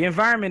environment. The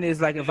environment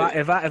is like if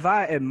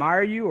I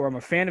admire you or I'm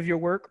a fan of your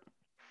work,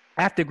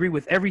 I have to agree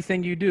with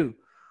everything you do.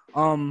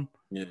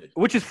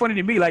 Which is funny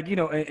to me, like,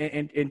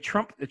 and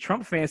the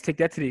Trump fans take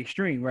that to the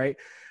extreme, right?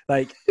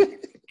 Like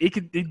it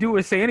could do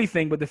or say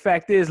anything, but the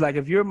fact is, like,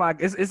 if you're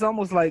it's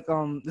almost like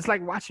it's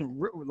like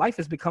watching life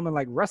is becoming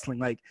like wrestling.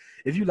 Like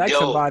if you like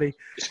somebody,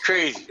 it's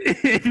crazy.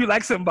 If you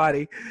like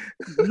somebody,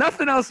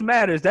 nothing else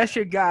matters. That's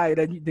your guy.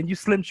 Then you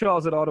Slim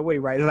Charles it all the way,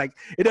 right? It's like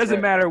it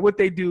doesn't matter what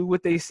they do,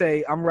 what they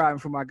say. I'm riding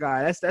for my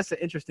guy. That's an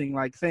interesting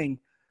like thing,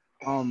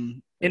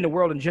 in the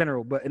world in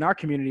general, but in our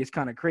community, it's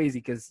kind of crazy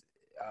because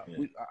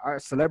our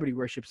celebrity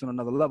worship's on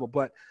another level.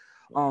 But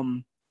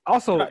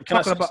also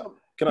talking about.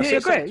 Can I say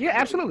go ahead. Yeah,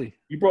 absolutely.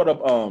 You brought up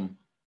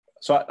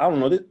so I don't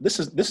know. This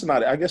is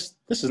not. I guess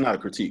this is not a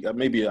critique.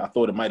 Maybe I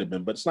thought it might have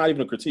been, but it's not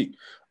even a critique.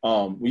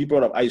 You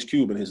brought up Ice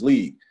Cube and his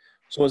league.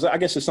 So I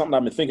guess it's something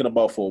I've been thinking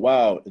about for a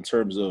while in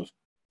terms of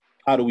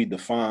how do we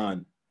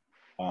define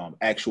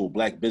actual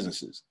Black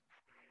businesses.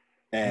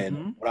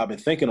 And what I've been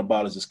thinking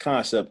about is this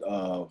concept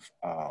of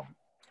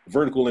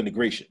vertical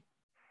integration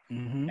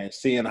and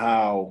seeing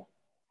how,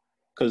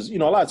 because a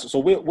lot. So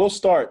we'll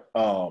start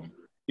a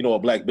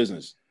Black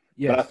business.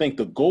 Yes. But I think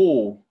the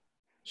goal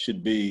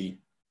should be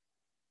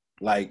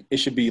like, it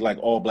should be like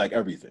all Black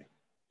everything,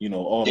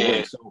 all the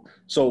way.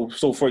 So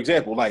for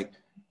example, like,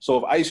 so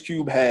if Ice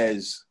Cube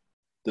has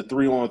the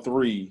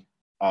 3-on-3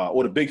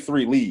 or the Big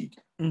Three league,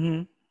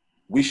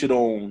 we should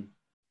own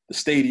the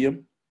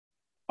stadium.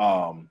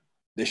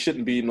 There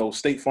shouldn't be no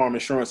State Farm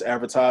insurance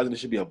advertising. There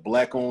should be a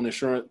Black-owned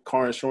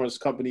car insurance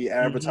company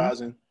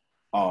advertising.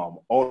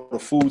 All the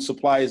food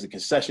suppliers, the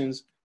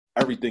concessions,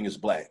 everything is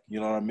Black. You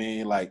know what I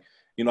mean? Like,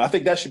 I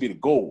think that should be the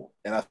goal.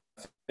 And I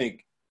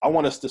think I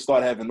want us to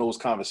start having those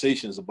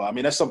conversations about, I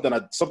mean, that's something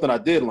I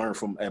did learn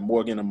from at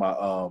Morgan and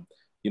my,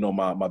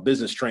 my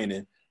business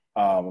training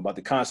about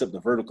the concept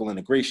of vertical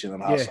integration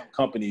and how some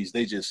companies,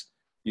 they just,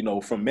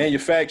 from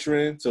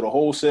manufacturing to the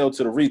wholesale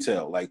to the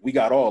retail, like we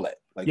got all that.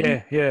 Like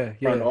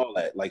all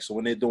that. Like, so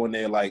when they're doing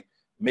their like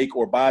make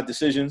or buy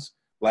decisions,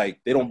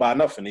 like they don't buy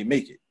nothing, they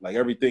make it. Like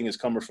everything is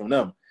coming from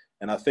them.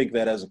 And I think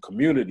that as a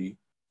community,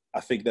 I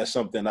think that's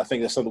something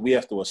we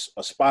have to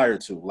aspire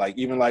to. Like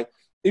even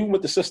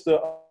with the sister,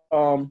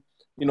 in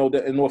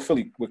North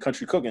Philly with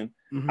Country Cooking,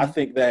 I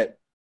think that,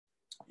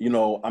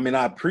 I mean,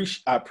 I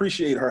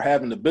appreciate her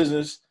having the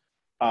business.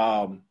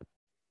 I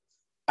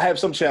have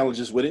some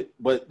challenges with it,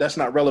 but that's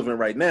not relevant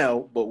right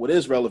now. But what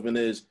is relevant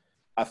is,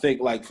 I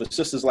think like for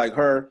sisters like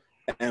her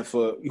and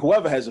for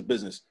whoever has a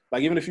business,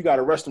 like even if you got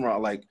a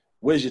restaurant, like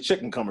where's your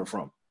chicken coming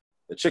from?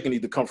 The chicken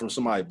need to come from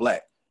somebody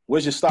Black.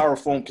 Where's your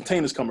styrofoam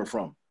containers coming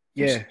from?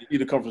 Yeah, you need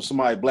to come from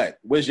somebody Black.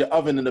 Where's your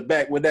oven in the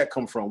back? Where'd that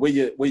come from?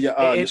 Your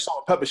salt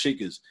and pepper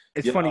shakers?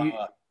 It's funny.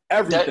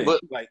 Everything.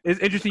 Like it's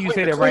interesting you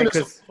say that, right?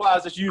 Because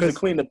supplies that you use to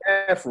clean the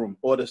bathroom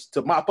or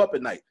to mop up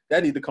at night,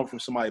 that need to come from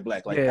somebody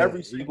Black. Like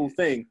every single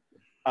thing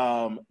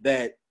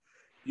that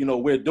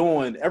we're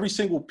doing, every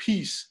single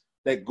piece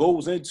that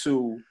goes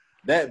into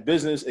that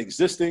business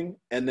existing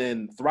and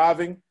then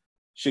thriving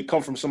should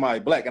come from somebody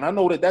Black. And I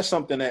know that that's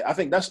something that I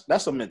think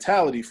that's a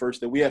mentality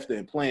first that we have to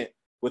implant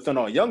within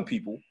our young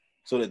people,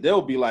 so that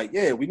they'll be like,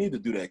 yeah, we need to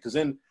do that. Because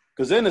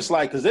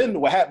then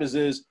what happens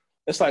is,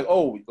 it's like,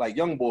 oh, like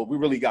young boy, we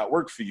really got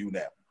work for you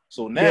now.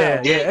 So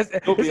now, it's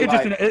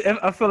interesting.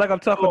 Like, I feel like I'm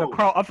talking to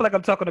Carl. I feel like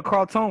I'm talking to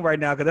Carl Tone right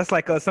now because that's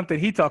like something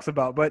he talks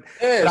about. But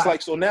it's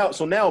like so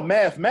now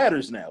math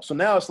matters now. So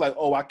now it's like,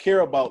 oh, I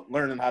care about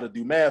learning how to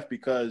do math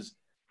because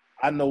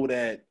I know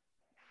that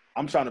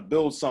I'm trying to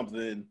build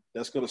something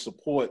that's going to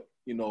support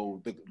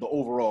the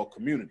overall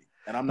community,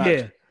 and I'm not.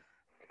 Yeah.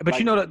 But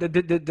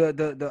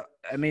the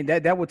I mean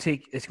that would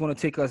take, it's going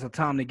to take us a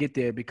time to get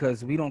there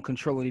because we don't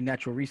control any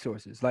natural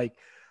resources, like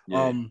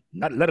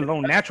not let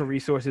alone natural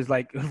resources,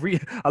 like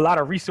a lot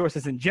of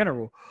resources in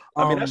general.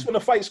 I mean, that's when the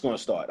fight's going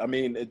to start. I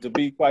mean, to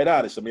be quite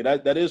honest, I mean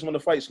that is when the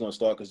fight's going to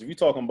start, because if you're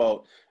talking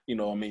about, I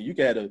mean, you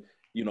got to,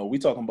 we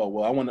talking about,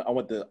 well, I want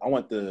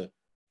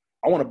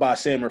to buy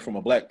salmon from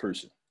a Black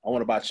person. I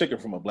want to buy chicken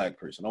from a Black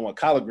person. I want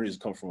collard greens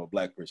to come from a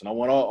Black person. I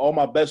want all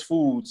my best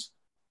foods.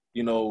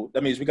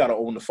 That means we got to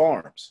own the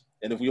farms.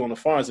 And if we own the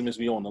farms, it means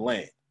we own the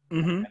land.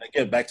 And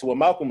again, back to what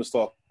Malcolm was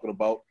talking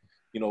about,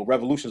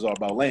 revolutions are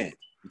about land.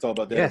 We talk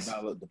about that,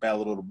 the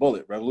ballad of the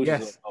bullet.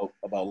 Revolutions are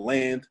about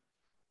land.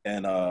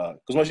 And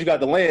because once you got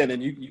the land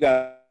and you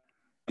got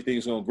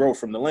everything's going to grow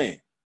from the land.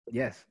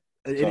 Yes.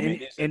 So, I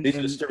mean, these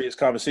are the serious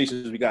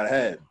conversations we got to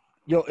have.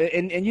 Yo,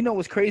 and you know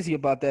what's crazy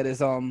about that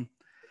is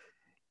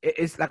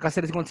it's like I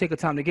said, it's going to take a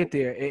time to get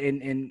there.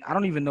 And I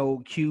don't even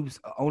know Cube's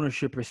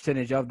ownership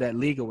percentage of that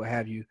league or what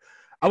have you.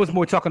 I was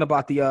more talking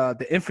about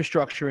the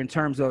infrastructure in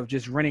terms of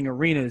just renting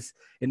arenas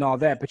and all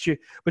that. But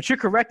you're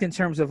correct in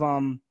terms of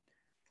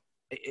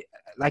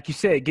like you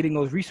said, getting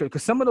those resources,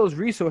 because some of those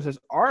resources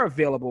are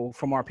available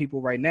from our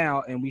people right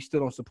now, and we still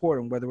don't support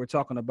them. Whether we're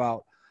talking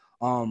about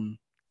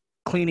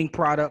cleaning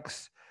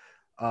products,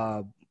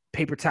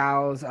 paper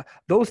towels,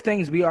 those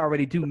things we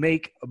already do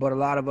make, but a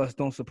lot of us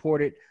don't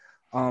support it.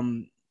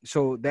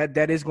 So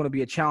that is going to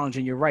be a challenge,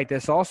 and you're right.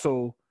 That's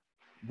also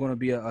going to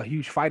be a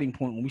huge fighting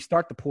point when we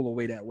start to pull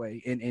away that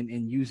way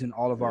and using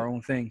all of our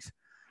own things,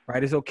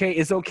 right? It's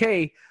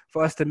okay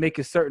for us to make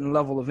a certain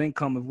level of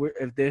income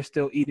if they're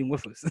still eating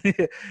with us. You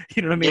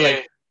know what I mean? Yeah. Like,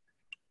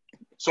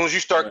 as soon as you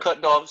start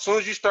cutting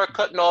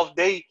off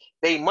they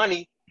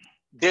money,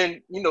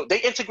 then they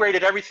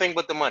integrated everything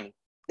but the money.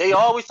 They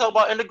always talk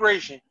about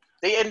integration.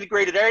 They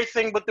integrated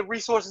everything but the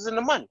resources and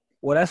the money.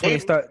 Well, that's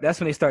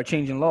when they start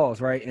changing laws,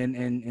 right?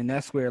 And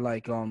that's where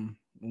like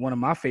one of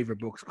my favorite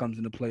books comes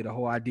into play. The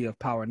whole idea of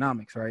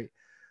powernomics, right?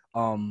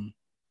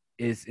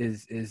 Is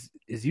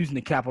using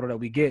the capital that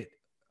we get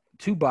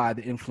to buy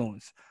the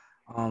influence.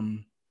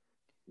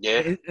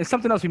 Yeah. And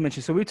something else we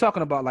mentioned. So we're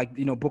talking about like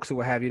books or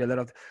what have you that let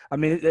off. I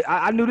mean,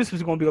 I knew this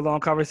was going to be a long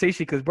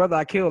conversation because brother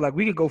Akil, like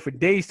we could go for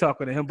days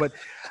talking to him. But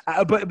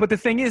the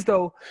thing is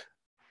though,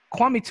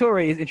 Kwame Ture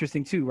is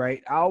interesting too,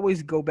 right? I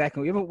always go back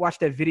and you ever watch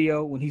that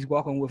video when he's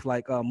walking with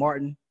like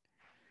Martin,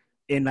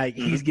 and like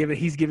he's giving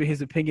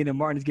his opinion and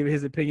Martin's giving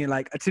his opinion.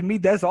 Like to me,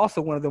 that's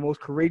also one of the most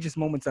courageous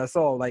moments I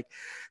saw. Like,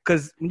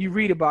 because when you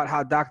read about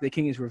how Dr.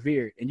 King is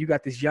revered, and you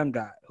got this young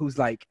guy who's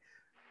like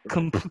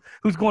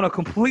who's going a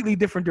completely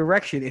different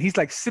direction, and he's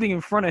like sitting in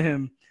front of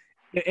him,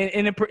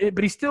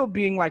 but he's still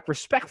being like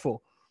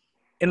respectful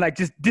and like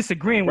just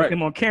disagreeing with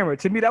him on camera.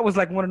 To me, that was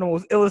like one of the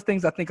most illest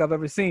things I think I've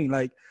ever seen.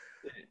 Like.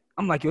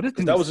 I'm like, yo, this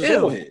dude was his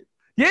old head.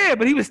 Yeah,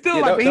 but he was still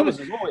but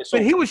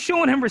he was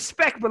showing him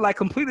respect, but like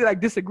completely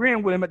like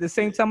disagreeing with him at the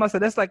same time. I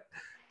said, that's like,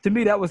 to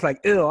me, that was like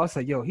ill. I was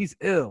like, yo, he's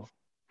ill.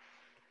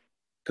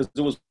 Because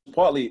it was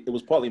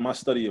partly my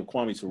study of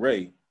Kwame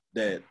Ture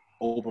that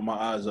opened my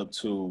eyes up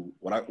to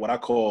what I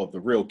call the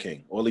real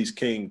king, or at least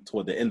king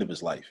toward the end of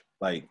his life.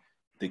 Like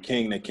the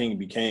king that king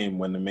became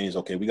when the man's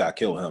okay, we gotta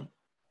kill him.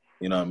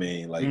 You know what I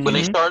mean? Like when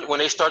he start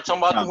talking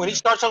about when he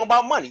start talking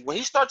about money, when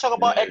he start talking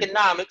about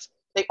economics.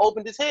 They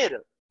opened his head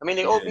up. I mean,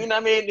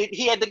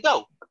 he had to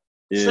go.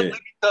 Simply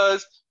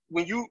because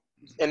when you,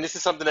 and this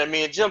is something that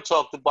me and Jim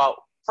talked about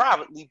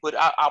privately, but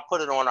I'll put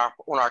it on our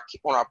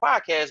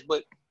podcast.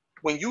 But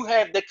when you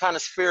have that kind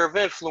of sphere of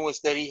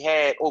influence that he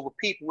had over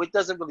people, it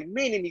doesn't really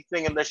mean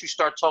anything unless you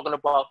start talking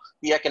about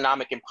the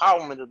economic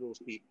empowerment of those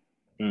people,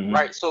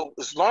 right? So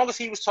as long as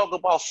he was talking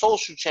about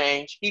social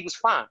change, he was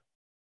fine.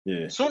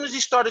 Yeah. As soon as he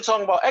started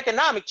talking about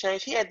economic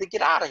change, he had to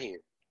get out of here.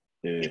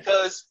 Yeah.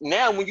 Because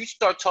now when you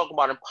start talking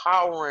about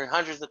empowering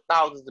hundreds of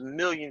thousands and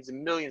millions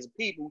of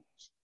people,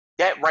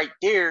 that right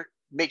there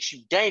makes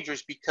you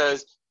dangerous,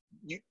 because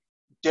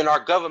then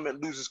our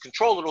government loses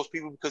control of those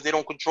people because they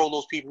don't control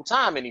those people's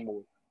time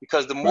anymore.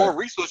 Because the more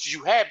resources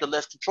you have, the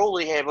less control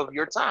they have of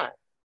your time.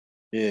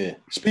 Yeah.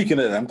 Speaking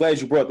of that, I'm glad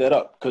you brought that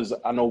up, because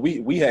I know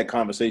we had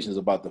conversations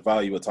about the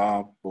value of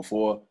time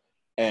before,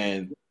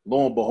 and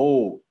lo and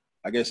behold,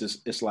 I guess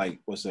it's like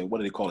what do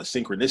they call it,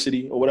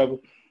 synchronicity or whatever.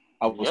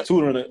 I was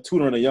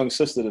tutoring a young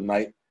sister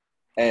tonight,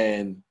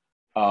 and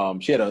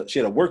she had a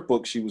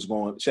workbook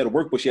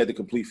she had to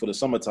complete for the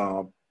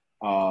summertime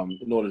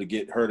in order to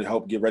get her to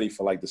help get ready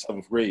for like the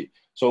 7th grade.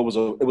 So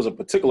it was a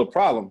particular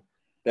problem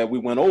that we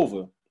went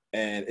over,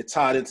 and it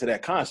tied into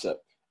that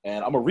concept.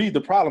 And I'm gonna read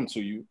the problem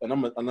to you, and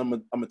I'm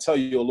gonna tell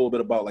you a little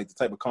bit about like the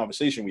type of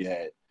conversation we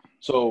had.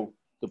 So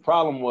the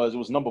problem was, it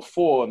was number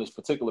 4 on this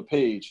particular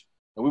page.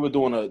 And we were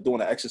doing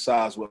an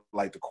exercise with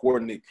like the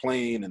coordinate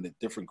plane and the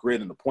different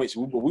grid and the points.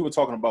 We were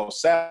talking about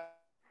salary.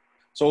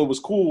 So it was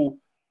cool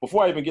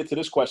before I even get to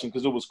this question,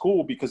 because it was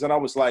cool because then I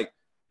was like,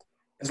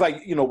 it's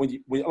like,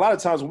 when a lot of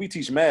times when we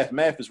teach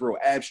math is real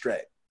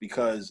abstract,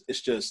 because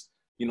it's just,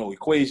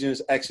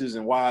 equations, X's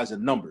and Y's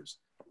and numbers,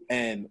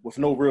 and with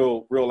no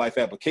real life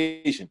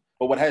application.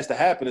 But what has to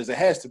happen is it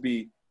has to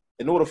be,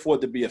 in order for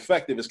it to be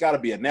effective, it's got to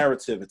be a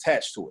narrative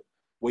attached to it,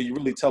 where you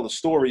really tell a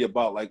story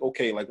about like,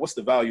 okay, like what's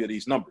the value of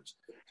these numbers?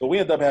 So we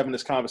end up having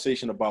this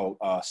conversation about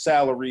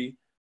salary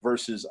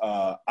versus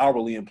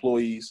hourly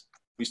employees.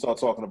 We start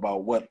talking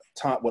about what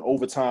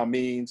overtime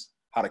means,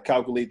 how to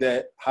calculate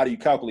that. How do you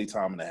calculate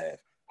time and a half?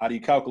 How do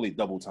you calculate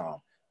double time?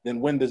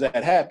 Then when does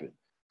that happen?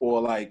 Or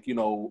like,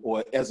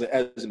 or as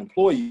an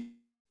employee,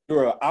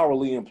 you're an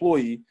hourly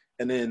employee,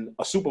 and then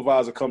a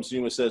supervisor comes to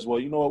you and says,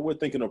 well, you know what, we're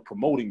thinking of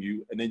promoting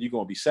you, and then you're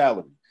going to be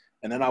salaried.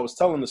 And then I was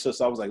telling the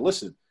sister, I was like,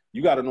 listen,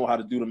 you got to know how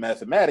to do the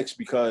mathematics,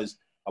 because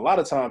a lot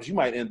of times you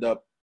might end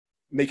up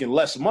making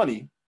less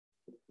money,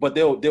 but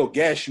they'll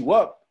gas you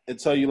up and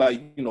tell you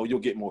like, you'll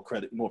get more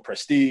credit, more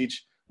prestige,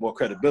 more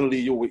credibility.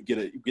 You'll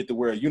get to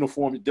wear a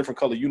uniform, different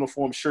color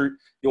uniform shirt.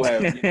 You'll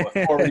have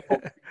authority.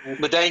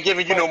 But they ain't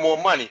giving you no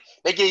more money.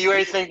 They give you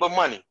everything but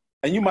money.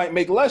 And you might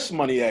make less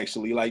money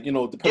actually, like,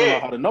 depending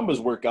on how the numbers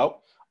work out.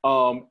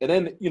 And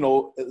then,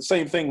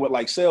 same thing with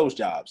like sales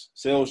jobs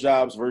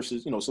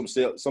versus,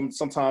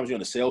 sometimes you're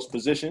in a sales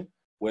position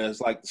where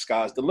it's like the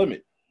sky's the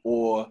limit,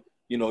 or,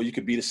 you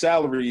could be the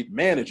salary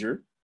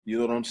manager, you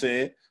know what I'm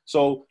saying?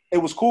 So it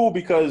was cool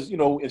because,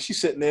 and she's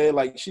sitting there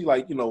like, she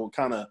like,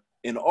 kind of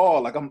in awe,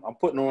 like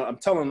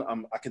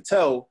I can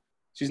tell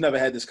she's never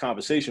had this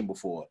conversation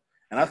before.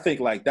 And I think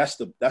like, that's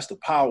the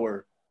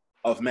power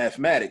of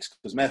mathematics,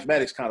 because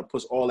mathematics kind of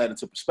puts all that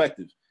into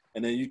perspective.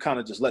 And then you kind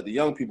of just let the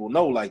young people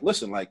know, like,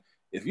 listen, like,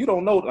 if you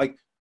don't know, like,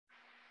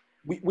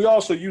 we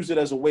also use it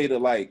as a way to,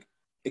 like,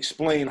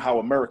 explain how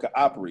America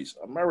operates.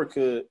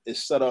 America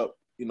is set up,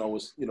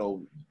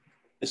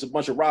 it's a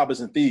bunch of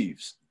robbers and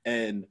thieves.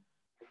 And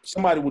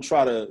somebody will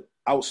try to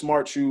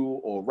outsmart you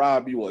or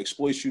rob you or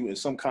exploit you in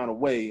some kind of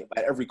way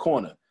at every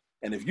corner.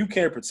 And if you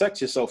can't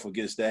protect yourself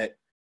against that,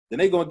 then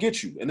they're going to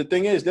get you. And the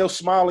thing is, they'll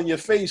smile in your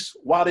face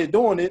while they're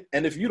doing it.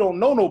 And if you don't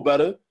know no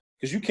better,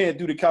 because you can't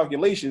do the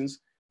calculations,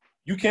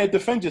 you can't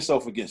defend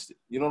yourself against it.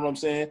 You know what I'm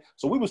saying?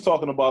 So we was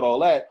talking about all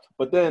that.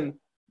 But then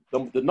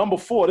the number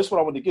 4, this is what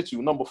I wanted to get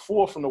to. Number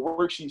 4 from the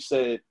worksheet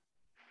said,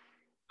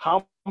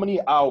 how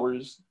many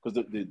hours,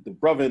 because the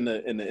brother in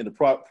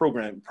the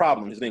program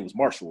problem, his name was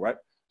Marshall, right?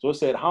 So it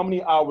said, how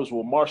many hours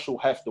will Marshall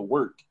have to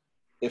work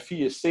if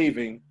he is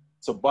saving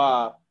to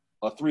buy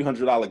a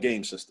 $300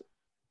 game system,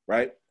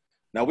 right?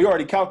 Now, we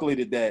already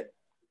calculated that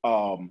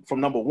from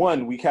number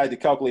 1, we had to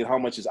calculate how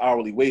much his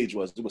hourly wage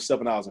was. It was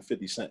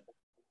 $7.50.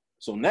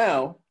 So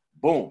now,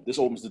 boom, this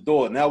opens the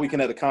door. Now we can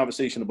have a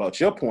conversation about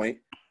your point,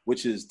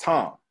 which is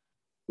time.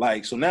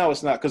 Like, so now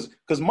it's not,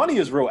 because money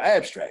is real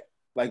abstract.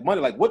 Like money,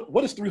 like what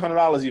does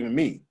 $300 even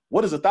mean?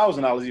 What does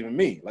 $1,000 even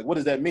mean? Like, what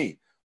does that mean?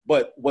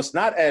 But what's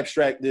not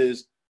abstract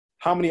is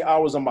how many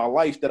hours of my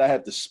life that I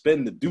have to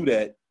spend to do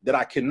that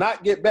I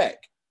cannot get back.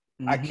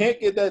 Mm-hmm. I can't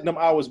get them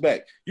hours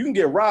back. You can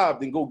get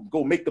robbed and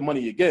go make the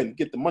money again,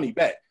 get the money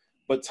back.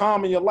 But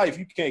time in your life,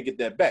 you can't get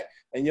that back.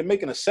 And you're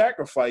making a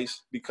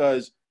sacrifice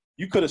because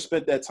you could have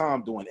spent that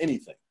time doing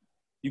anything.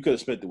 You could have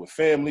spent it with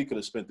family, could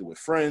have spent it with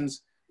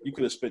friends. You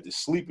could have spent it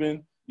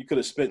sleeping. You could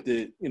have spent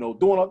it,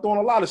 doing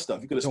a lot of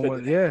stuff. You could have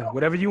spent it.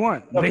 Whatever you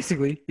want,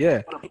 basically.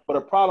 Yeah. But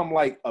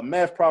a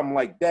math problem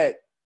like that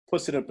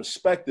puts it in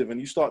perspective, and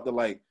you start to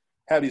like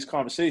have these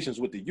conversations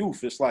with the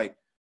youth. It's like,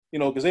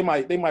 because they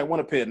might want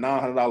to pay a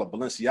 $900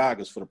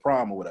 Balenciagas for the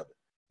prom or whatever.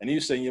 And you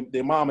say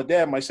their mom and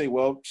dad might say,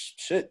 well,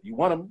 shit, you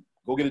want them,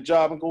 go get a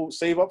job and go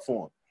save up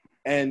for them.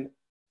 And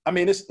I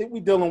mean,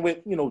 we dealing with,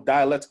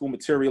 dialectical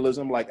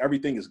materialism, like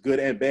everything is good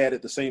and bad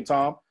at the same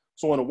time.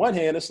 So on the one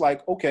hand, it's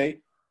like, okay,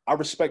 I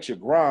respect your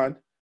grind.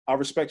 I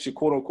respect your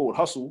quote unquote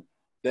hustle,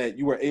 that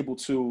you were able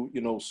to,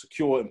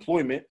 secure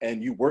employment,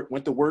 and you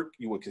went to work,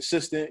 you were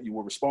consistent, you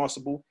were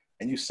responsible,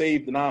 and you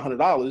saved the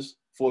 $900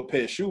 for a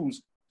pair of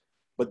shoes.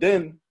 But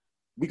then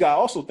we got to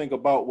also think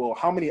about, well,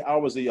 how many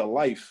hours of your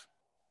life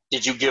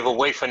did you give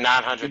away for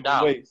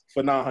 $900?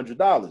 For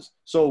 $900.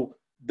 So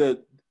the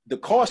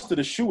cost of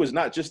the shoe is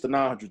not just the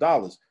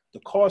 $900. The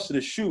cost of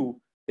the shoe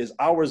is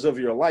hours of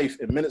your life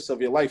and minutes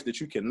of your life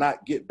that you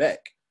cannot get back.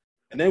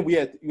 And then you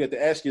have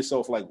to ask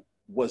yourself, like,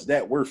 was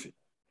that worth it?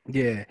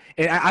 Yeah.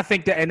 And I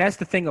think that, and that's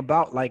the thing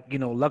about like,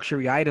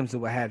 luxury items or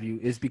what have you,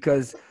 is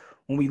because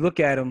when we look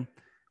at them,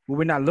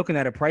 we're not looking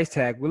at a price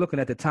tag. We're looking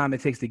at the time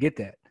it takes to get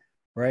that.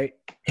 Right.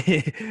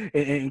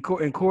 and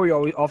Corey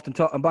always often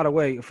talk. And by the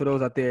way, for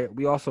those out there,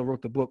 we also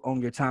wrote the book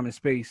Own Your Time and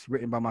Space,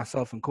 written by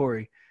myself and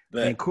Corey.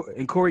 And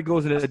Corey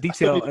goes into the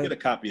detail. I still need to get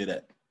a copy of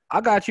that. I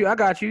got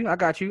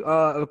you.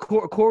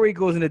 Corey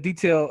goes into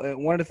detail.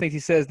 One of the things he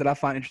says that I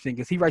find interesting,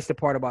 because he writes the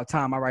part about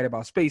time, I write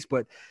about space,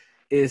 but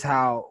is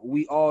how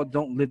we all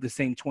don't live the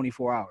same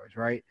 24 hours,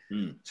 right?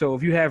 Mm. So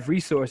if you have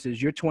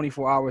resources, your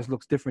 24 hours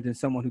looks different than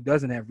someone who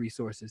doesn't have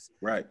resources.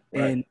 Right.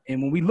 And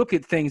when we look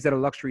at things that are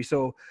luxury,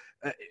 so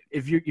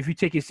if you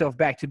take yourself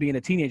back to being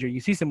a teenager, you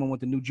see someone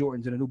with the new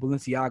Jordans and the new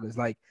Balenciagas,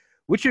 like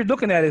what you're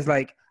looking at is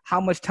like how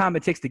much time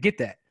it takes to get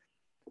that.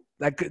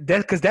 Like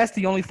that, because that's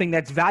the only thing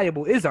that's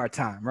valuable is our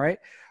time, right?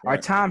 Our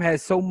time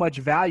has so much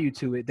value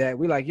to it that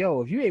we're like,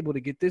 yo, if you're able to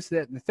get this,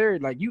 that, and the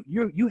third, like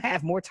you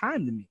have more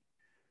time than me.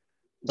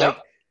 Like,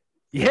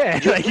 yeah,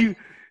 like you.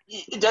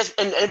 That's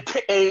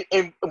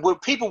and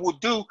what people will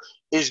do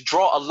is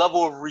draw a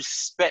level of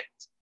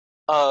respect,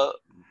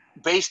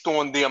 based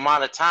on the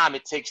amount of time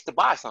it takes to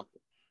buy something,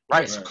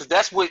 right? Because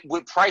that's what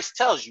price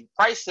tells you.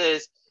 Price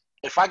says,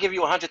 if I give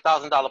you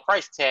 $100,000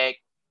 price tag,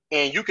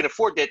 and you can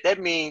afford that,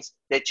 that means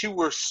that you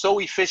were so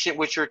efficient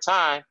with your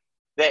time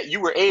that you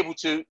were able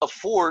to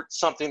afford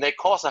something that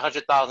costs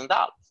 $100,000.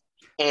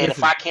 And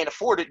if I can't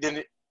afford it,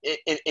 then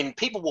and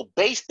people will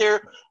base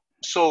their.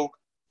 So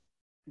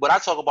what I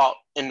talk about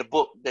in the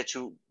book that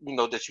you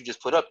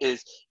just put up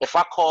is, if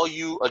I call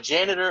you a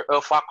janitor or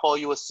if I call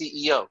you a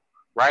CEO,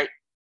 right?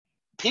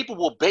 People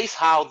will base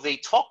how they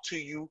talk to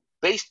you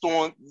based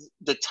on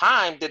the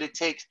time that it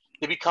takes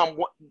to become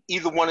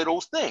either one of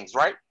those things,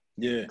 right?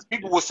 Yeah.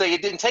 People will say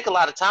it didn't take a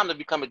lot of time to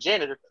become a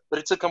janitor, but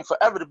it took him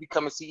forever to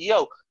become a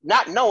CEO,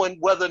 not knowing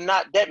whether or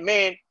not that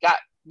man got,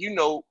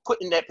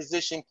 put in that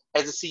position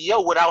as a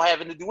CEO without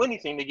having to do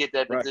anything to get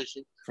that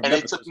position. And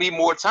it took me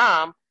more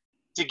time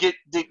to get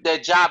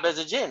that job as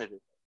a janitor.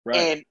 Right.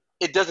 And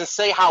it doesn't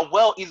say how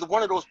well either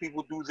one of those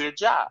people do their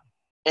job.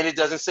 And it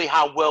doesn't say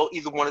how well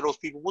either one of those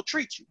people will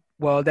treat you.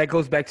 Well, that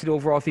goes back to the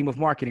overall theme of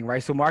marketing,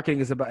 right? So marketing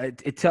is about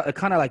it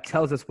kind of like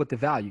tells us what the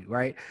value,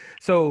 right?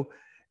 So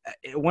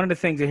one of the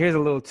things, and here's a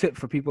little tip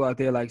for people out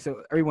there, like,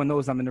 so everyone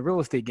knows I'm in the real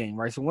estate game,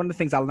 right? So one of the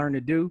things I learned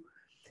to do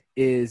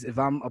is if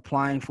I'm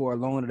applying for a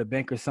loan at a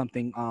bank or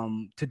something,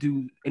 to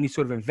do any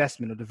sort of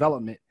investment or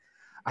development,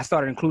 I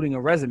started including a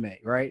resume,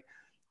 right?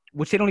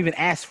 Which they don't even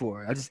ask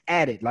for. I just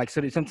add it. Like, so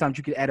that sometimes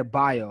you could add a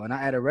bio, and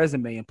I add a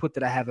resume and put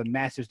that I have a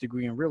master's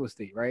degree in real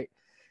estate, right?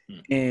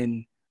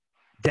 And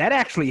that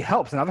actually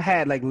helps. And I've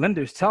had like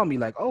lenders tell me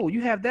like, oh, you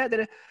have that,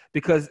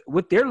 because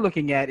what they're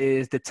looking at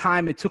is the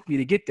time it took me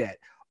to get that.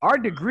 Our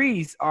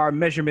degrees are a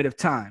measurement of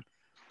time.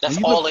 That's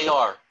all they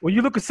are. When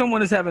you look at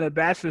someone that's having a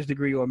bachelor's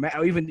degree or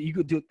even you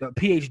could do a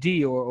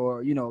PhD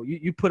or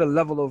you put a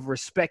level of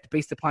respect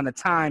based upon the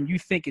time you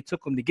think it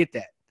took them to get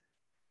that,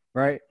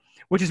 right?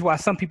 Which is why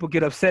some people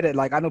get upset at,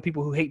 like, I know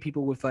people who hate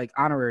people with like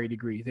honorary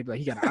degrees. They be like,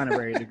 he got an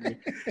honorary degree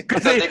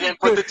because they didn't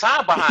put the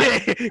time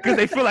behind it. Because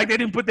they feel like they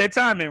didn't put that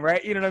time in,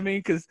 right? You know what I mean?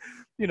 Because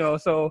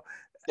so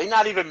they're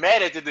not even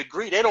mad at the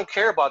degree. They don't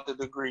care about the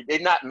degree. They're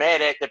not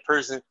mad at the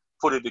person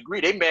for the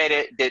degree. They mad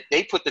at that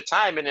they put the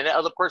time in and the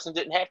other person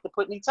didn't have to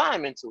put any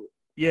time into it.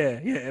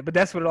 Yeah. But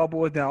that's what it all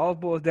boils down. All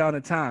boils down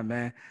to time,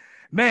 man.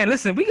 Man,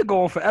 listen, we could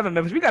go on forever,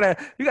 man. We gotta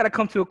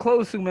come to a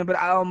close soon, man. But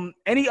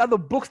any other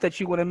books that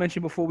you want to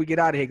mention before we get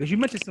out of here? Because you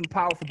mentioned some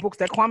powerful books.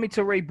 That Kwame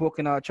Ture book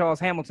and Charles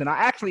Hamilton. I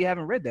actually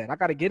haven't read that. I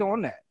got to get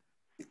on that.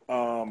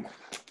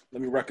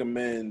 Let me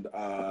recommend.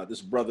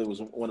 This brother was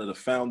one of the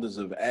founders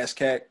of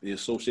ASCAC, the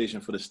Association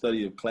for the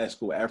Study of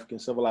Classical African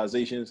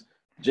Civilizations.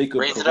 Jacob.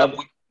 Raise it up.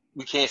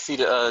 We can't see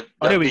the.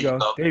 There we go.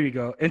 There we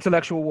go.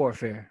 Intellectual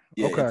warfare.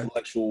 Yeah, okay.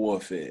 Intellectual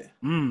warfare.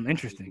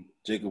 Interesting.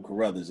 Jacob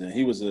Carruthers, and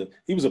he was a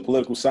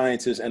political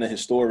scientist and a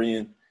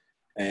historian,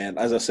 and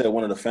as I said,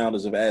 one of the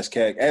founders of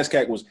ASCAC.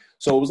 ASCAC it was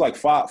like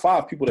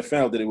five people that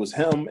founded it. It was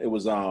him. It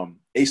was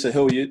Asa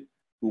Hilliard,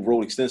 who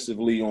wrote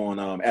extensively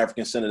on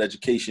African-centered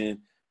education.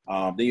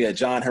 Then you had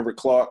John Henrik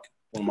Clarke,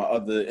 one of my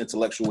other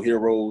intellectual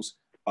heroes.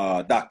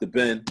 Dr.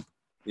 Ben,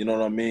 you know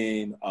what I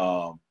mean.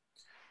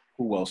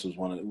 Who else was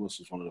one of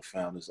the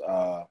founders?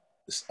 A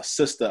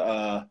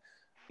sister,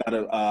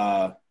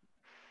 Nzinga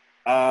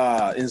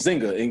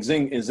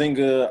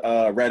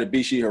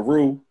Radabishi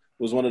Haru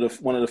was one of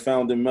the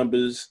founding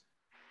members.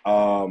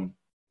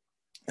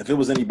 If it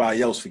was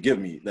anybody else, forgive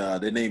me.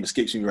 Their name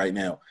escapes me right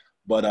now.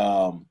 But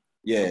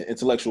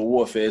Intellectual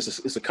Warfare.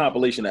 It's a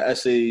compilation of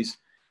essays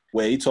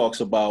where he talks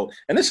about,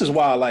 and this is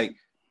why I like,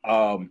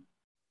 again,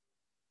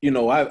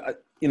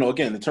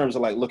 in terms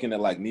of like looking at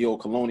like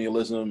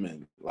neo-colonialism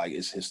and like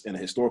it's in a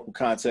historical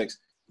context,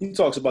 he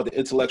talks about the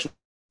intellectual,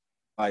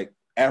 like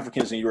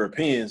Africans and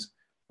Europeans,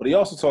 but he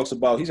also talks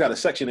about, he's got a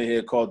section in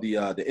here called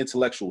the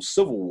intellectual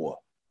civil war.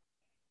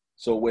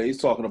 So where he's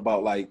talking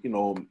about like,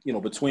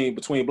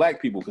 between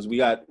black people, because we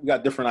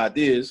got different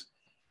ideas,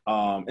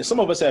 and some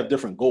of us have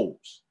different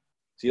goals.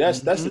 See,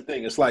 that's the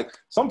thing. It's like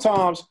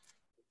sometimes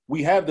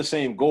we have the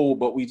same goal,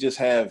 but we just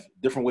have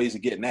different ways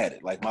of getting at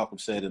it. Like Malcolm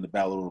said in the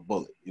Battle of the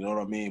Bullet, you know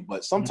what I mean?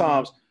 But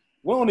sometimes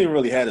we don't even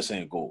really have the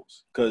same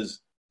goals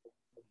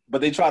but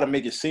they try to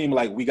make it seem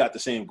like we got the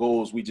same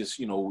goals. We just,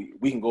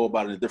 we can go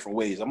about it in different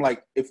ways. I'm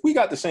like, if we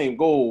got the same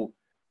goal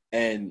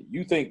and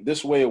you think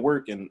this way will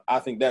work and I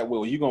think that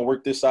way, you're going to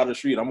work this side of the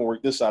street, I'm going to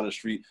work this side of the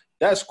street.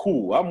 That's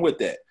cool. I'm with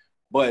that.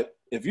 But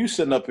if you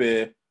sitting up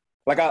here,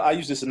 like I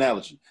use this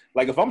analogy,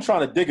 like if I'm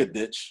trying to dig a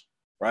ditch,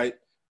 right?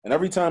 And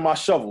every time I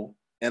shovel,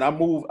 and I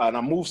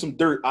move some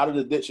dirt out of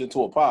the ditch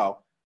into a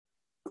pile,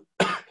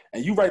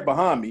 and you right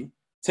behind me,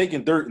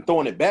 taking dirt and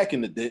throwing it back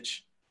in the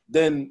ditch,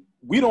 then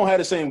we don't have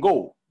the same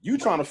goal. You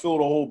trying to fill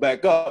the hole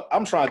back up.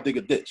 I'm trying to dig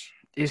a ditch.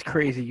 It's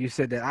crazy you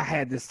said that. I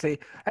had this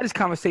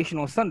conversation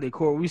on Sunday,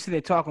 Corey. We sitting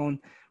there talking.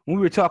 When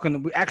we were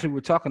talking, we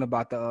were talking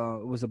about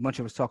it was a bunch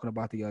of us talking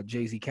about the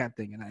Jay-Z Cap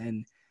thing,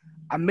 and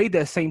I made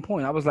that same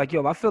point. I was like,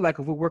 yo, I feel like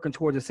if we're working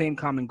towards the same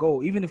common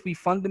goal, even if we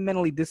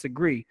fundamentally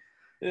disagree,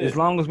 as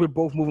long as we're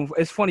both moving,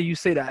 it's funny you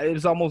say that. It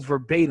was almost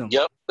verbatim.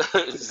 Yep.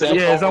 It's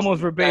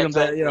almost verbatim.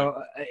 That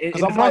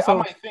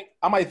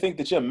I might think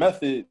that your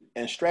method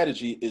and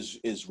strategy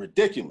is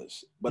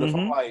ridiculous, but if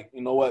I'm like,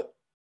 you know what,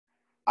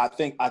 I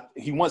think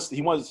he wants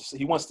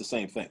the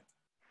same thing.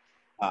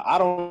 I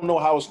don't know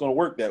how it's going to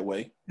work that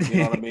way. You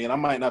know what I mean? I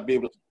might not be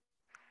able to.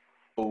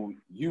 So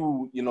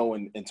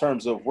in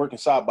terms of working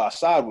side by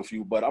side with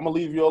you, but I'm gonna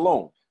leave you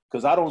alone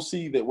because I don't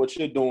see that what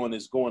you're doing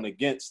is going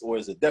against or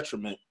is a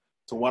detriment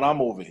to what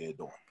I'm over here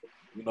doing.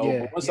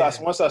 But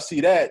once I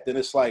see that, then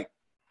it's like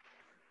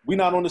we're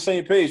not on the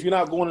same page. We're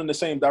not going in the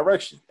same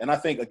direction. And I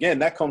think again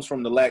that comes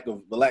from the lack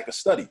of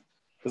study,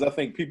 because I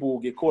think people will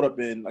get caught up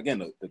in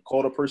the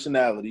cult of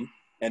personality,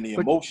 and the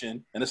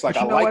emotion, and it's like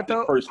I like this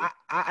though? person.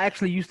 I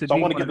actually used to. So be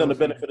I want to give them the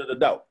benefit of the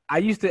doubt. I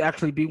used to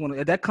actually be one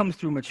of that comes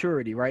through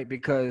maturity, right?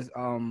 Because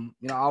I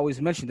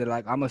always mentioned that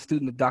like I'm a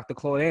student of Dr.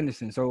 Claude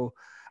Anderson. So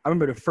I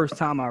remember the first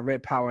time I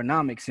read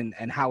Powernomics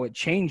and how it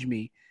changed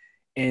me,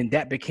 and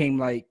that became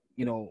like,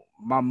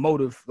 my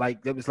motive,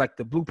 like that was like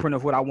the blueprint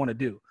of what I want to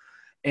do.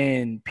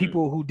 And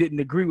people who didn't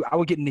agree, I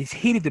would get in these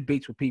heated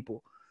debates with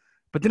people.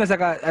 But then as I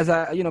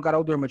got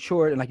older and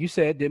matured, and like you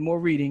said, did more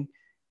reading,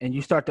 and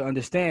you start to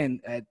understand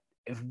that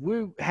if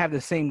we have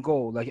the same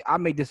goal, like I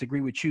may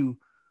disagree with you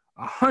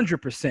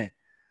 100%,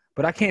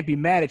 but I can't be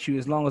mad at you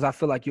as long as I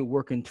feel like you're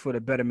working for the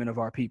betterment of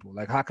our people.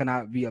 Like, how can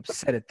I be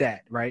upset at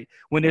that, right?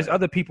 When there's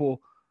other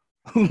people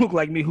who look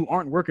like me who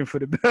aren't working for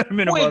the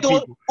betterment of our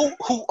people,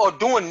 who are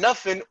doing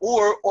nothing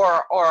or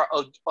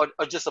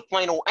just a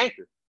plain old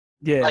anchor.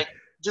 Yeah, like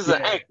just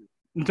an anchor.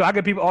 So I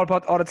get people all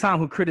the time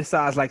who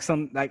criticize like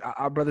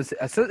our brothers.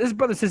 This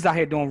brother sisters out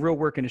here doing real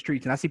work in the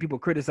streets, and I see people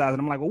criticizing.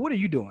 I'm like, well, what are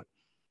you doing?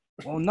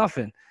 Well,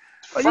 nothing.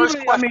 First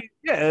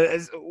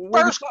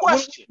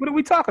question. What are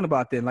we talking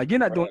about then? Like, you're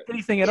not doing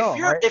anything at all,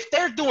 right? If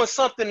they're doing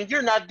something and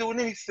you're not doing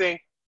anything,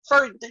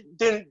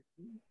 then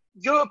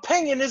your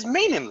opinion is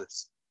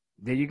meaningless.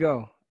 There you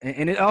go.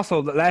 And it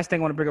also, the last thing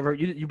I want to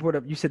bring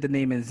up, you said the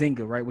name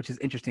Nzinga, right? Which is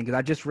interesting because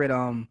I just read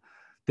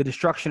The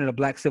Destruction of the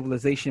Black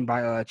Civilization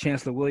by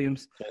Chancellor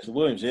Williams. Chancellor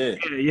Williams, yeah.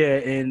 Yeah,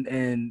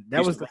 and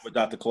that was with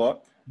Dr. Clark.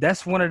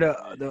 That's one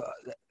of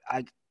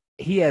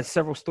he has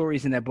several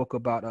stories in that book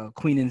about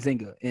Queen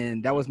Nzinga,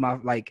 and that was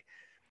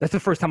that's the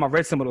first time I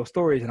read some of those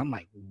stories, and I'm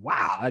like,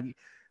 wow,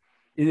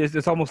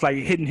 it's almost like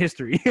hidden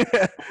history.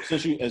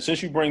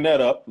 since you bring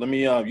that up, let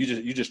me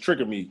you just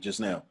triggered me just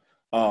now.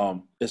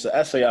 It's an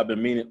essay I've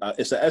been meaning.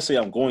 It's an essay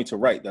I'm going to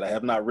write that I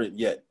have not written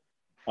yet.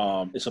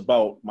 It's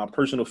about my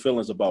personal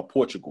feelings about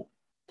Portugal.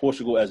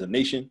 Portugal as a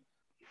nation.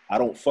 I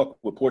don't fuck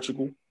with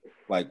Portugal.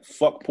 Like,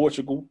 fuck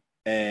Portugal,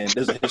 and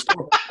there's a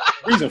historical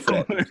reason for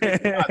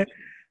that.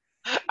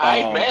 I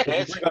ain't mad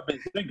at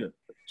you.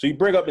 So you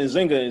bring up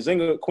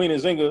Nzinga, Queen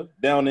Nzinga,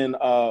 down in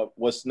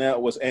what's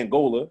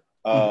Angola.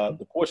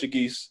 The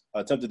Portuguese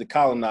attempted to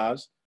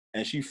colonize,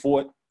 and she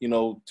fought,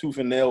 tooth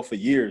and nail for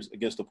years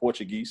against the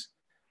Portuguese.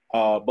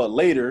 But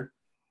later,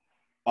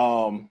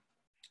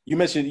 you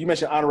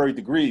mentioned honorary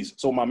degrees.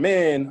 So my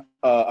man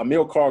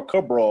Amilcar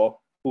Cabral,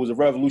 who was a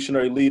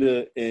revolutionary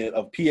leader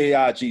of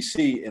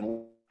PAIGC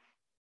in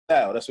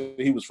Lao, that's where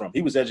he was from.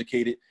 He was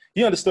educated.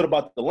 He understood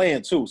about the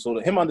land too. So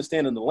to him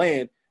understanding the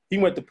land, he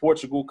went to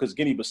Portugal because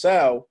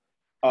Guinea-Bissau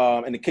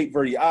and the Cape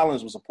Verde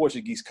Islands was a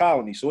Portuguese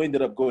colony. So he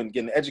ended up going and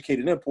getting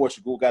educated in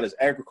Portugal, got his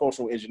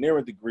agricultural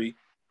engineering degree,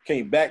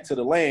 came back to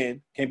the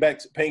land, came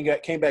back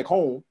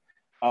home.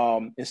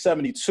 In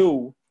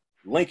 72,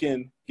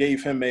 Lincoln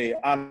gave him a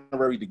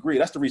honorary degree.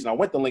 That's the reason I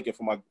went to Lincoln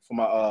for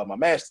my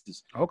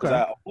master's. Okay.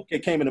 A book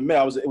came in the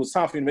mail. It was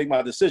time for me to make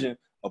my decision.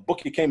 A book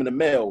came in the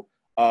mail.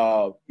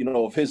 Of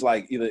his,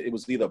 like,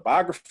 either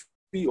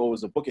biography or it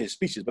was a book of his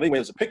speeches. But anyway,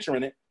 there's a picture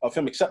in it of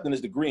him accepting his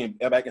degree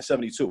back in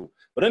 72.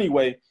 But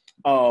anyway,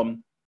 the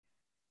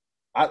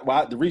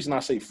reason I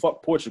say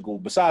fuck Portugal,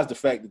 besides the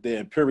fact that they're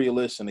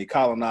imperialists and they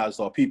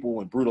colonized our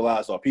people and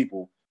brutalized our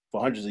people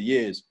for hundreds of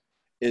years,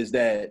 is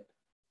that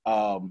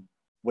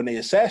when they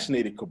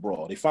assassinated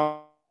Cabral, they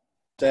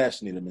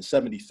assassinated him in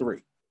 73.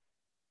 It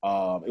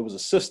was a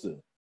sister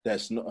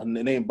that's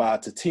named by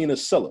Titina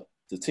Silla.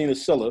 Titina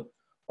Silla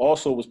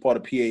also was part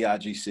of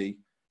PAIGC,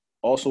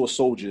 also a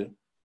soldier.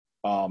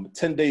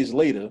 10 days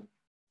later,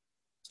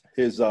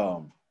 his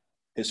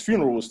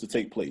funeral was to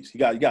take place. He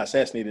got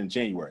assassinated in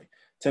January.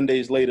 10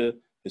 days later,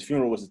 his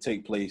funeral was to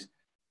take place.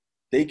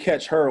 They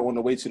catch her on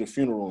the way to the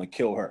funeral and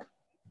kill her.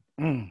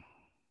 You know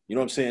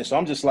what I'm saying? So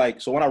I'm just like,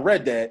 so when I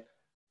read that,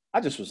 I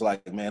just was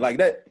like, man, like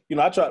that,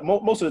 I try,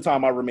 most of the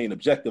time I remain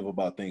objective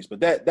about things, but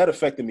that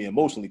affected me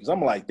emotionally because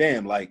I'm like,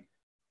 damn, like,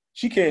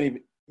 she can't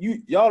even,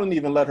 y'all didn't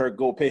even let her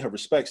go pay her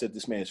respects at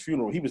this man's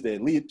funeral. He was their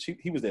lead.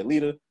 He was their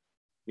leader.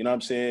 You know what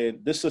I'm saying?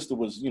 This sister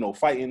was,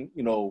 fighting,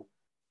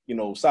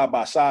 side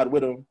by side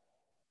with him.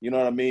 You know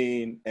what I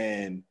mean?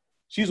 And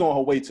she's on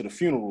her way to the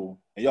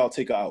funeral, and y'all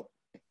take her out.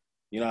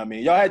 You know what I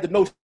mean? Y'all had to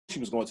know she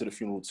was going to the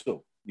funeral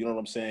too. You know what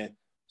I'm saying?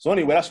 So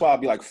anyway, that's why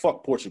I'd be like,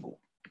 fuck Portugal.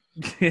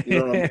 You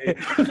know what I mean?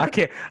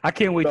 I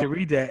can't wait to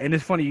read that. And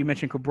it's funny you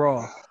mentioned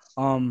Cabral.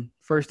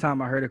 First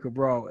time I heard of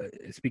Cabral,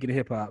 speaking of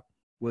hip hop,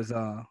 was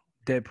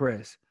Dead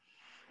Prez.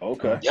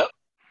 Okay. Yep.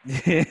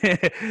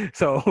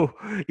 So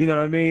you know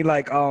what I mean?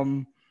 Like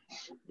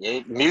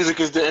music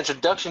is the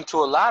introduction to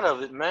a lot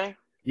of it, man.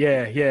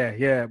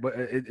 Yeah. But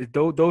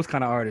those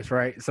kind of artists,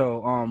 right?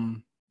 So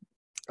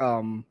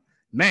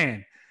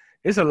man,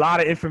 it's a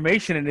lot of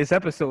information in this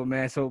episode,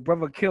 man. So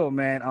Brother Akil,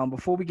 man,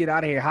 before we get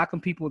out of here, how can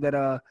people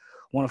that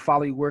want to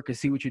follow your work and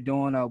see what you're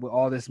doing with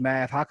All This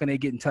Math, how can they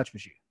get in touch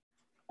with you?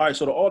 All right,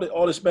 so the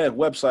All This Math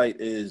website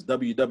is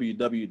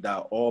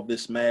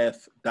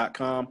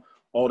www.allthismath.com.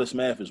 All This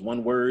Math is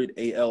one word,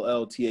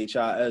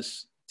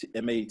 ALLTHISMATH.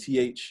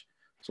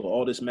 So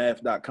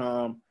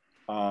allthismath.com.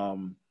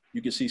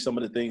 You can see some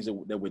of the things that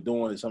we're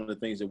doing and some of the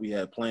things that we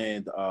have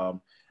planned.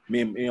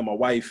 me and my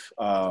wife,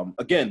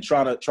 again,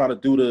 trying to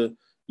do the,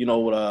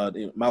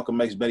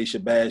 Malcolm X, Betty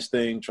Shabazz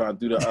thing, trying to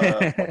do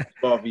the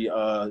Garvey,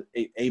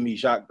 Amy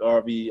Jacques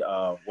Garvey.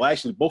 Well,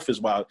 actually, both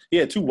his wives. He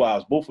had two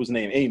wives. Both was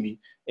named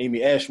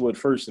Amy Ashwood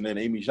first, and then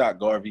Amy Jacques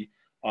Garvey.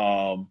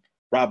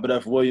 Robert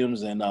F.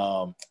 Williams and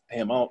I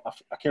can't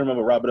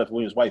remember Robert F.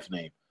 Williams' wife's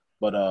name,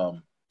 but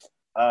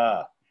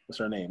what's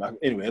her name?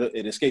 Anyway,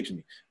 it escapes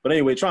me. But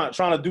anyway, trying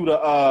to do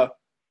the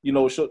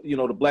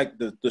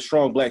the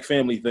strong black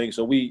family thing.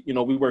 So we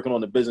working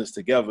on the business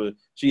together.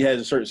 She has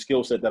a certain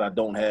skill set that I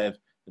don't have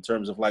in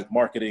terms of like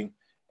marketing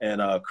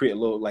and create a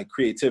little like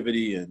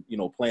creativity and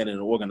planning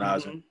and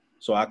organizing. Mm-hmm.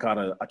 So I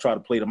try to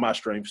play to my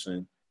strengths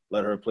and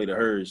let her play to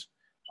hers.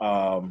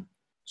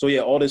 So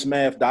yeah,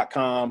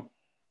 allthismath.com.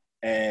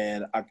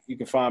 And you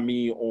can find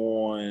me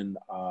on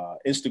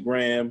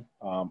Instagram,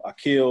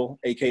 Akil,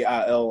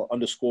 AKIL _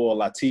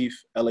 Lateef,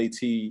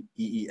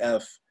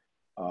 LATEEF.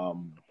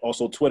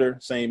 Also Twitter,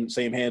 same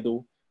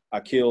handle,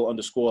 Akil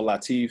 _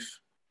 Lateef.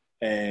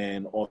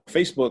 And on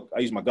Facebook,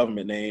 I use my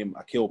government name,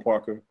 Akil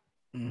Parker.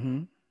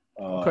 Mm-hmm.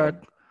 Okay.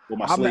 With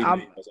my slave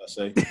name, as I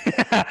say.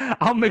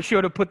 I'll make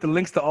sure to put the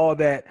links to all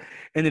that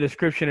in the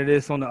description of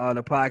this on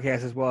the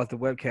podcast as well as the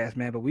webcast,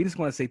 man. But we just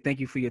want to say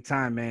thank you for your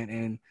time, man.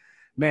 And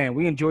man,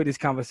 we enjoyed this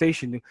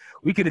conversation.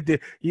 We could have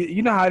did,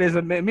 you know how it is.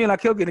 Me and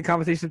Akil get in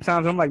conversation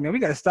sometimes. I'm like, man, we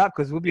got to stop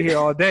because we'll be here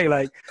all day.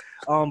 Like,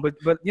 but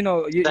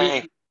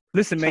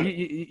listen,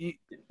 man.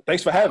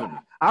 Thanks for having me.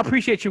 I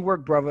appreciate your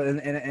work, brother,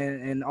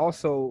 and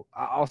also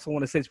I also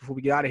want to say this before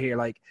we get out of here.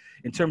 Like,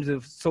 in terms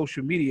of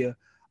social media,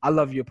 I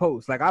love your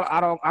posts. Like, I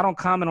don't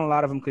comment on a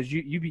lot of them because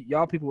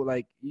y'all people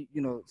like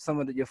some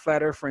of your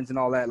flat earth friends and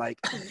all that. Like,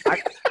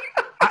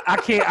 I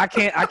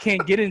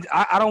can't get in.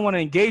 I don't want to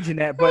engage in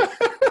that, but.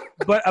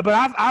 But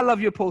I love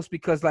your posts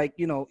because, like,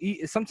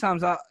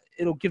 sometimes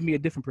it'll give me a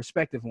different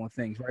perspective on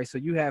things, right? So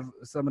you have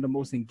some of the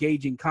most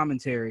engaging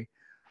commentary,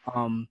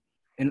 and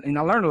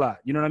I learn a lot.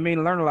 You know what I mean?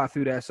 I learn a lot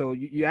through that. So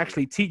you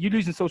actually teach. You're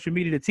using social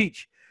media to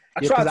teach.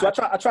 I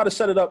try to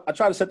set it up. I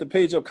try to set the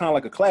page up kind of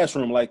like a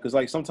classroom, like because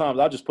like sometimes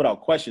I'll just put out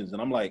questions,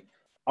 and I'm like,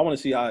 I want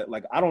to see how.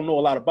 Like I don't know a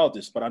lot about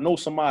this, but I know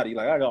somebody.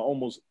 Like I got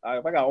almost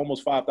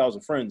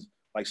 5,000 friends.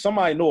 Like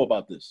somebody know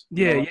about this.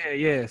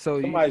 Yeah.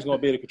 So somebody's gonna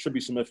be able to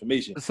contribute some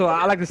information. So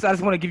I just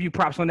want to give you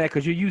props on that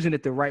because you're using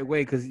it the right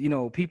way. Because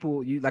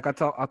people, I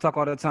talk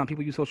all the time.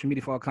 People use social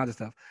media for all kinds of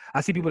stuff. I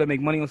see people that make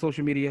money on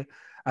social media.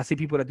 I see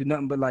people that do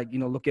nothing but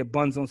look at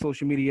buns on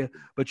social media.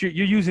 But you're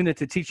using it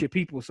to teach your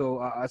people. So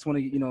I just want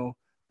to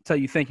tell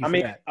you thank you for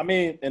that. I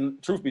mean,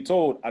 and truth be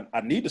told,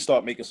 I need to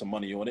start making some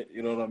money on it.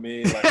 You know what I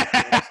mean? Like,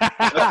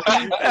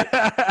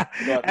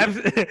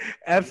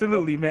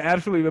 absolutely, man.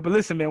 Absolutely. But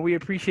listen, man, we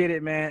appreciate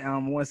it, man. I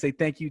want to say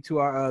thank you to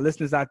our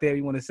listeners out there.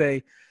 We want to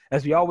say,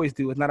 as we always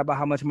do, it's not about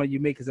how much money you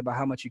make. It's about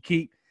how much you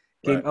keep.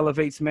 Game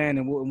elevates, man.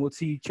 And we'll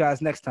see you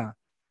guys next time.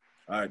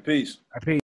 All right. Peace. All right, peace.